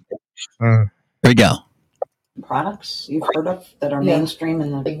 Here we go. Products you've heard of that are mainstream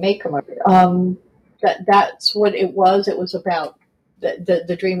in the... They make commercials. That's what it was. It was about...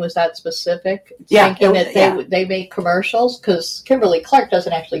 The dream was that specific. Thinking that they make commercials, because Kimberly Clark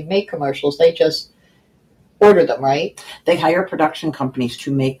doesn't actually make commercials. They just order them, right? They hire production companies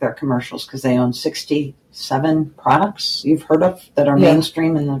to make their commercials because they own 67 products you've heard of that are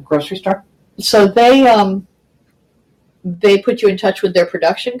mainstream in the grocery store. So they put you in touch with their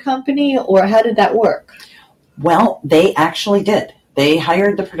production company, or how did that work? Well, they actually did. They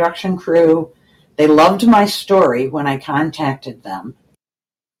hired the production crew. They loved my story when I contacted them.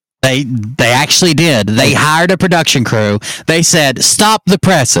 They actually did. They hired a production crew. They said, stop the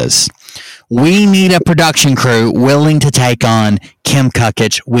presses. We need a production crew willing to take on Kim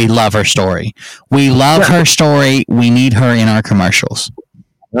Kukich. We love her story. We love her story. We need her in our commercials.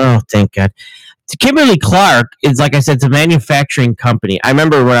 Oh, thank God. Kimberly Clark is, like I said, it's a manufacturing company. I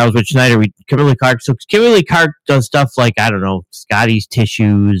remember when I was with Schneider, Kimberly Clark does stuff like, I don't know, Scotty's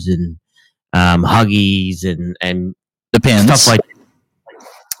tissues and Huggies and Depends. Stuff like that.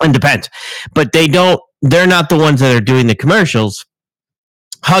 And Depends. But they're not the ones that are doing the commercials.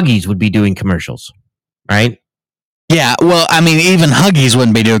 Huggies would be doing commercials, right? Yeah, well, I mean, even Huggies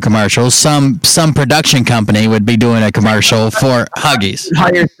wouldn't be doing commercials. Some production company would be doing a commercial for Huggies.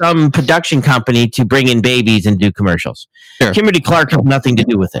 Hire some production company to bring in babies and do commercials. Sure. Kimberly Clark has nothing to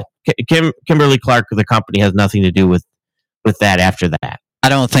do with it. Kimberly Clark, the company, has nothing to do with that after that. I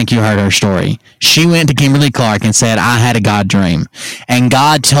don't think you heard her story. She went to Kimberly Clark and said, I had a God dream. And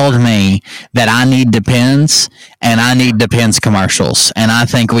God told me that I need Depends and I need Depends commercials. And I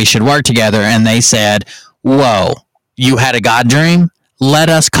think we should work together. And they said, whoa, you had a God dream? let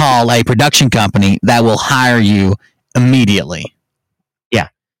us call a production company that will hire you immediately.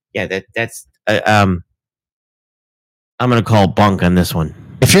 Yeah, that's I'm gonna call bunk on this one.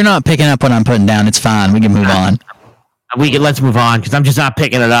 If you're not picking up what I'm putting down, it's fine. We can move on. Let's move on because I'm just not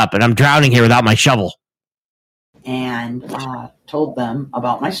picking it up, and I'm drowning here without my shovel. And told them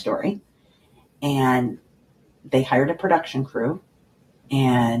about my story, and they hired a production crew,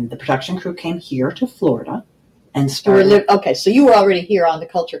 and the production crew came here to Florida and started. Okay, so you were already here on the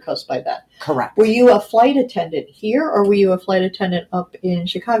Culture Coast by then. Correct. Were you a flight attendant here, or were you a flight attendant up in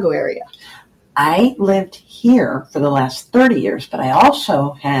Chicago area? I lived here for the last 30 years, but I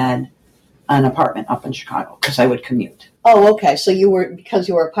also had an apartment up in Chicago because I would commute. Oh, okay. So because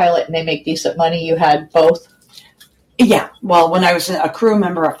you were a pilot and they make decent money, you had both? Yeah. Well, when I was a crew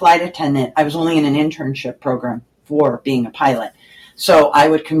member, a flight attendant, I was only in an internship program for being a pilot. So I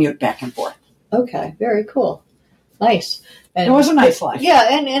would commute back and forth. Okay. Very cool. Nice. And it was a nice life. Yeah.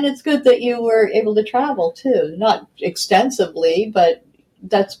 And it's good that you were able to travel too. Not extensively, but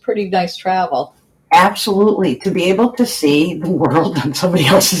that's pretty nice travel. Absolutely. To be able to see the world on somebody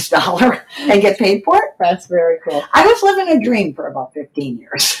else's dollar and get paid for it. That's very cool. I was living a dream for about 15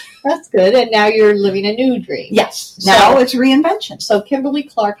 years. That's good. And now you're living a new dream. Yes. Now it's reinvention. So Kimberly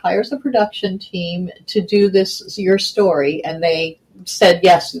Clark hires a production team to do your story. And they said,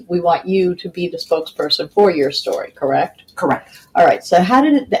 yes, we want you to be the spokesperson for your story. Correct? Correct. All right. So how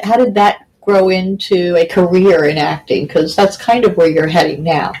did that grow into a career in acting? Because that's kind of where you're heading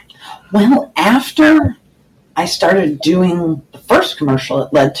now. Well, after I started doing the first commercial,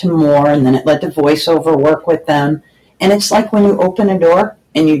 it led to more, and then it led to voiceover work with them. And it's like when you open a door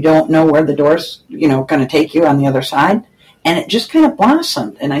and you don't know where the door's, going to take you on the other side. And it just kind of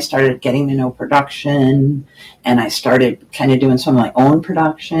blossomed. And I started getting to know production, and I started kind of doing some of my own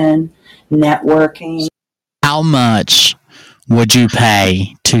production, networking. How much would you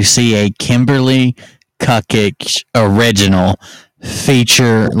pay to see a Kimberly Kukich original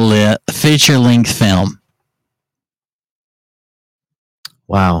feature-length film?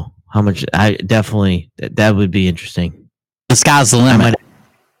 Wow. How much? I definitely, that would be interesting. The sky's the limit.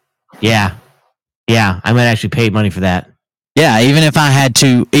 I might actually pay money for that. Yeah, even if I had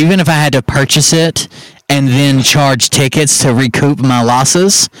to purchase it and then charge tickets to recoup my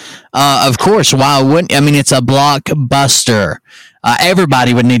losses, of course, why wouldn't? I mean, it's a blockbuster.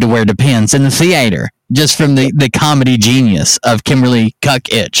 Everybody would need to wear Depends in the theater just from the comedy genius of Kimberly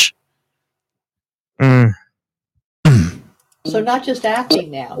Kukich. So not just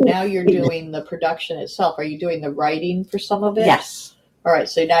acting now. Now you're doing the production itself. Are you doing the writing for some of it? Yes. All right.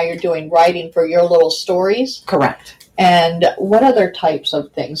 So now you're doing writing for your little stories? Correct. And what other types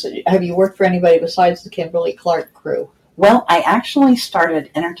of things? Have you worked for anybody besides the Kimberly Clark crew? Well, I actually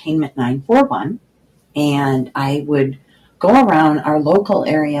started Entertainment 941, and I would go around our local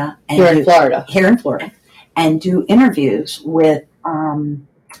area and here in Florida, and do interviews with the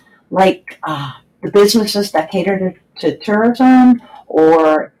businesses that cater to tourism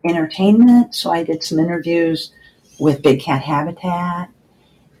or entertainment. So I did some interviews with Big Cat Habitat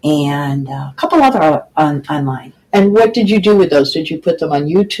and a couple other online. And what did you do with those? Did you put them on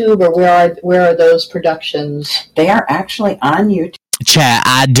YouTube, or where are those productions? They are actually on YouTube. Chat,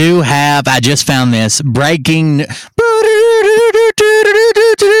 I just found this breaking news.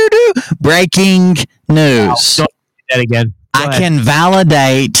 Don't do that again. I can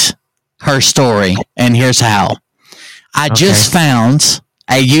validate her story, and here's how. I just found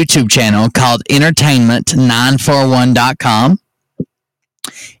a YouTube channel called entertainment941.com.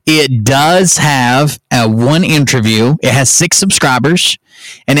 It does have one interview. It has 6 subscribers,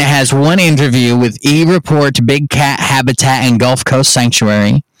 and it has one interview with E-Report, Big Cat Habitat, and Gulf Coast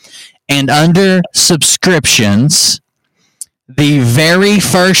Sanctuary. And under subscriptions, the very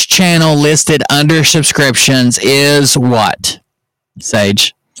first channel listed under subscriptions is what?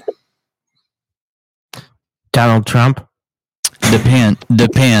 Sage? Donald Trump?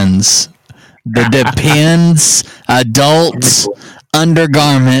 Depends. The Depends Adult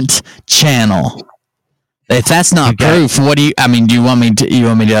Undergarment channel. If that's not proof, what do you? I mean, do you want me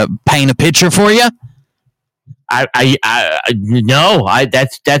to paint a picture for you? No.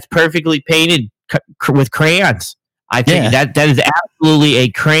 That's perfectly painted with crayons. I think that is absolutely a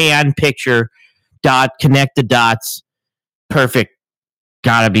crayon picture. Connect the dots. Perfect.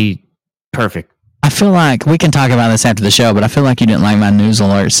 Gotta be perfect. I feel like we can talk about this after the show, but I feel like you didn't like my news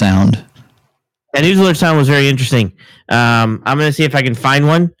alert sound. That news alert sound was very interesting. I'm going to see if I can find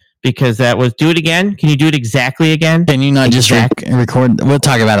one, because that was... Do it again. Can you do it exactly again? Can you not just record? We'll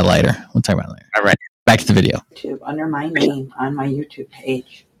talk about it later. All right. Back to the video. Under my name on my YouTube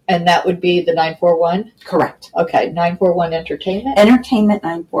page. And that would be the 941? Correct. Okay, 941 Entertainment? Entertainment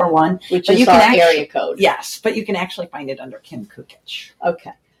 941. Which is our area code. Yes, but you can actually find it under Kim Kukich.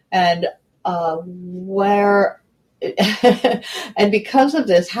 Okay. And where... and because of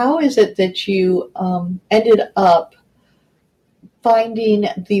this, how is it that you ended up finding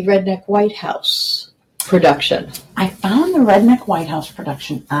the Redneck White House production? I found the Redneck White House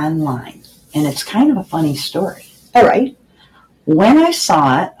production online, and it's kind of a funny story. All right. When I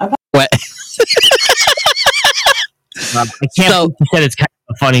saw it, about What? I can't believe she said it's kind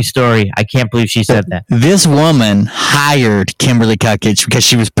of a funny story. I can't believe she said that. This woman hired Kimberly Kukich because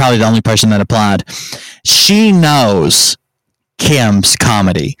she was probably the only person that applied. She knows Kim's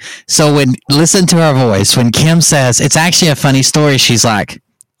comedy. So listen to her voice. When Kim says it's actually a funny story, she's like,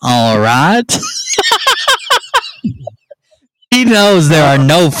 all right. She knows there are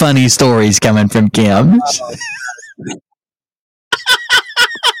no funny stories coming from Kim.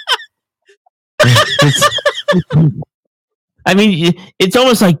 I mean, it's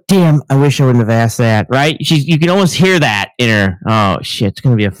almost like, damn, I wish I wouldn't have asked that, right? You can almost hear that in her. Oh, shit, it's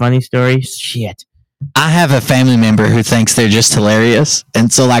going to be a funny story? Shit. I have a family member who thinks they're just hilarious.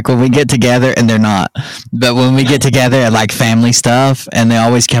 And so, like, when we get together, and they're not, but when we get together at, like, family stuff, and they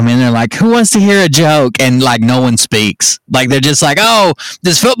always come in, they're like, who wants to hear a joke? And, like, no one speaks. Like, they're just like, oh,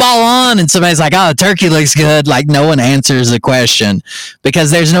 there's football on? And somebody's like, oh, turkey looks good. Like, no one answers the question because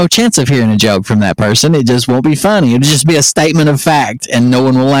there's no chance of hearing a joke from that person. It just won't be funny. It'll just be a statement of fact, and no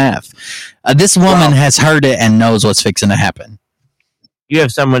one will laugh. This woman has heard it and knows what's fixing to happen. You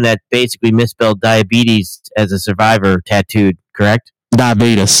have someone that basically misspelled diabetes as a survivor tattooed, correct?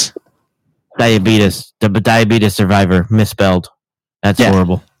 Diabetes. The diabetes survivor misspelled. That's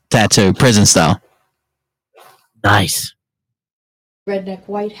horrible. Tattoo, prison style. Nice. Redneck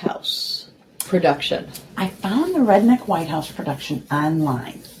White House production. I found the Redneck White House production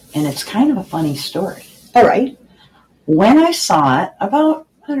online, and it's kind of a funny story. All right. When I saw it about,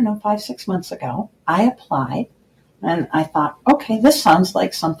 5-6 months ago, I applied. And I thought, okay, this sounds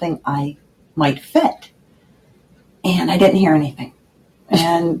like something I might fit. And I didn't hear anything.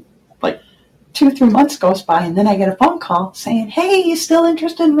 And like 2-3 months goes by, and then I get a phone call saying, hey, you still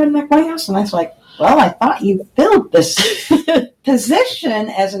interested in Redneck White House? And I was like, well, I thought you filled this position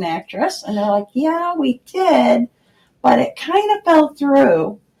as an actress. And they're like, yeah, we did, but it kind of fell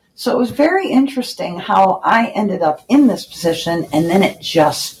through. So it was very interesting how I ended up in this position, and then it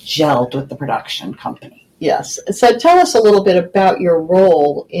just gelled with the production company. Yes. So tell us a little bit about your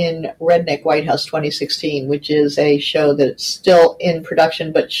role in Redneck White House 2016, which is a show that's still in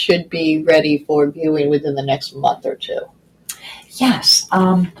production but should be ready for viewing within the next month or two. Yes.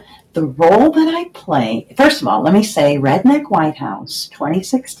 The role that I play, first of all, let me say Redneck White House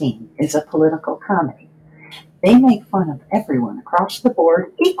 2016 is a political comedy. They make fun of everyone across the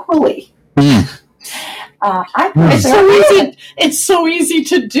board equally. It's so easy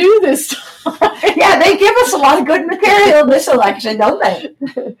to do this. Yeah, they give us a lot of good material this election, don't they?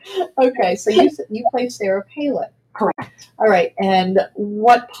 Okay, so you play Sarah Palin. Correct. All right, and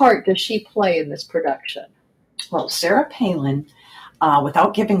what part does she play in this production? Well, Sarah Palin,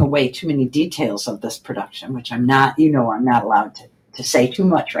 without giving away too many details of this production, which I'm not allowed to say too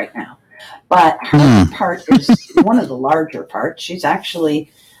much right now, but her part is one of the larger parts. She's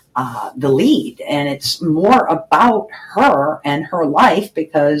actually the lead, and it's more about her and her life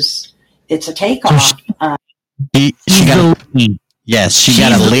because it's a takeoff. She got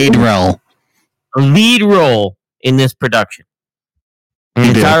a lead role. A lead role in this production.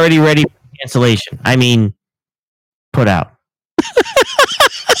 And it's already ready for cancellation. I mean, put out.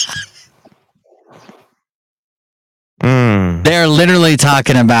 They're literally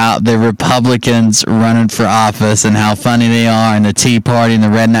talking about the Republicans running for office and how funny they are, and the Tea Party and the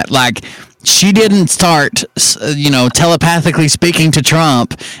redneck. Like, she didn't start, telepathically speaking to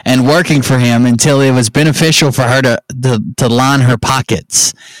Trump and working for him until it was beneficial for her to line her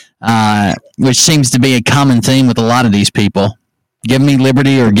pockets, which seems to be a common theme with a lot of these people. Give me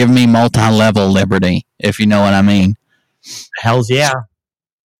liberty or give me multi-level liberty, if you know what I mean. Hells yeah.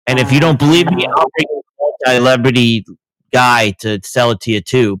 And if you don't believe me, I'll bring a multi-liberty guy to sell it to you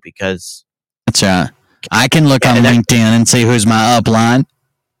too, because that's right. I can look on LinkedIn and see who's my upline.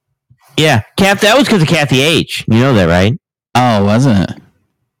 Yeah, that was because of Kathy H. You know that, right? Oh, wasn't it?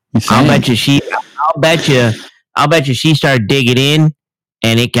 I'll bet you she started digging in,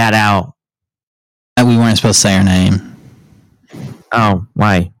 and it got out. We weren't supposed to say her name. Oh,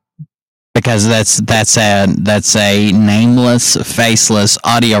 why? Because that's a nameless, faceless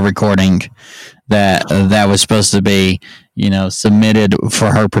audio recording that was supposed to be, submitted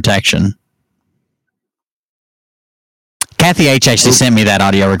for her protection. Kathy H actually sent me that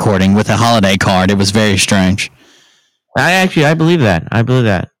audio recording with a holiday card. It was very strange. I believe that. I believe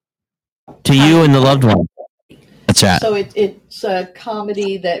that. To you and the loved one. That's right. So it's a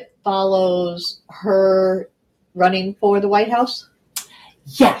comedy that follows her running for the White House?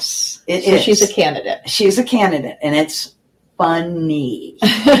 Yes, it So is. she's a candidate. She's a candidate, and it's funny.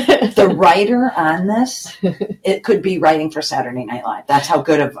 The writer on this, it could be writing for Saturday Night Live. That's how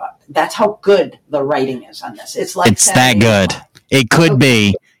good the writing is on this. It's like It's that good. It could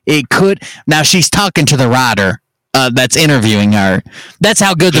be. It could. Now she's talking to the writer that's interviewing her. That's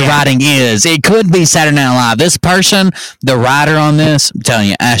how good the writing is. It could be Saturday Night Live. This person, the writer on this, I'm telling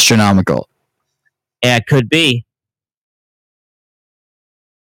you, astronomical. Yeah, it could be.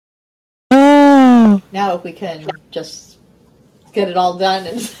 Now, if we can just get it all done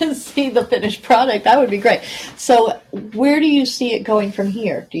and see the finished product, that would be great. So, where do you see it going from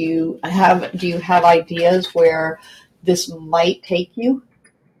here? Do you have ideas where this might take you?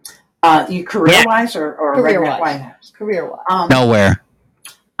 You career-wise or Career-wise. White House? Career-wise. Nowhere.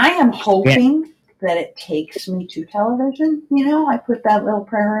 I am hoping that it takes me to television. You know, I put that little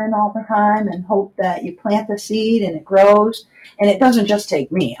prayer in all the time and hope that you plant the seed and it grows. And it doesn't just take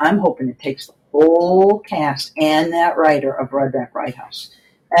me. I'm hoping it takes the whole cast and that writer of Redneck White House.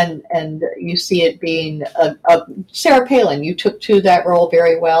 And you see it being a Sarah Palin. You took to that role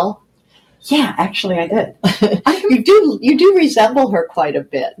very well. Yeah, actually, I did. You do resemble her quite a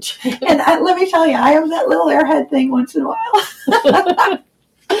bit. And let me tell you, I have that little airhead thing once in a while.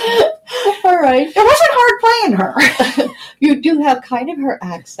 All right. It wasn't hard playing her. You do have kind of her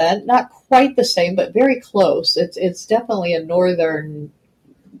accent, not quite the same, but very close. It's definitely a northern.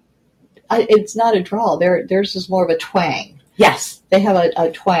 It's not a drawl. Theirs is more of a twang. Yes, they have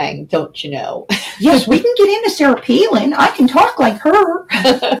a twang, don't you know? Yes, we can get into Sarah Palin. I can talk like her.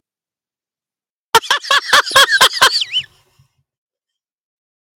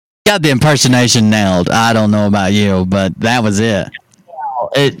 Got the impersonation nailed. I don't know about you, but that was it.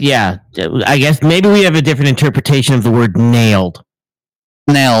 Yeah, I guess maybe we have a different interpretation of the word nailed.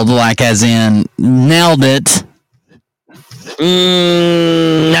 Nailed, like as in nailed it.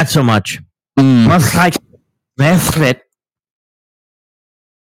 Not so much. Much like it.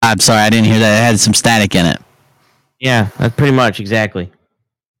 I'm sorry, I didn't hear that. It had some static in it. Yeah, that's pretty much exactly.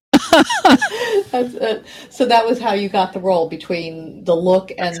 So that was how you got the role, between the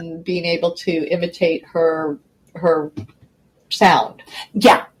look and being able to imitate her sound.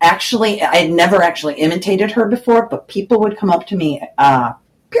 Yeah, actually, I had never actually imitated her before, but people would come up to me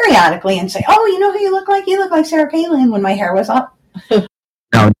periodically and say, "Oh, you know who you look like? You look like Sarah Palin," when my hair was up.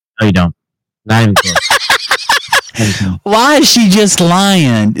 No, you don't. Not even close. Why is she just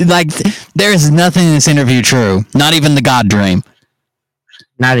lying? Like, there is nothing in this interview true. Not even the God dream.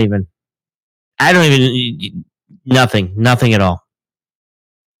 Not even. I don't even. Nothing at all.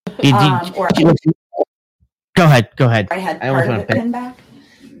 Go ahead. I had part of it pinned back.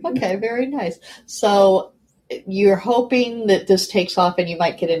 Okay, very nice. So you're hoping that this takes off and you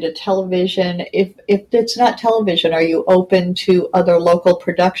might get into television. If it's not television, are you open to other local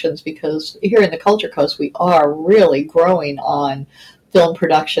productions? Because here in the Culture Coast, we are really growing on film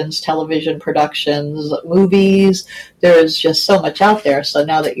productions, television productions, movies. There's just so much out there. So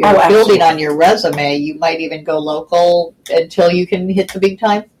now that you're building on your resume, you might even go local until you can hit the big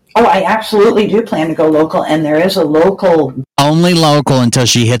time. Oh, I absolutely do plan to go local, and there is a local. Only local until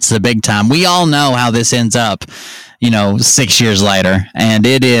she hits the big time. We all know how this ends up, 6 years later. And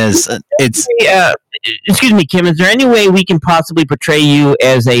it's. Excuse me, Kim, is there any way we can possibly portray you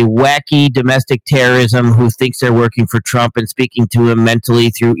as a wacky domestic terrorism who thinks they're working for Trump and speaking to him mentally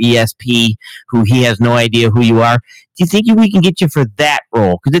through ESP, who he has no idea who you are? Do you think we can get you for that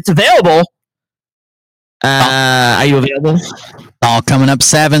role? Because it's available. Are you available? All coming up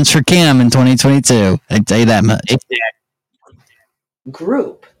sevens for Kim in 2022. I can tell you that much.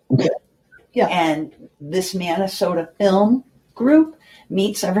 Group. Yeah. And this Minnesota film group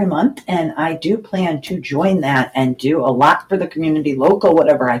meets every month, and I do plan to join that and do a lot for the community, local,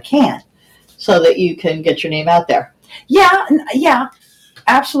 whatever I can. So that you can get your name out there. Yeah,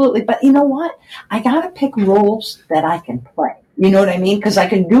 absolutely. But you know what? I got to pick roles that I can play. You know what I mean? Because I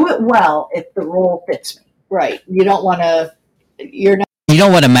can do it well if the role fits me. Right. You don't want to... You're not. You know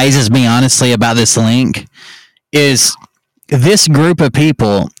what amazes me, honestly, about this link is this group of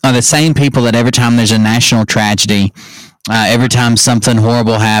people are the same people that every time there's a national tragedy, every time something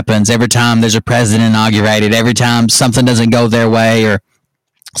horrible happens, every time there's a president inaugurated, every time something doesn't go their way or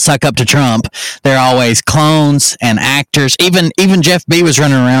suck up to Trump, they're always clones and actors. Even Jeff B. was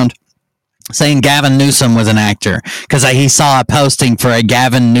running around saying Gavin Newsom was an actor because he saw a posting for a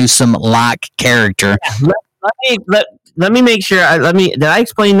Gavin Newsom-like character. let me make sure. Did I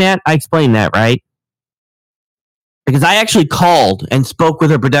explain that? I explained that, right? Because I actually called and spoke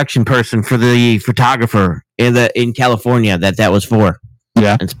with a production person for the photographer in California that was for.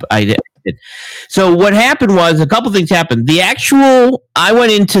 Yeah, I did. So what happened was a couple things happened. I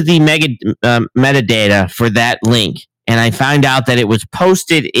went into the metadata for that link, and I found out that it was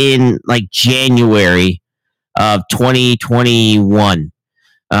posted in like January of 2021.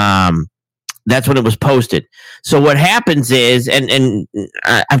 That's when it was posted. So what happens is, and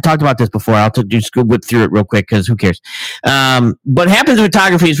I've talked about this before. I'll just go whip through it real quick because who cares? What happens in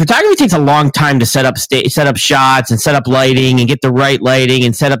photography is photography takes a long time to set up shots and set up lighting and get the right lighting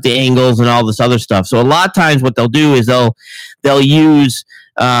and set up the angles and all this other stuff. So a lot of times what they'll do is they'll use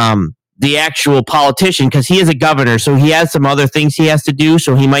the actual politician, because he is a governor, so he has some other things he has to do.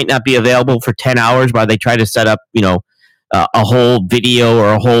 So he might not be available for 10 hours while they try to set up, a whole video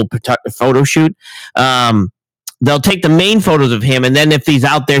or a whole photo shoot. They'll take the main photos of him, and then if he's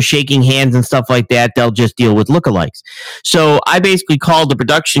out there shaking hands and stuff like that, they'll just deal with lookalikes. So I basically called the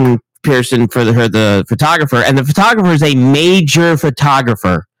production person for the photographer, and the photographer is a major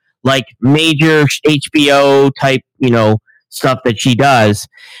photographer, like major HBO type, stuff that she does.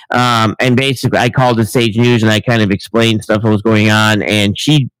 And basically I called the Sage News and I kind of explained stuff that was going on, and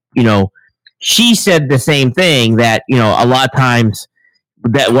she said the same thing, that, a lot of times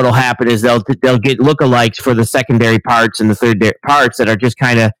that what'll happen is they'll get lookalikes for the secondary parts and the third parts that are just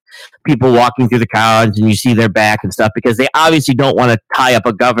kind of people walking through the crowds and you see their back and stuff, because they obviously don't want to tie up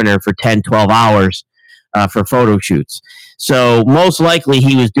a governor for 10, 12 hours for photo shoots. So most likely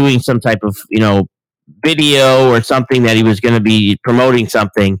he was doing some type of, video or something that he was going to be promoting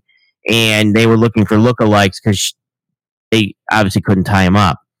something, and they were looking for lookalikes because they obviously couldn't tie him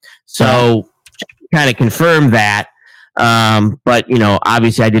up. So kind of confirmed that. But,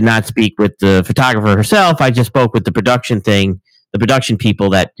 obviously I did not speak with the photographer herself. I just spoke with the production people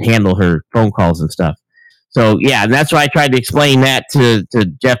that handle her phone calls and stuff. So, yeah, and that's why I tried to explain that to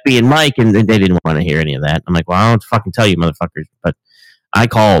Jeff B. and Mike, and they didn't want to hear any of that. I'm like, well, I don't fucking tell you, motherfuckers. But I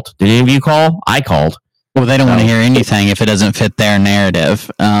called. Did any of you call? I called. Well, they don't want to hear anything if it doesn't fit their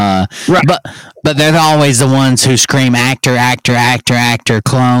narrative. Right. But they're always the ones who scream actor, actor, actor, actor,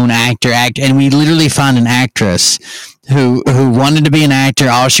 clone, actor, actor. And we literally find an actress who wanted to be an actor.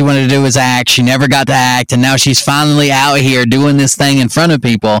 All she wanted to do was act. She never got to act. And now she's finally out here doing this thing in front of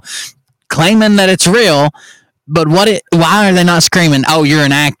people, claiming that it's real. But why are they not screaming, "Oh, you're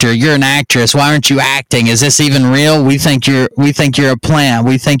an actor, you're an actress. Why aren't you acting? Is this even real? We think you're a plant.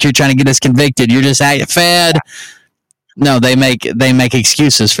 We think you're trying to get us convicted. You're just fed." No, they make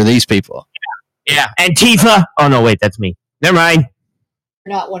excuses for these people. Yeah, Antifa. Oh no, wait, that's me. Never mind.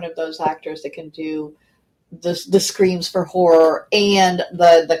 You're not one of those actors that can do the screams for horror and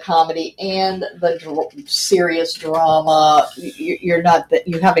the comedy and the serious drama. You're not that.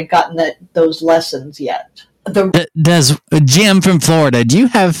 You haven't gotten those lessons yet. Does Jim from Florida, do you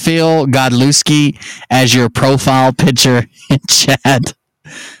have Phil Godlewski as your profile picture in chat?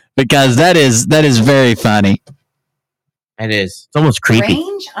 Because that is very funny. It is. It's almost creepy.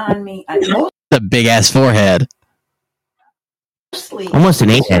 Range on me. A big ass forehead. Mostly almost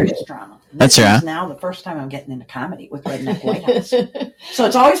an 8 drama. That's right. This is now the first time I'm getting into comedy with Redneck White House. So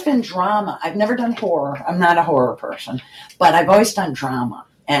it's always been drama. I've never done horror. I'm not a horror person, but I've always done drama.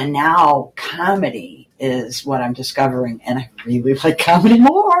 And now comedy is what I'm discovering, and I really like comedy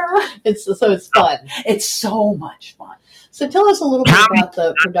more. It's fun. It's so much fun. So tell us a little bit about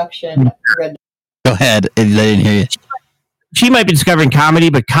the production. Go ahead. They didn't hear you. She might be discovering comedy,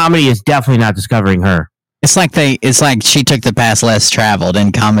 but comedy is definitely not discovering her. It's like she took the path less traveled,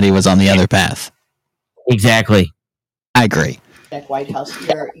 and comedy was on the other path. Exactly. I agree. White House.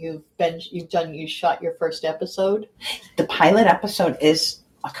 You shot your first episode. The pilot episode is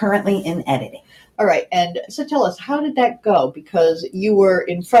currently in editing. All right, and so tell us, how did that go? Because you were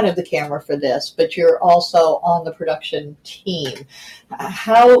in front of the camera for this, but you're also on the production team.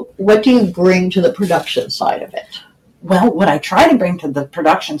 What do you bring to the production side of it? Well, what I try to bring to the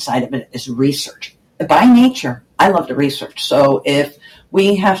production side of it is research. By nature, I love to research. So if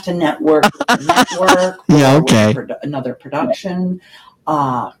we have to network yeah, okay. Another production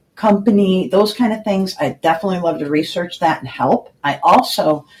company, those kind of things, I definitely love to research that and help.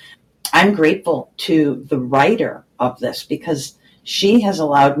 I'm grateful to the writer of this because she has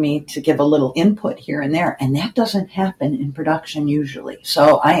allowed me to give a little input here and there, and that doesn't happen in production usually.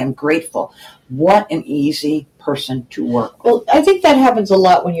 So I am grateful. What an easy person to work. Well, I think that happens a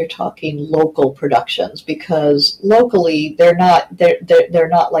lot when you're talking local productions, because locally they're not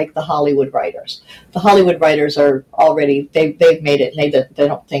like the Hollywood writers. The Hollywood writers are already they've made it, and they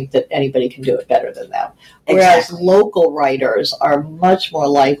don't think that anybody can do it better than them. Whereas Exactly. local writers are much more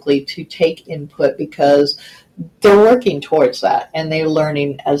likely to take input because they're working towards that and they're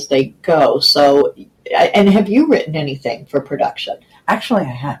learning as they go. So, and have you written anything for production? Actually,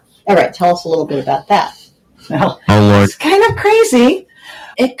 I have. All right, tell us a little bit about that. Well, Oh, Lord. it's kind of crazy.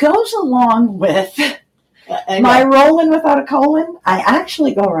 It goes along with I my know. rolling without a colon. I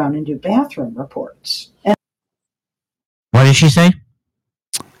actually go around and do bathroom reports. And What did she say?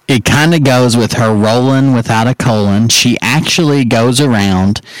 It kind of goes with her rolling without a colon. She actually goes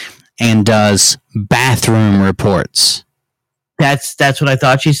around and does bathroom reports. That's what I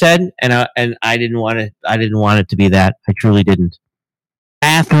thought she said, and I didn't want it. I didn't want it to be that. I truly didn't.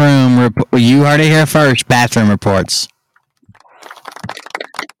 Bathroom report. You heard it here first. Bathroom reports.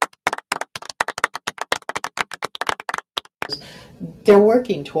 They're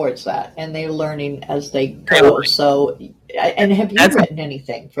working towards that and they're learning as they go. So, and have you written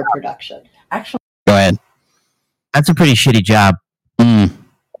anything for production? actually, Go ahead. That's a pretty shitty job.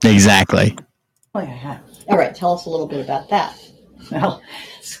 Exactly. I have. All right, tell us a little bit about that. Well,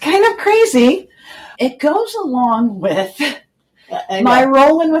 it's kind of crazy. It goes along with my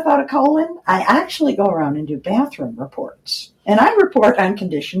rolling without a colon. I actually go around and do bathroom reports. And I report on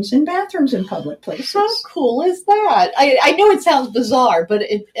conditions in bathrooms in public places. How cool is that? I know it sounds bizarre, but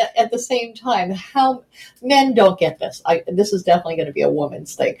at the same time, how men don't get this. This is definitely going to be a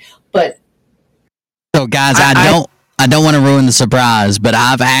woman's thing. But So, guys, I don't want to ruin the surprise, but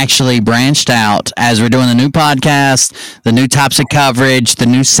I've actually branched out as we're doing the new podcast, the new types of coverage, the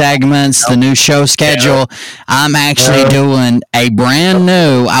new segments, the new show schedule. I'm actually doing a brand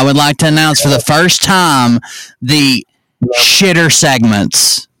new, I would like to announce for the first time, the shitter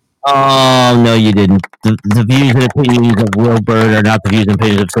segments. Oh, no, you didn't. The views and opinions of Will Bird are not the views and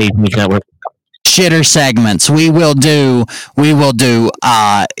opinions of Sage News Network. Shitter segments. We will do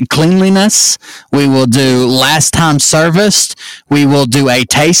cleanliness. We will do last time serviced. We will do a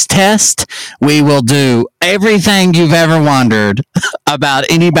taste test. We will do everything you've ever wondered about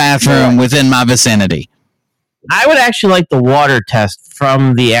any bathroom within my vicinity. I would actually like the water test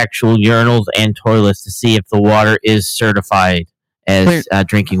from the actual urinals and toilets to see if the water is certified as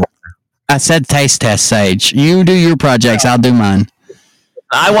drinking water. I said taste test, Sage. You do your projects. I'll do mine.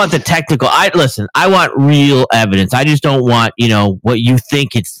 I want the technical. I want real evidence. I just don't want, what you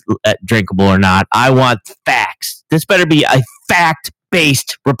think it's drinkable or not. I want facts. This better be a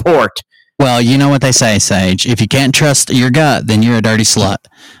fact-based report. Well, you know what they say, Sage. If you can't trust your gut, then you're a dirty slut.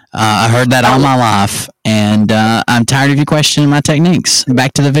 I heard that all my life, and I'm tired of you questioning my techniques.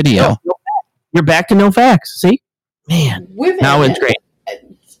 Back to the video. You're back to no facts. See? Man. women Now it's great.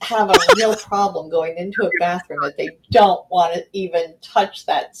 have a real problem going into a bathroom that they don't want to even touch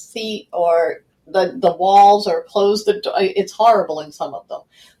that seat or the walls or close the door. It's horrible in some of them.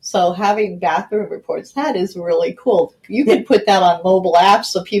 So having bathroom reports, that is really cool. You can put that on mobile apps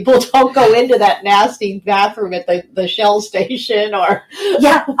so people don't go into that nasty bathroom at the Shell station or...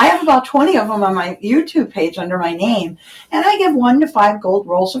 Yeah, I have about 20 of them on my YouTube page under my name, and I give 1 to 5 gold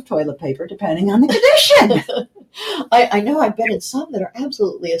rolls of toilet paper depending on the condition. I know I've been in some that are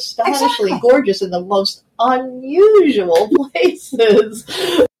absolutely astonishingly gorgeous in the most unusual places.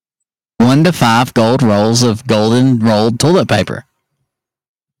 1 to 5 gold rolls of golden rolled toilet paper.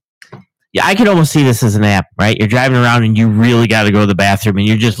 Yeah, I can almost see this as an app, right? You're driving around and you really got to go to the bathroom and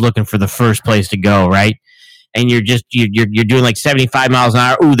you're just looking for the first place to go, right? And you're doing like 75 miles an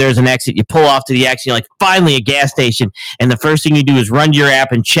hour. Ooh, there's an exit. You pull off to the exit. You're like, finally, a gas station. And the first thing you do is run to your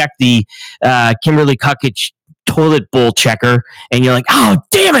app and check the Kimberly Kukich toilet bowl checker. And you're like, oh,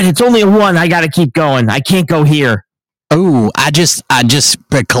 damn it. It's only a 1. I got to keep going. I can't go here. Oh, I just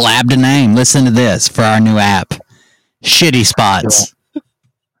collabed a name. Listen to this for our new app. Shitty Spots.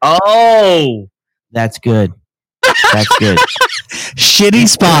 Oh, that's good. That's good. Shitty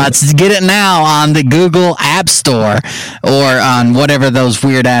Spots. Get it now on the Google App Store or on whatever those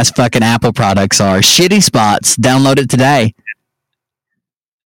weird ass fucking Apple products are. Shitty Spots. Download it today.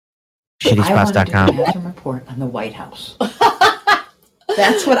 ShittySpots.com. I want to do a bathroom report on the White House.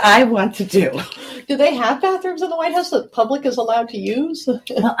 That's what I want to do. Do they have bathrooms in the White House that the public is allowed to use?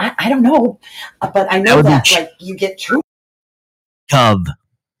 Well, I don't know, but I know that like you get true. Tub.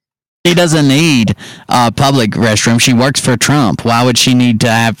 She doesn't need a public restroom. She works for Trump. Why would she need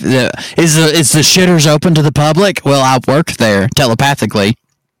to have... Is the shitters open to the public? Well, I've worked there telepathically.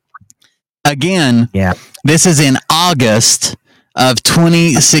 Again, yeah. This is in August of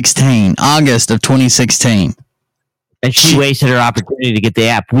 2016. August of 2016. And she wasted her opportunity to get the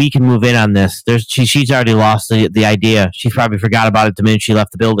app. We can move in on this. She's already lost the idea. She probably forgot about it the minute she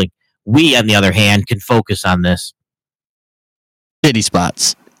left the building. We, on the other hand, can focus on this. Shitty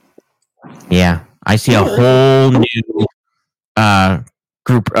spots. Yeah. I see a whole new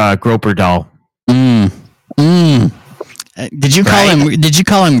Groper doll. Did you call him? Did you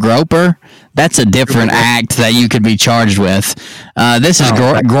call him Groper? That's a different act that you could be charged with. This is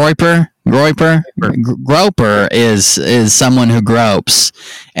Groper. Groper is someone who gropes,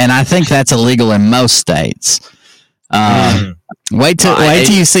 and I think that's illegal in most states. Wait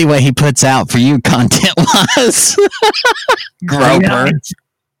till you see what he puts out for you content wise. Groper.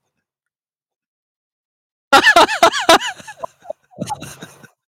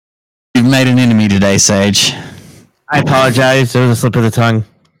 You've made an enemy today, Sage. I apologize. It was a slip of the tongue.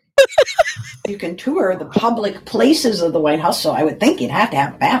 You can tour the public places of the White House, so I would think you'd have to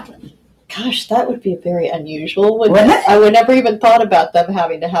have a bathroom. Gosh, that would be very unusual. Wouldn't it? I would never even thought about them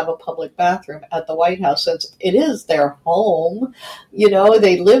having to have a public bathroom at the White House, since it is their home. You know,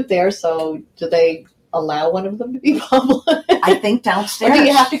 they live there, so do they allow one of them to be public? I think downstairs. Or do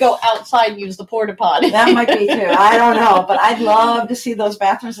you have to go outside and use the porta potty? That might be too. I don't know, but I'd love to see those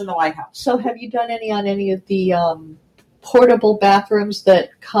bathrooms in the White House. So have you done any of the portable bathrooms that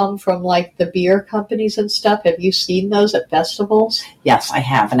come from like the beer companies and stuff? Have you seen those at festivals? Yes, I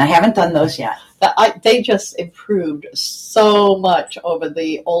have, and I haven't done those yet. They just improved so much over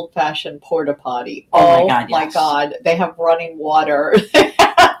the old-fashioned porta potty. Oh my God! Yes. My God, they have running water.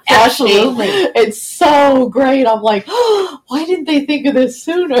 Absolutely, it's so great. I'm like, oh, why didn't they think of this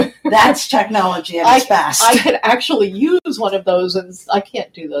sooner? That's technology at its best. I could actually use one of those, and I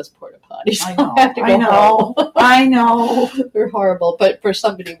can't do those porta potties. I know. I have to go home. I know. They're horrible. But for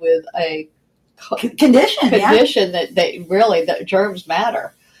somebody with a condition that that germs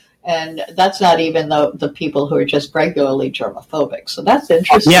matter. And that's not even the people who are just regularly germophobic. So that's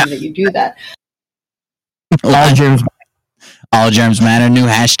interesting that you do that. All germs matter. New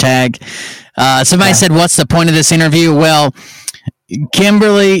hashtag. Somebody said, "What's the point of this interview?" Well, Kim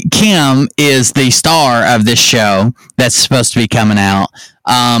is the star of this show that's supposed to be coming out.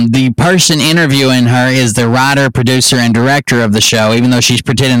 The person interviewing her is the writer, producer, and director of the show, even though she's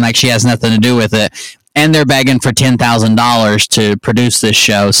pretending like she has nothing to do with it. And they're begging for $10,000 to produce this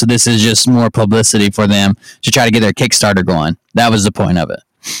show. So this is just more publicity for them to try to get their Kickstarter going. That was the point of it.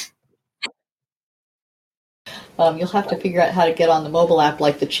 You'll have to figure out how to get on the mobile app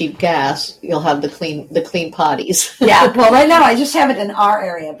like the cheap gas. You'll have the clean potties. Yeah, well, right now I just have it in our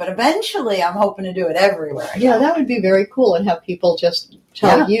area, but eventually I'm hoping to do it everywhere. Yeah, that would be very cool, and have people just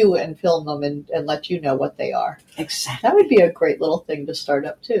tell you and film them and let you know what they are. Exactly. That would be a great little thing to start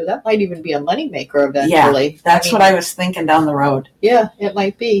up, too. That might even be a moneymaker eventually. Yeah, that's what I was thinking down the road. Yeah, it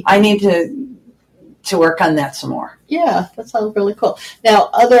might be. I need to work on that some more. Yeah, that sounds really cool.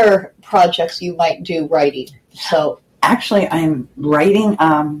 Now, other projects you might do writing. So actually, I'm writing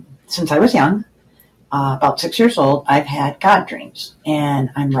since I was young, about 6 years old. I've had God dreams, and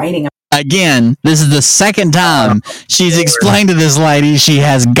I'm writing. Again, this is the second time she's explained to this lady she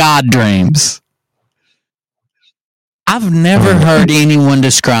has God dreams. I've never heard anyone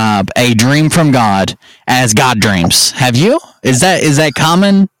describe a dream from God as God dreams. Have you? Is that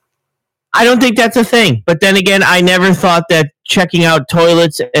common? I don't think that's a thing. But then again, I never thought that checking out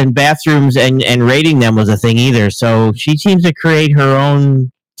toilets and bathrooms and rating them was a thing either. So she seems to create her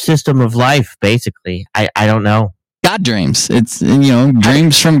own system of life, basically. I don't know. God dreams. It's,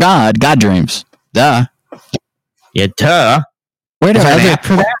 dreams from God. God dreams. Duh. Yeah, duh. Where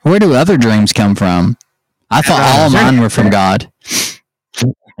do other dreams come from? I thought all of mine were from God.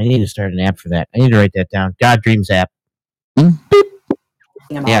 I need to start an app for that. I need to write that down. God dreams app.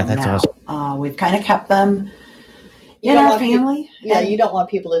 Yeah, that's awesome. We've kind of kept them in our family. You don't want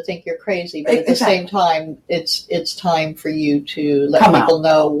people to think you're crazy, but at the same time, it's time for you to let people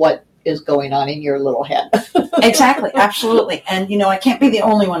know what is going on in your little head. Exactly, absolutely. And I can't be the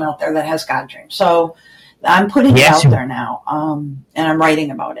only one out there that has God dreams. So I'm putting it out there now, and I'm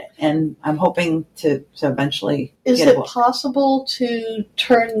writing about it, and I'm hoping to eventually. Is it possible to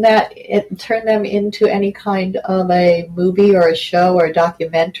turn them into any kind of a movie or a show or a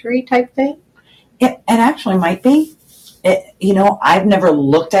documentary type thing? It actually might be. I've never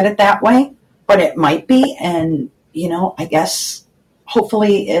looked at it that way, but it might be, and I guess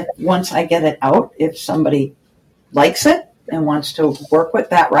hopefully, once I get it out, if somebody likes it and wants to work with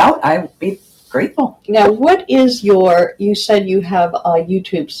that route, I would be grateful. Now, what is you said you have a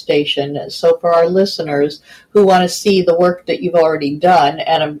YouTube station, so for our listeners who want to see the work that you've already done,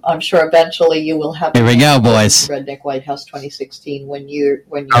 and I'm sure eventually you will have. Here we go, boys. Redneck White House 2016 when you're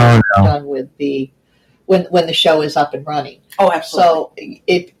done with when the show is up and running. Oh, absolutely.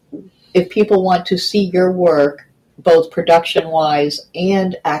 So if people want to see your work, both production wise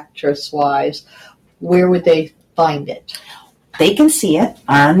and actress wise, where would they find it? They can see it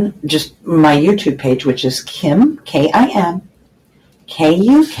on just my YouTube page, which is Kim, Kim,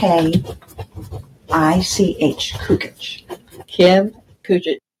 Kukich, Kukich. Kim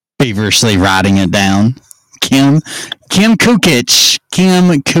Kukich. Feverishly writing it down. Kim Kukich.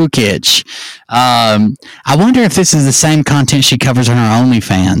 Kim Kukich. I wonder if this is the same content she covers on her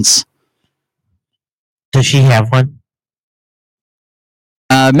OnlyFans. Does she have one?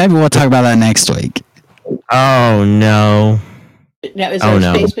 Maybe we'll talk about that next week. Oh, no. Now, is there a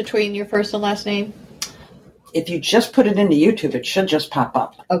space between your first and last name? If you just put it into YouTube, it should just pop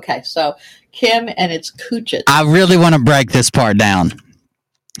up. Okay, so Kim and it's Kukich. I really want to break this part down.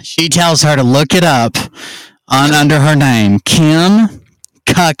 She tells her to look it up under her name, Kim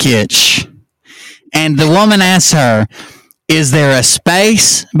Kukich. And the woman asks her, is there a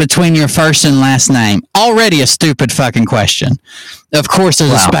space between your first and last name? Already a stupid fucking question. Of course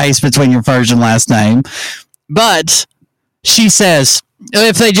there's a space between your first and last name. But she says,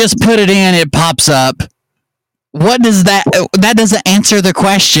 if they just put it in, it pops up. What does that doesn't answer the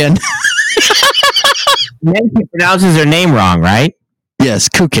question. Nancy pronounces her name wrong, right? Yes,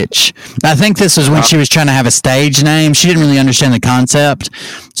 Kukich. I think this was when she was trying to have a stage name. She didn't really understand the concept,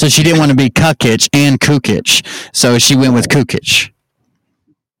 so she didn't want to be Kukich and Kukich. So she went with Kukich.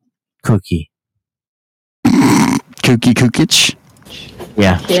 Cookie. Kukich?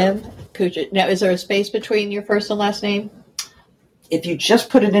 Yeah. Kim Kukich. Now, is there a space between your first and last name? If you just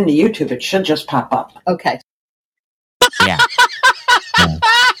put it into YouTube, it should just pop up. Okay. Yeah. I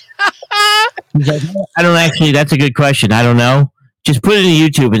don't actually, that's a good question. I don't know. Just put it in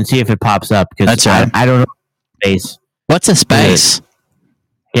YouTube and see if it pops up. That's right. I don't know. Space. What's a space?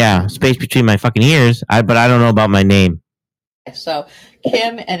 Yeah, space between my fucking ears. But I don't know about my name. So,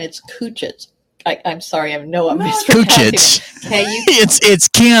 Kim and it's Kukich. I'm sorry, I know I'm mispronouncing Kukich. it. It's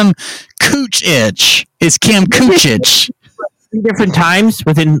Kim Kukich. It's Kim Kukich. 3 different times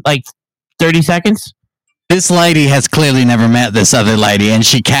within like 30 seconds? This lady has clearly never met this other lady, and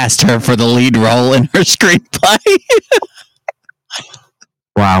she cast her for the lead role in her screenplay.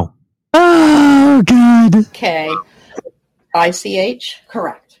 Wow. Oh, God. Kich?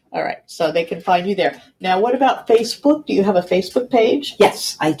 Correct. All right, so they can find you there. Now, what about Facebook? Do you have a Facebook page?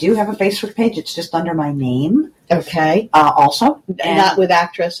 Yes, I do have a Facebook page. It's just under my name. Okay. Also. Not with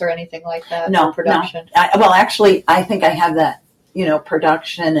actress or anything like that? No. Or production? No. Well, actually, I think I have that,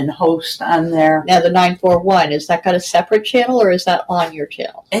 production and host on there. Now, the 941, is that got a separate channel or is that on your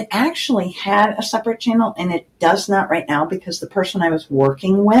channel? It actually had a separate channel, and it does not right now because the person I was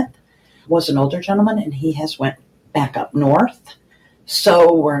working with was an older gentleman, and he has went back up north.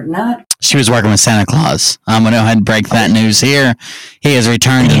 So we're not. She was working with Santa Claus. I'm going to go ahead and break that news here. He has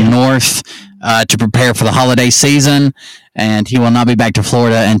returned to North to prepare for the holiday season, and he will not be back to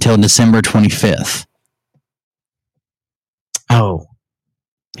Florida until December 25th. Oh,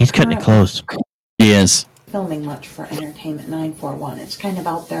 he's cutting it close. He is. Filming much for Entertainment 941. It's kind of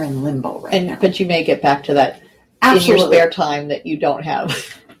out there in limbo right now. But you may get back to that Absolutely. in your spare time that you don't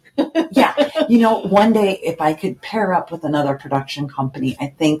have. Yeah. One day if I could pair up with another production company, I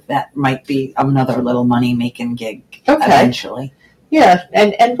think that might be another little money-making gig eventually. Yeah.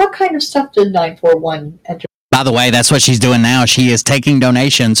 And what kind of stuff did 941 enter? By the way, that's what she's doing now. She is taking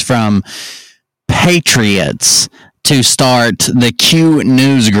donations from Patriots to start the Q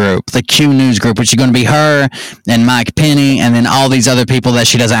News Group. The Q News Group, which is going to be her and Mike Penny, and then all these other people that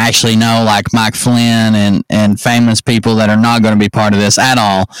she doesn't actually know, like Mike Flynn and famous people that are not going to be part of this at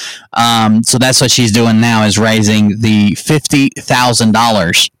all. So that's what she's doing now, is raising the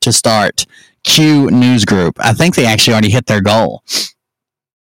 $50,000 to start Q News Group. I think they actually already hit their goal.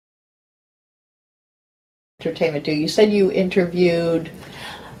 Entertainment do. You said you interviewed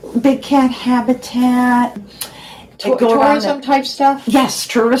Big Cat Habitat. Tourism type stuff? Yes,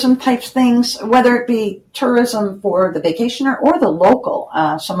 tourism type things, whether it be tourism for the vacationer or the local.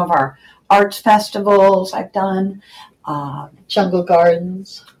 Some of our arts festivals I've done. Jungle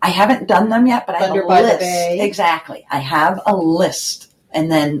Gardens. I haven't done them yet, but I have Thunder a by the list. Bay. Exactly. I have a list.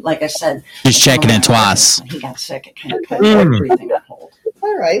 And then, like I said, She's checking it twice. When he got sick, it kind of put everything on hold.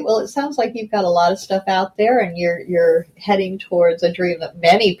 All right. Well, it sounds like you've got a lot of stuff out there, and you're heading towards a dream that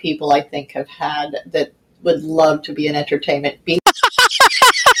many people, I think, have had, that would love to be in entertainment.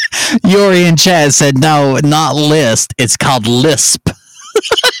 Yuri in chat said, no, not list. It's called Lisp.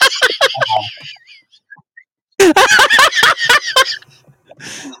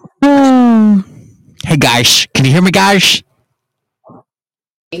 Hey, guys. Can you hear me, guys?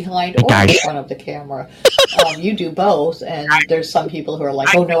 behind or in front of the camera. You do both, and there's some people who are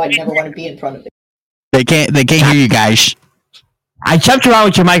like, "Oh no, I'd never want to be in front of the." They can't hear you guys. I jumped around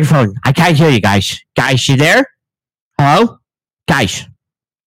with your microphone. I can't hear you guys. Guys, you there? Hello? Guys?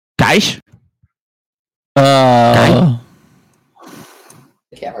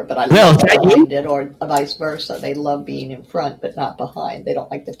 Camera, but I love behind it, or vice versa. They love being in front, but not behind. They don't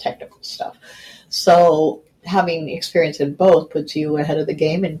like the technical stuff. So having experience in both puts you ahead of the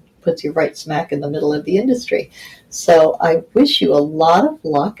game and puts you right smack in the middle of the industry. So I wish you a lot of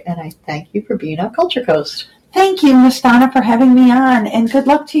luck, and I thank you for being on Culture Coast. Thank you, Miss Donna, for having me on, and good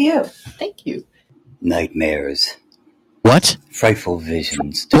luck to you. Thank you. Nightmares. What? Frightful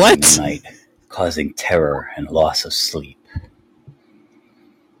visions during the night, causing terror and loss of sleep.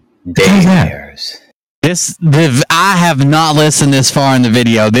 Daymares. I have not listened this far in the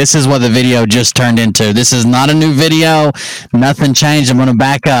video. This is what the video just turned into. This is not a new video. Nothing changed. I'm going to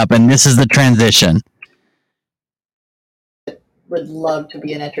back up, and this is the transition. Would love to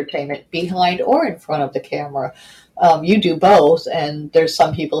be in entertainment behind or in front of the camera. You do both, and there's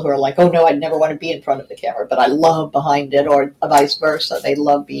some people who are like, "Oh no, I'd never want to be in front of the camera," but I love behind it, or vice versa. They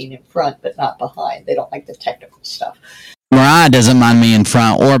love being in front, but not behind. They don't like the technical stuff. Mariah doesn't mind me in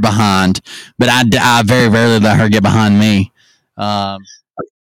front or behind, but I very rarely let her get behind me. I'm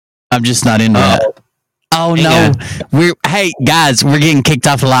just not into that. Oh no, hey guys, we're getting kicked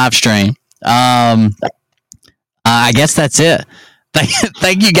off the live stream. I guess that's it.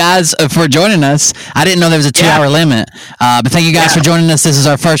 Thank you guys for joining us. I didn't know there was a 2-hour limit, but thank you guys for joining us. This is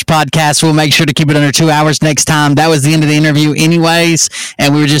our first podcast. We'll make sure to keep it under 2 hours next time. That was the end of the interview anyways,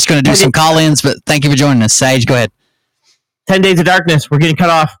 and we were just going to do some call-ins, but thank you for joining us. Sage, go ahead. 10 Days of Darkness. We're getting cut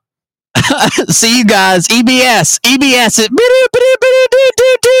off. See you guys. EBS.